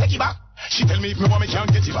dash me not take it back. She tell me if me want me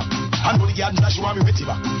can't get it back. I know the girl that she want me with it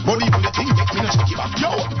back. But the only thing make me not take it back.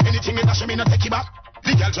 Yo, anything me dash me not take it back.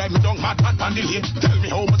 The girl drive me down mad the lane. Tell me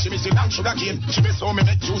how much she miss the long sugar cane. She miss how me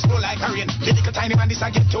make juice flow like a rain. The little tiny man this I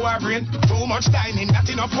get to her brain. Too much dining, not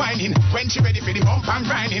enough whining. When she ready for the bump and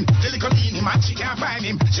grinding. The little lean him and she can't find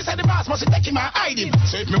him. She said the boss must take him and hide him.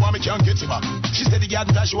 So if me want me can't get it back. She said the girl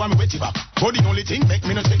that she want me wet it back. But the only thing make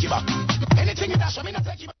me not take it back. Anything that she me not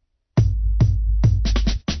take it back.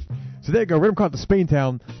 So there you go, Rhythm caught the Spain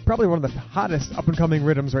Town. Probably one of the hottest up-and-coming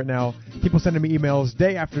rhythms right now. People sending me emails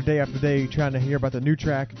day after day after day trying to hear about the new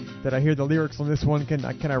track. Did I hear the lyrics on this one? Can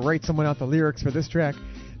I write someone out the lyrics for this track?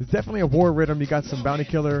 It's definitely a war rhythm. You got some Bounty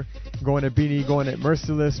Killer going at Beanie, going at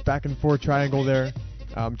Merciless, back and forth triangle there.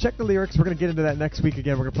 Check the lyrics. We're going to get into that next week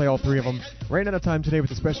again. We're going to play all three of them. Ran out of time today with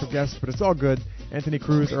a special guest, but it's all good. Anthony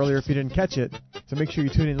Cruz earlier if you didn't catch it. So make sure you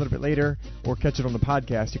tune in a little bit later or catch it on the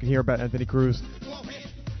podcast. You can hear about Anthony Cruz.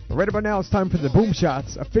 But right about now, it's time for the Boom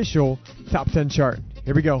Shots official Top 10 chart.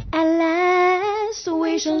 Here we go. At last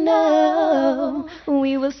we shall know.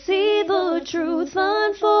 We will see the truth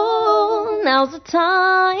unfold. Now's the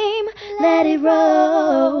time. Let it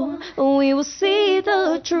roll. We will see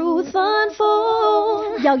the truth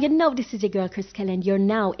unfold. Yo, you know this is your girl Chris Kelly, and you're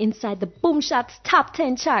now inside the Boom Shots Top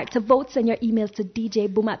 10 chart. To vote, send your emails to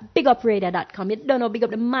djboom at bigupradio.com. You don't know, big up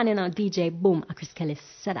the man in on DJ Boom. And Chris Kelly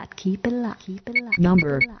said that. Keep it locked. Keep it locked.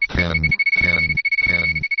 Number 10.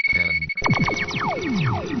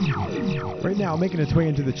 Right now, making its way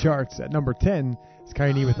into the charts at number 10 is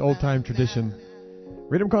Kaini with Old Time Tradition.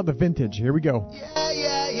 Rhythm called The Vintage. Here we go.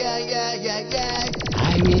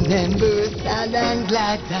 I remember sad and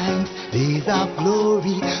glad times, days of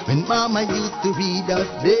glory, when Mama used to read us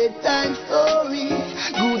bedtime stories.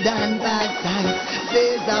 Good and bad times,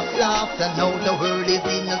 days of laughter. Now the world is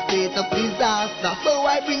in a state of disaster. So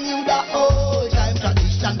I bring you the old time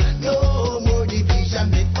tradition. No more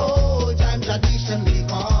division, let old time tradition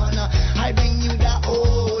live on. I bring you the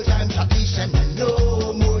old time tradition.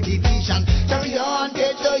 No more division. Carry on,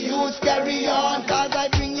 get your youth, carry on. Cause I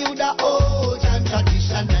bring you the old time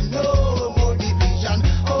tradition. And no more division.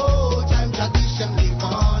 Old time tradition live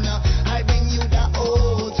on. I bring you the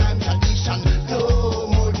old time tradition.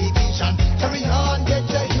 No more division. Carry on, get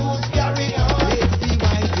your youth, carry on. Let's be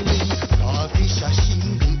wise to me. Starfish are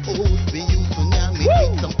shingling old. We used to name it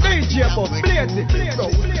with some DJ Boom, blaze it, blaze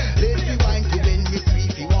it. Let's be wise to when we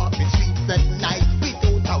free. We walk the streets at night.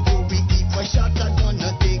 Without a worry, if a shot are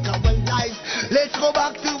gonna take our lives. Let's go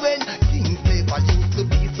back to when things never used to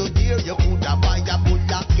be so dear. You could have buy a bowl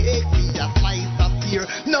of cake, feed a slice of beer.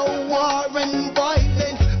 No war and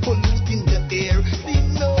violence, polluting the air. See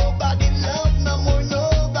nobody love, no more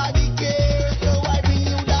nobody cares. So I bring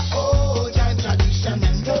you the old time tradition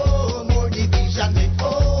and no more division. Let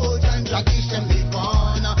old time tradition live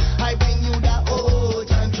on. I bring you the old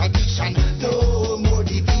time tradition, no more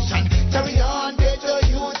division. Carry on, get your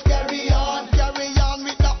youth, carry on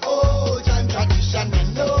with the old time tradition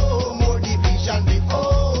and no more division. Let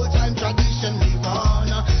old time tradition live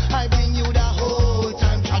on. I bring you the old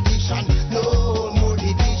time tradition, no more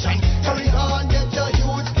division. Carry on, get your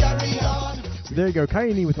youth, carry on. So there you go,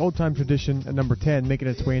 Kaini with Old Time Tradition at number 10, making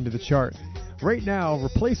its way into the chart. Right now,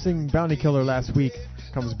 replacing Bounty Killer last week,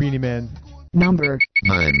 comes Beanie Man. Number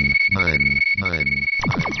 9.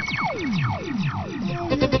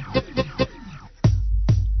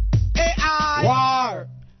 War.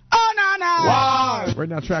 Oh, na, na. War. Right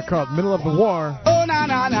now, track called Middle of the War. Oh, na,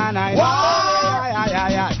 na, na, na. War. Oh, na,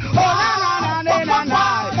 na, na, na,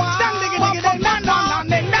 na. Dang, diggy, diggy, dang, dang, dang,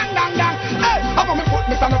 dang, dang, dang, dang. Hey, how come me put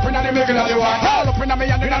me stand up in the middle of the war? All up in the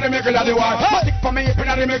middle of the war. Stick for me up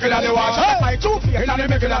in the middle of the war. My 2 feet in the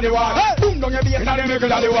middle of the war. Boom, down your bass. Inna the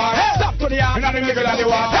middle of the war. Stop to the yard. Inna the middle of the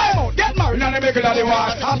war. Time out, get married. Inna the middle of the war.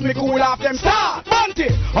 As me cool off them start. Bunty.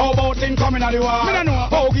 How about thing coming at the war? Me no know.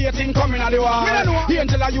 How gate thing coming at the war? Me no know. The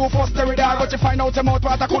angel of you first to read but you find out your mouth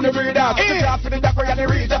water couldn't read that. If you ask for the doctor, you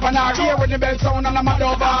reach up and out. Here with the bell sound and the mad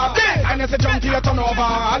over. And it's a junkie you turn over.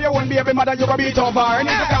 All you won't be a mother, you go beat over. And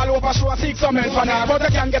if you call over, show a 6 some men for now. But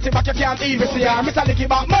you can't get it back, you can't even see her. Mr. Licky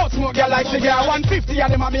back, mouth smoke, you like cigar. 150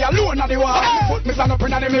 and them a me alone at the war. Put me stand up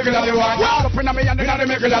in the middle of the war. All up in the me and in the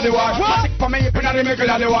middle of the war. Stick for me in the middle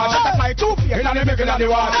of the war. Shut up my 2 feet in the middle of the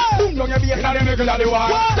war. Boom down your bass in the middle of the war.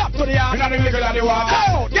 Stop to the yard in the middle of the war.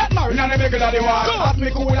 Time out, get married in the middle of the war. As me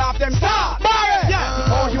cool off them start.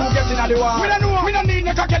 Oh, you get in the war. Me no need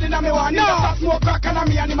no cock in the war. No, that's smoke crack and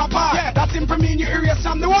me and in my part. That's him for me in the area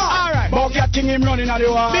from the war. Alright, but get king him running at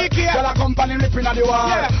the war. Big here, tell a company ripping at the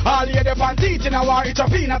war. All year they fan teach in a war. It's a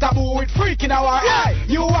peanut taboo with freak in a war.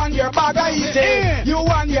 You want your bag of eating. You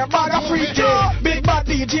want your bag of freaking. Big bad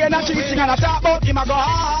DJ and a cheating and a talk about him a go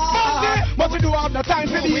but we do have no time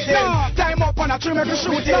for these things. Time up on a trim every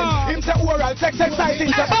shooting. Him say oral sex exciting.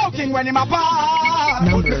 Say bouting when him a pass.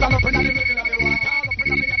 Put me stand up in the middle of the war.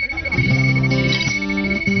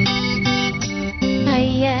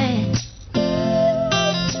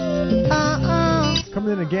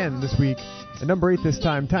 Coming in again this week, at number 8 this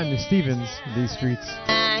time, Tanya Stevens, These Streets.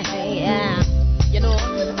 You know,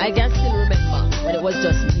 I can still remember when it was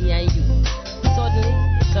just me and you. Suddenly,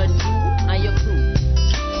 it's on you and your crew.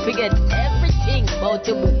 Forget everything about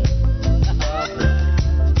your boo.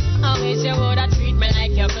 I wish you woulda treat me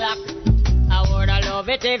like your block. I woulda love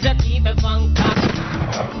it if you keep me from cock.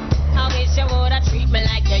 I wish you woulda treat me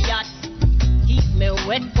like your yacht. Keep me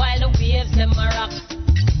wet while the waves them a rock.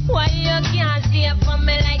 Why you can't stay for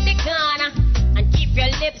me like the corner and keep your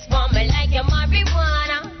lips for me like your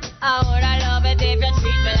marijuana? I woulda love it if you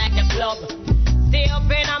treat me like a club. Stay up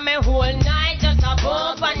in on me whole night just a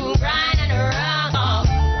bump and grind and rock.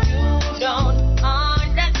 You don't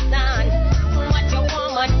understand what your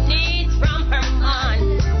woman needs from her man.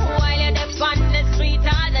 While you're up on the street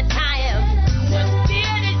all the time, just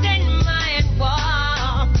bear this in mind,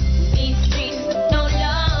 boy. These streets don't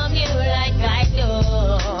love you like I do.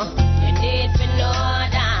 You need to know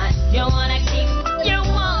that you wanna keep your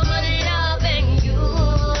woman loving you.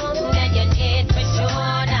 Then you need for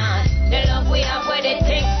sure that the love we have when it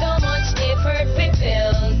takes so much effort to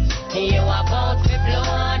build. You are bound to blow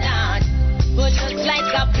that. But just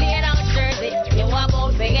like a played out jersey, you are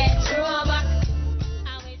bound to get trouble.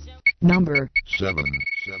 Number 7.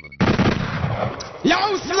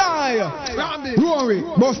 Yo, Sly! Rory,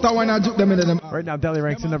 Buster when I juke them into them. Right now, Delhi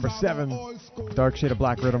ranks in number 7. Dark Shade of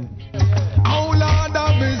Black Rhythm. Oh, Lord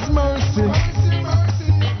of His mercy.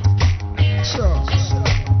 Sure.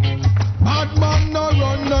 Bad man no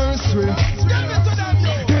run nursery.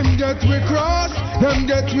 Them get we cross, them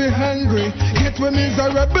get we hungry. Get we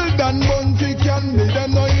miserable than Bunty candy.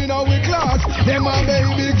 Them no in our class, them a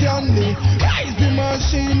baby candy. Rise the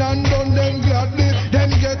machine and done them gladly.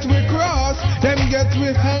 Them get we cross, them get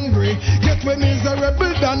we hungry. Get we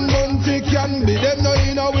miserable than Bunty candy. Them no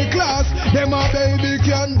in our class, them a baby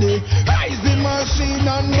candy. Rise the machine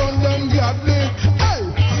and done them gladly. Hey,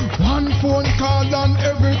 one phone call and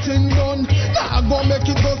everything done. Nah, go make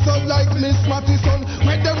it go so like Miss Mattison.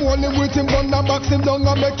 When them hold him with him gun and box him down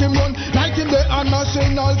and make him run like in the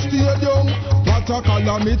National Stadium. What a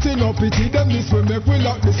calamity, no pity. Them this way make we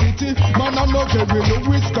lock the city. Man, I'm not carry no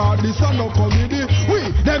risk, this a no comedy.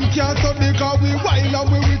 We, them can't stop the car, we wild and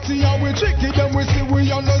we witty and we tricky. Them we see we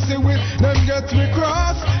and no see we. Them get we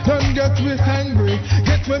cross, them get we hungry.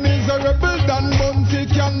 Get we miserable than Bunty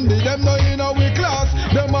candy. Them no in our class,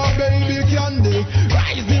 them a baby candy.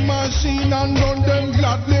 Rise the machine and run them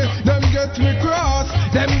gladly. Them get we cross,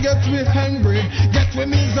 them get we hungry. Get we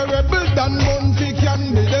miserable than Bunty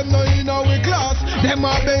candy. Them no in our class, them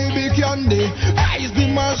a baby candy. Rise the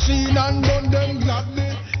machine and run them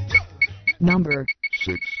gladly. Number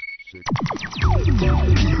 6.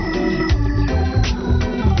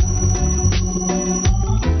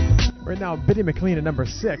 Right now, Biddy McLean at number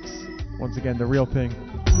 6. Once again, the real thing.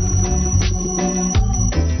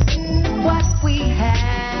 What we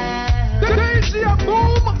have. DJ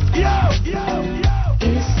Boom!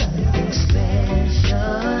 Is something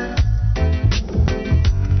special.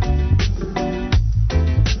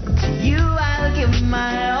 To you I'll give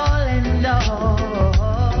my all and all.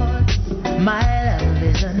 My love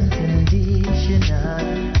is unconditional.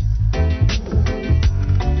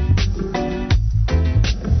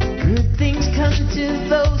 Good things come to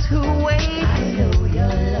those who wait. I know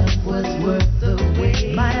your love was worth the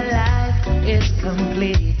wait. My life is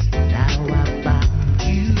complete. Now I found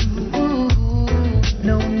you.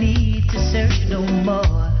 No need need to search no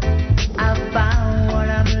more. I found what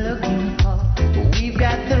I'm looking for. We've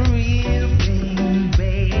got the real thing,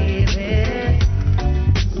 baby.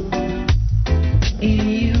 In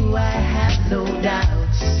you I have no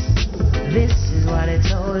doubts. This is what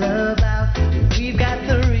it's all about. We've got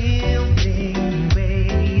the real thing,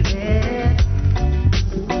 baby.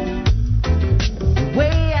 The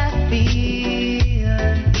way I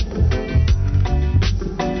feel,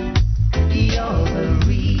 you're the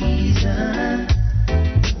reason.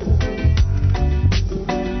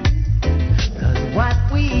 'Cause what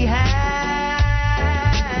we have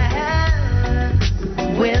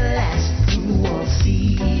will last through all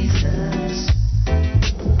seasons.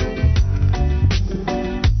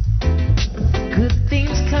 Good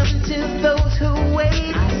things come to those who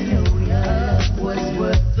wait. I know your love was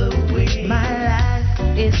worth the wait. My life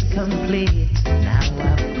is complete. Now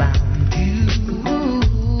I've found you.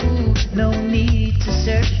 No need to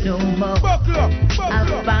search no more. I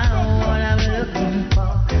found what I'm looking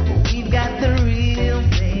for. We've got the real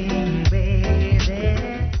thing,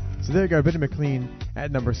 baby. So there you go, Benny McLean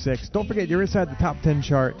at number 6. Don't forget, you're inside the top 10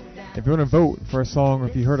 chart. If you want to vote for a song, or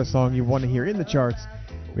if you heard a song you want to hear in the charts,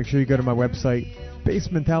 make sure you go to my website,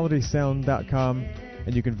 basementalitysound.com,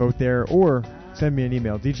 and you can vote there, or send me an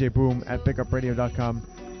email, djboom@pickupradio.com.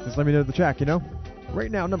 Just let me know the track, you know?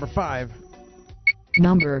 Right now, number 5.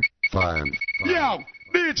 Number 5. Yo,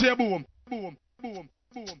 DJ Boom. Boom, boom,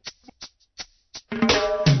 boom.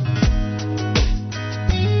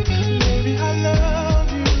 Baby, I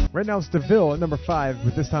love you. Right now, it's DeVille at number 5,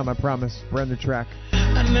 but this time I promise, brand new track.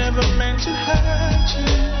 I never meant to hurt you.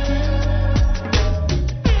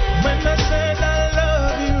 When I said I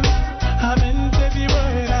love you, I meant every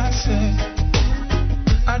word I said.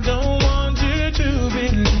 I don't want you to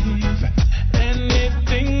believe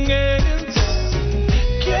anything else.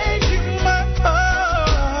 Gave you my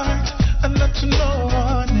heart and not to no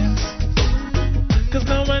one else. 'Cause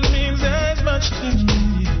no one means as much to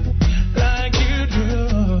me like you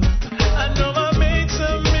do. I know I made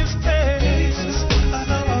some mistakes. I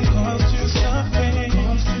know I caused you some pain.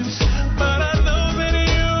 But I know that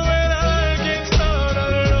you and I can start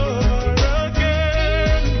all over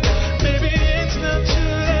again. Maybe it's not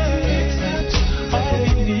too late. All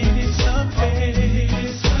we need is some faith.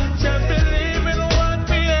 Just believe in what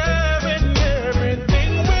we have and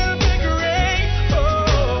everything will be great.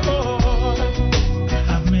 Oh,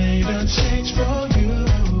 I made a change for you.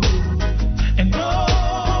 And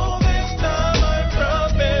all this time I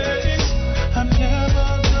promise I'm never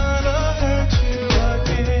gonna hurt you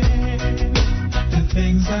again. The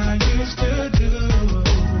things I used to do.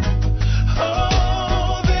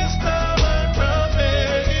 All this time I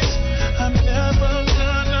promise I'm never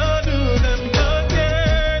gonna do them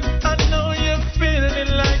again. I know you're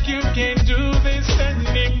feeling like you can't do this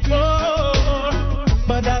anymore,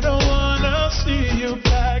 but I don't wanna see you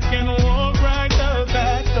back and walk right out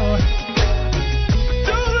that door.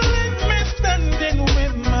 Don't leave me standing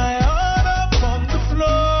with my heart up on the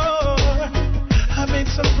floor. I made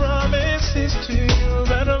some promises to you,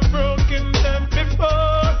 but I've broken them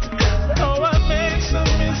before. Oh, I made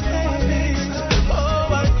some mistakes.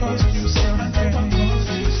 Oh, I caused you some pain.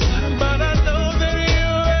 But I know that you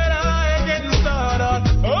and I can start all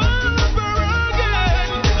over again.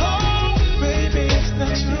 Oh, baby, it's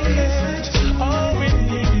not too late. All we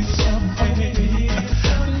need is something.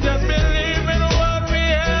 Just believe in what we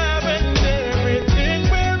have and everything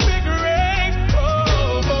will be great.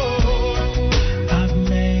 Oh, I've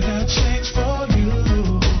made a change for you.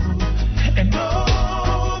 And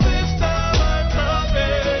all this time I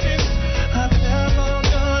promise I'm never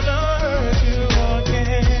gonna hurt you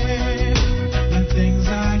again. The things I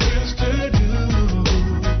used to do.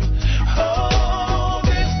 All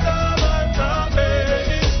this time I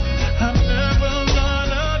promise I'm never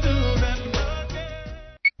gonna do them again.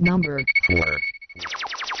 Number 4.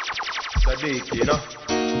 Sadiq, you know.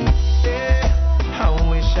 Yeah, I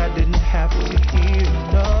wish I didn't have to hear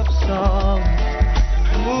love song.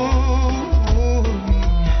 Ooh,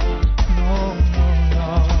 no, no, no.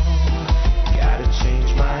 Gotta change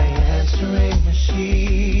my answering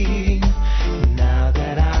machine now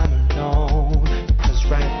that I'm alone. 'Cause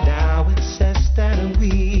right now it says that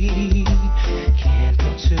we can't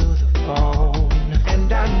go to the phone.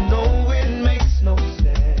 And I know it makes no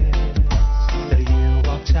sense that you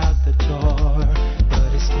walked out the door, but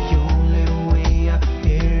it's the only way I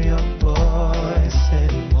hear your voice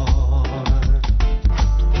anymore.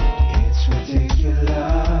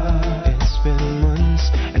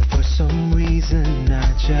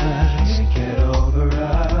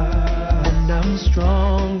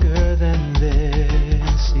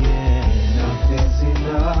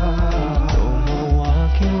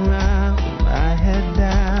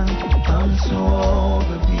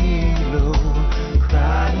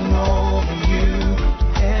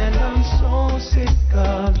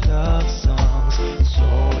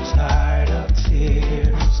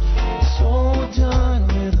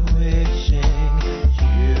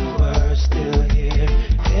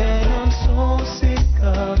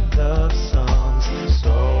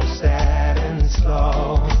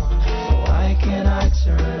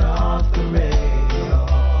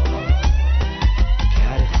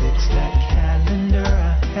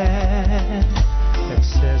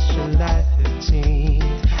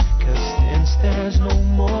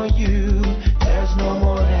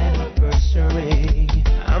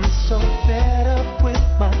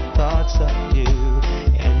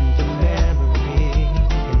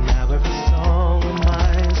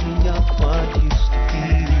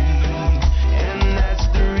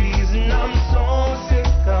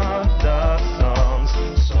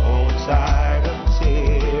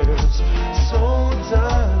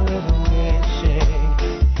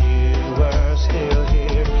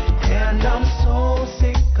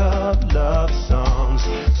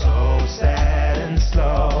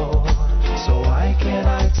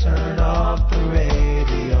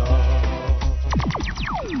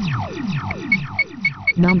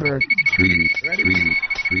 Number 3.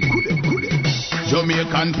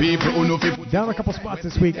 Jamaican people who know people. Down a couple spots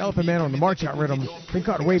this week, Elephant Man on the March Out rhythm. Been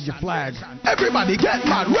caught Wave Your Flag. Everybody get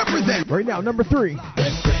mad, represent. Right now, number 3.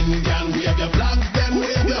 West End gang, wave your flags, them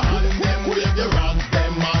wave your hands, them wave your rocks,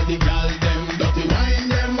 them all the gals, them dirty wine,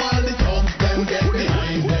 them all the thugs, them get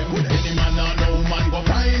behind them. Any man or no man go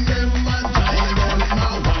find them and shine them,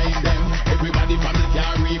 now wine them. Everybody from the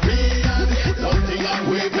Caribbean, get something and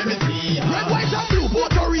wave, let me see. Red, white and blue,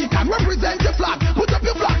 Puerto Rican, represent your flag. Put up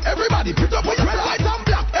your flag, everybody put up your flag. Red, white and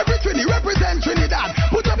black, every Trini represent Trinidad.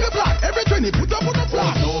 Put up your flag, every Trini put up the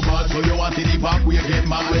flag. No bad, so you want to the back, we get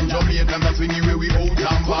mad when Jamaicans are swinging where we out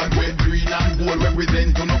and back. Red, green and gold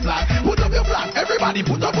represent to no flag. Put up your flag, everybody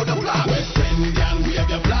put up the flag. West Indian, wave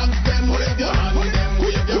your flags, them wave your hands, them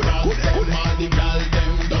wave your rocks, them all the gals,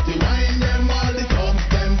 them dirty wine, them all the thugs,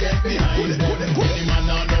 them get behind them. Any man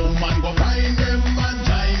or no man go find them and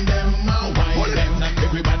join them, now wine them.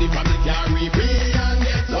 Everybody from the Caribbean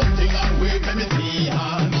get something and wave, let me see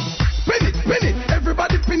hands. Spin it,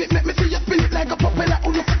 everybody spin it, let me see you spin it like a puppet, like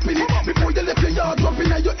who you spin it. Before you left your yard,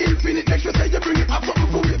 jumping at your infinite, make sure say you bring it up, something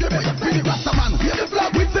cool, you spin it, Rasta man. Wave the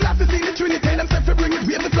flag, we still have to see the Trinity, tell them say to bring it,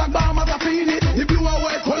 wave the flag, Bahamas are feeling it. If you are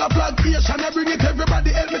white, color flag, Asian, I bring it,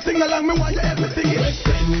 everybody help me sing along, me want you help me sing it. West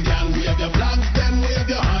Indian, wave your flags, them wave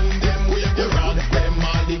your hands, them wave your rocks, them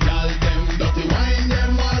all the gals, them dirty wine,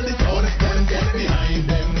 them all the thugs, them get behind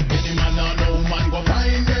them. Any man or no man go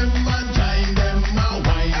find them and join them, now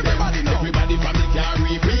wine them. Everybody from the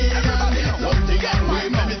Caribbean, get something and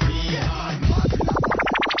wave, let me see hands.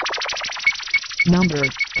 Number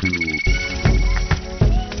 2.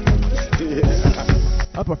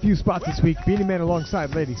 Up a few spots this week, Beanie Man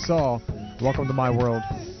alongside Lady Saw. Welcome to my world.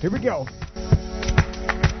 Here we go.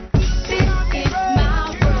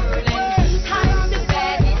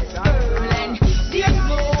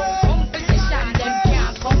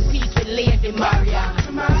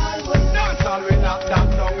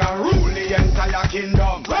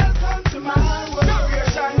 Kingdom. Welcome to my world.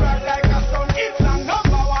 Generation red like a sun. It's a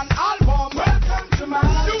 #1 album. Welcome to my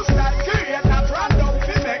world. New style creators random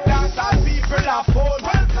to make dance and people afford.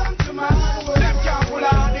 Welcome to my world. Them can't pull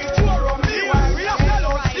out the tour on me while we are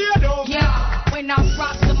fellow stadium. Yeah, when I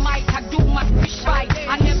rock the mic, I do my fish fight.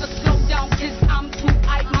 I never slow down cause I'm too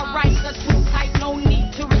hype. My rhymes are too tight, no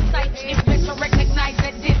need to recite. It's better recognize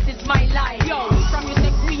that this is my life. Yo, from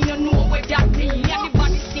music queen, you know where that mean.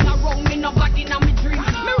 Anybody sing around me, nobody know me dream.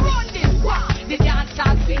 Me run this walk, the dance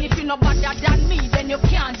I'll sing. If you know better than me, then you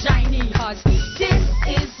can't join me. Cause this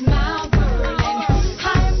is my world and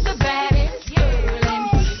I'm the baddest girl.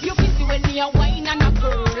 And you can see when me a wine and a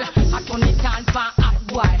girl, I turn it on for hot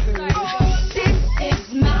boy girl. This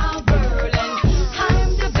is my world and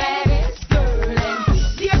I'm the baddest girl. And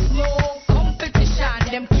there's no competition,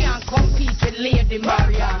 them can't compete with Lady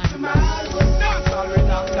Marianne.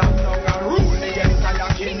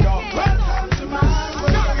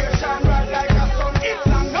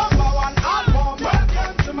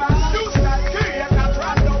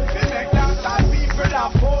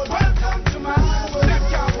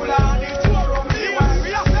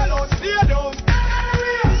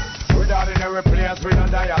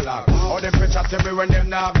 Me when them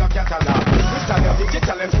now have no catalog. Mr. Your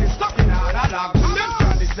digital MC stuck in analog. Them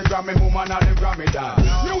can Instagram me woman and them Grammy dad.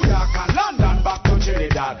 New York and London back to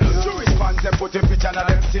Trinidad. Jewish fans them put a picture of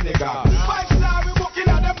them synagogue. 5-star we booking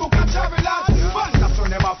at them book and travel out. Fans that turn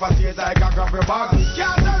them off a stage like a grabber bag.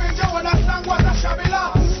 Can't arrange you when I sang what a shabby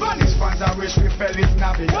lot. Spanish fans I wish we fell in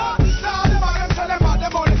Navidad. Now them all them tell them about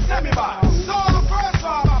them only semi-bar. So I'm first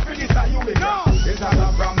farm I finish that you will know. It's not a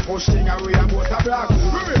brand push thing and we are both a black.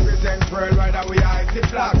 We represent Pearl Rider, we are the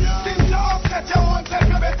flag. Since you upset your own self,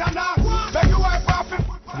 you better not. Make you wipe off it.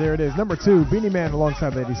 There it is, number 2, Beanie Man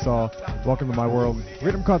alongside Lady Saw. Welcome to my world.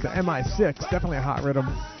 Rhythm called the MI6, definitely a hot rhythm.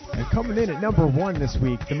 And coming in at number 1 this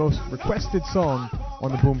week, the most requested song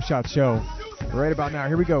on the Boom Shots Show. Right about now,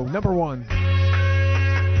 here we go, number 1.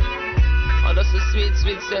 Oh, that's a sweet,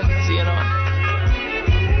 sweet sense, you know.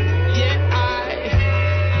 Yeah,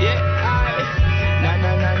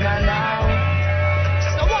 now.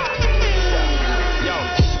 So what? Yo,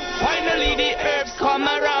 finally the herbs come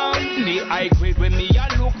around. The high grade when me a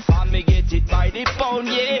look for me get it by the pound,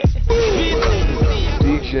 yeah.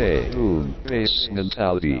 DJ Boom Bass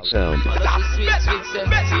Mentality Sound.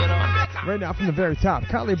 Right now from the very top,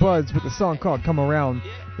 Kylie Buds with a song called Come Around,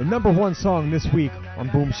 the number 1 song this week on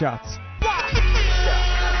Boom Shots.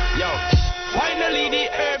 Yo, finally the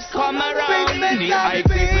herbs come around. The high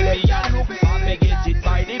grade when me a look for me get it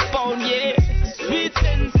by the pound, yeah. Sweet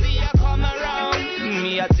sensei a come around.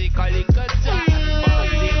 Me a take a little time,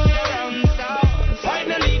 but it around town.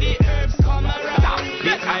 Finally the herbs come around.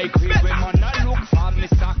 The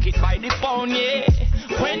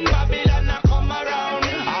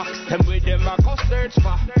them a go search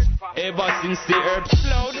for. Ever since the earth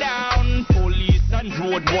slowed down, police and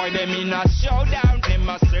road boy them in a showdown. Them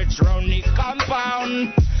a search round the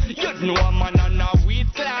compound. You know a man and a weed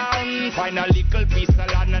clown. Find a little piece of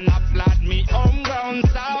land and a flat me home ground.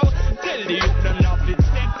 So tell the youth them not fit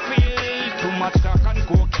set feel. Too much crack and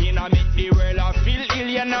cocaine I make the world a feel ill,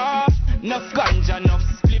 you know. Enough ganja, enough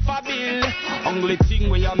spliff a bill. Only thing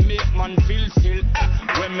where you make man feel still.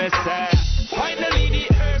 When me say finally the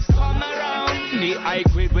earth come around, the high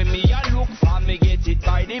grade when me a look for me get it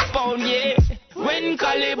by the pound, yeah. When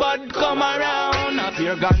Calibut come around, I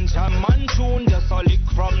fear ganja man tune just a lick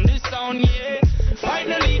from the sound, yeah.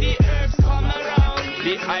 Finally the earth come around,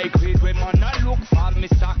 the high grade when man a look for me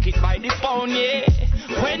stock it by the pound, yeah.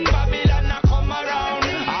 When Babylon a come around,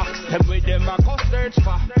 ask them where them a go search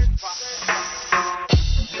for.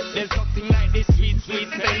 There's nothing like this sweet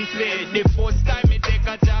sensei. The first time me take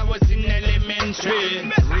a job was in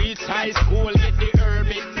elementary. Reach high school, get the herb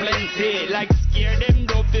it plenty. Like scare them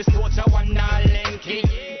dope, this water one now lanky.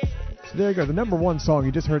 So there you go, the number one song.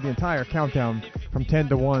 You just heard the entire countdown from 10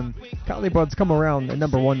 to 1. Calibut's come around at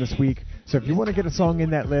number 1 this week. So if you want to get a song in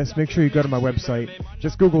that list, make sure you go to my website.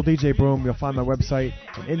 Just Google DJ Boom, you'll find my website.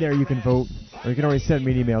 And in there you can vote. Or you can always send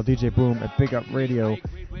me an email,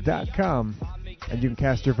 djboom@bigupradio.com. And you can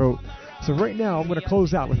cast your vote. So right now, I'm going to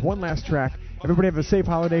close out with one last track. Everybody have a safe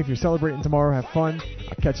holiday. If you're celebrating tomorrow, have fun.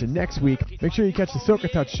 I'll catch you next week. Make sure you catch the Soca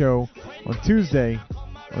Touch show on Tuesday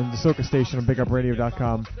on the Soca station on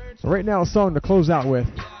bigupradio.com. So right now, a song to close out with.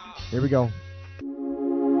 Here we go.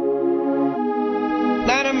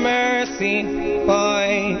 Not a mercy,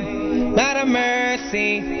 boy. Not a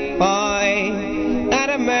mercy, boy. Not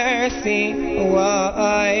a mercy,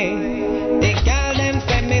 boy. They call them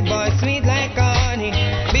send me boy sweet like honey.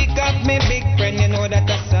 Pick up me big friend, you know that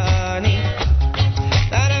that's sunny.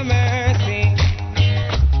 Not a mercy.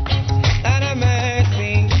 Not a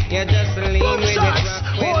mercy. You just lean Boom with Shots, it, rock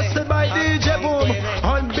with hosted it. by DJ Boom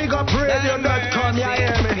on bigupradio.com. You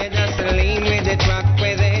hear me? You just lean with it, rock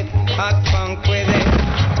with it. Hot funk with it.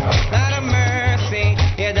 Not a mercy.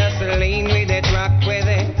 You just lean with it, rock with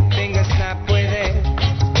it. Finger snap with it.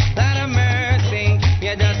 Not a mercy.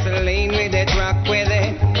 You just lean with it, rock with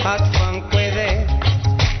it. Hot funk with it.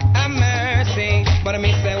 A mercy. But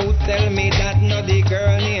me say, who tell me that no the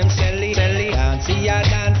girl named Shelly? Dance, see a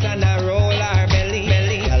dance and a roll her belly.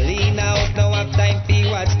 I lean out, now have time to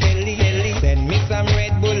watch telly. Send me some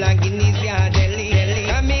Red Bull and Guinness, yeah, deli.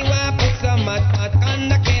 And me want put some hot on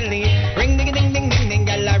the Kelly. Ring ding ding ding ding ding,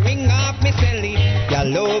 gyal a ring off me celly.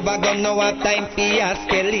 Gyal over gun, now have time to ask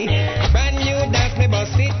Kelly. Brand new dance, me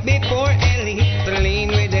bust it before Ellie. So lean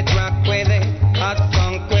with it, rock with it, hot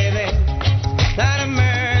funk with it. Not a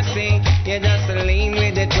mercy, you just lean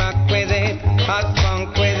with it, rock with it, hot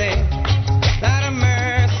funk with it. Not a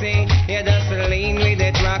mercy, you just lean with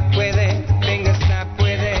it, rock with it, finger snap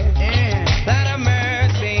with it. Not a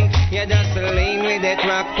mercy, you just lean with it,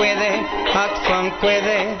 rock with it, hot funk with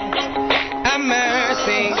it. A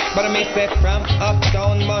mercy, but me say from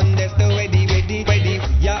uptown Mondays to ready.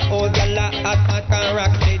 Ya old gala hot and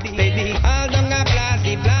rock steady. All down a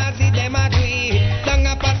blazy, them a do it. Down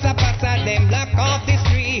a passa, them block off the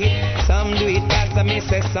street. Some do it fast, me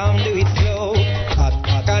say some do it slow. Hot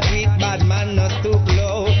can do it, bad man not too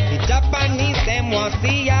blow. The Japanese them want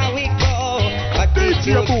see how we go. But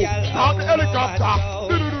DJ Boom on the helicopter.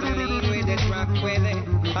 with it, rock with it,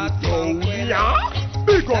 hot funk with it.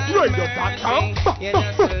 BigUpRadio.com.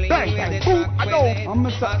 Bang, boom, I know. I'm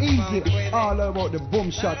Mr. Easy, all about the boom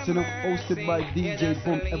shots, you know, hosted by DJ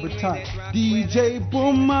Boom every time. DJ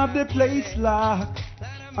Boom have the place locked,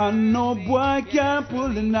 and no boy can pull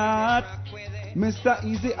the knot. Mr.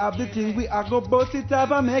 Easy have the thing, we are go bust it up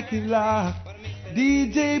and make it lock.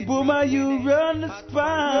 DJ Boomer, you run the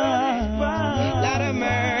spot. Lot of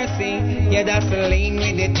mercy, you just lean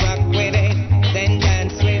with it, rock with it, then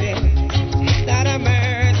dance with it. Lot of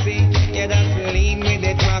mercy, you just lean with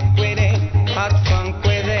it, rock with it, hot funk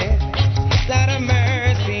with it. Lot of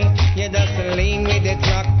mercy, you just lean with it,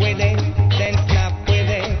 rock with it, then snap with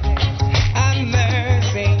it. A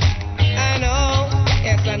mercy, I know,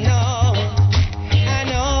 yes I know,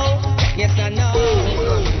 yes I know.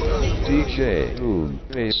 DJ Boom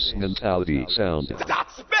Bass Mentality Sound.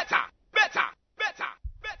 That's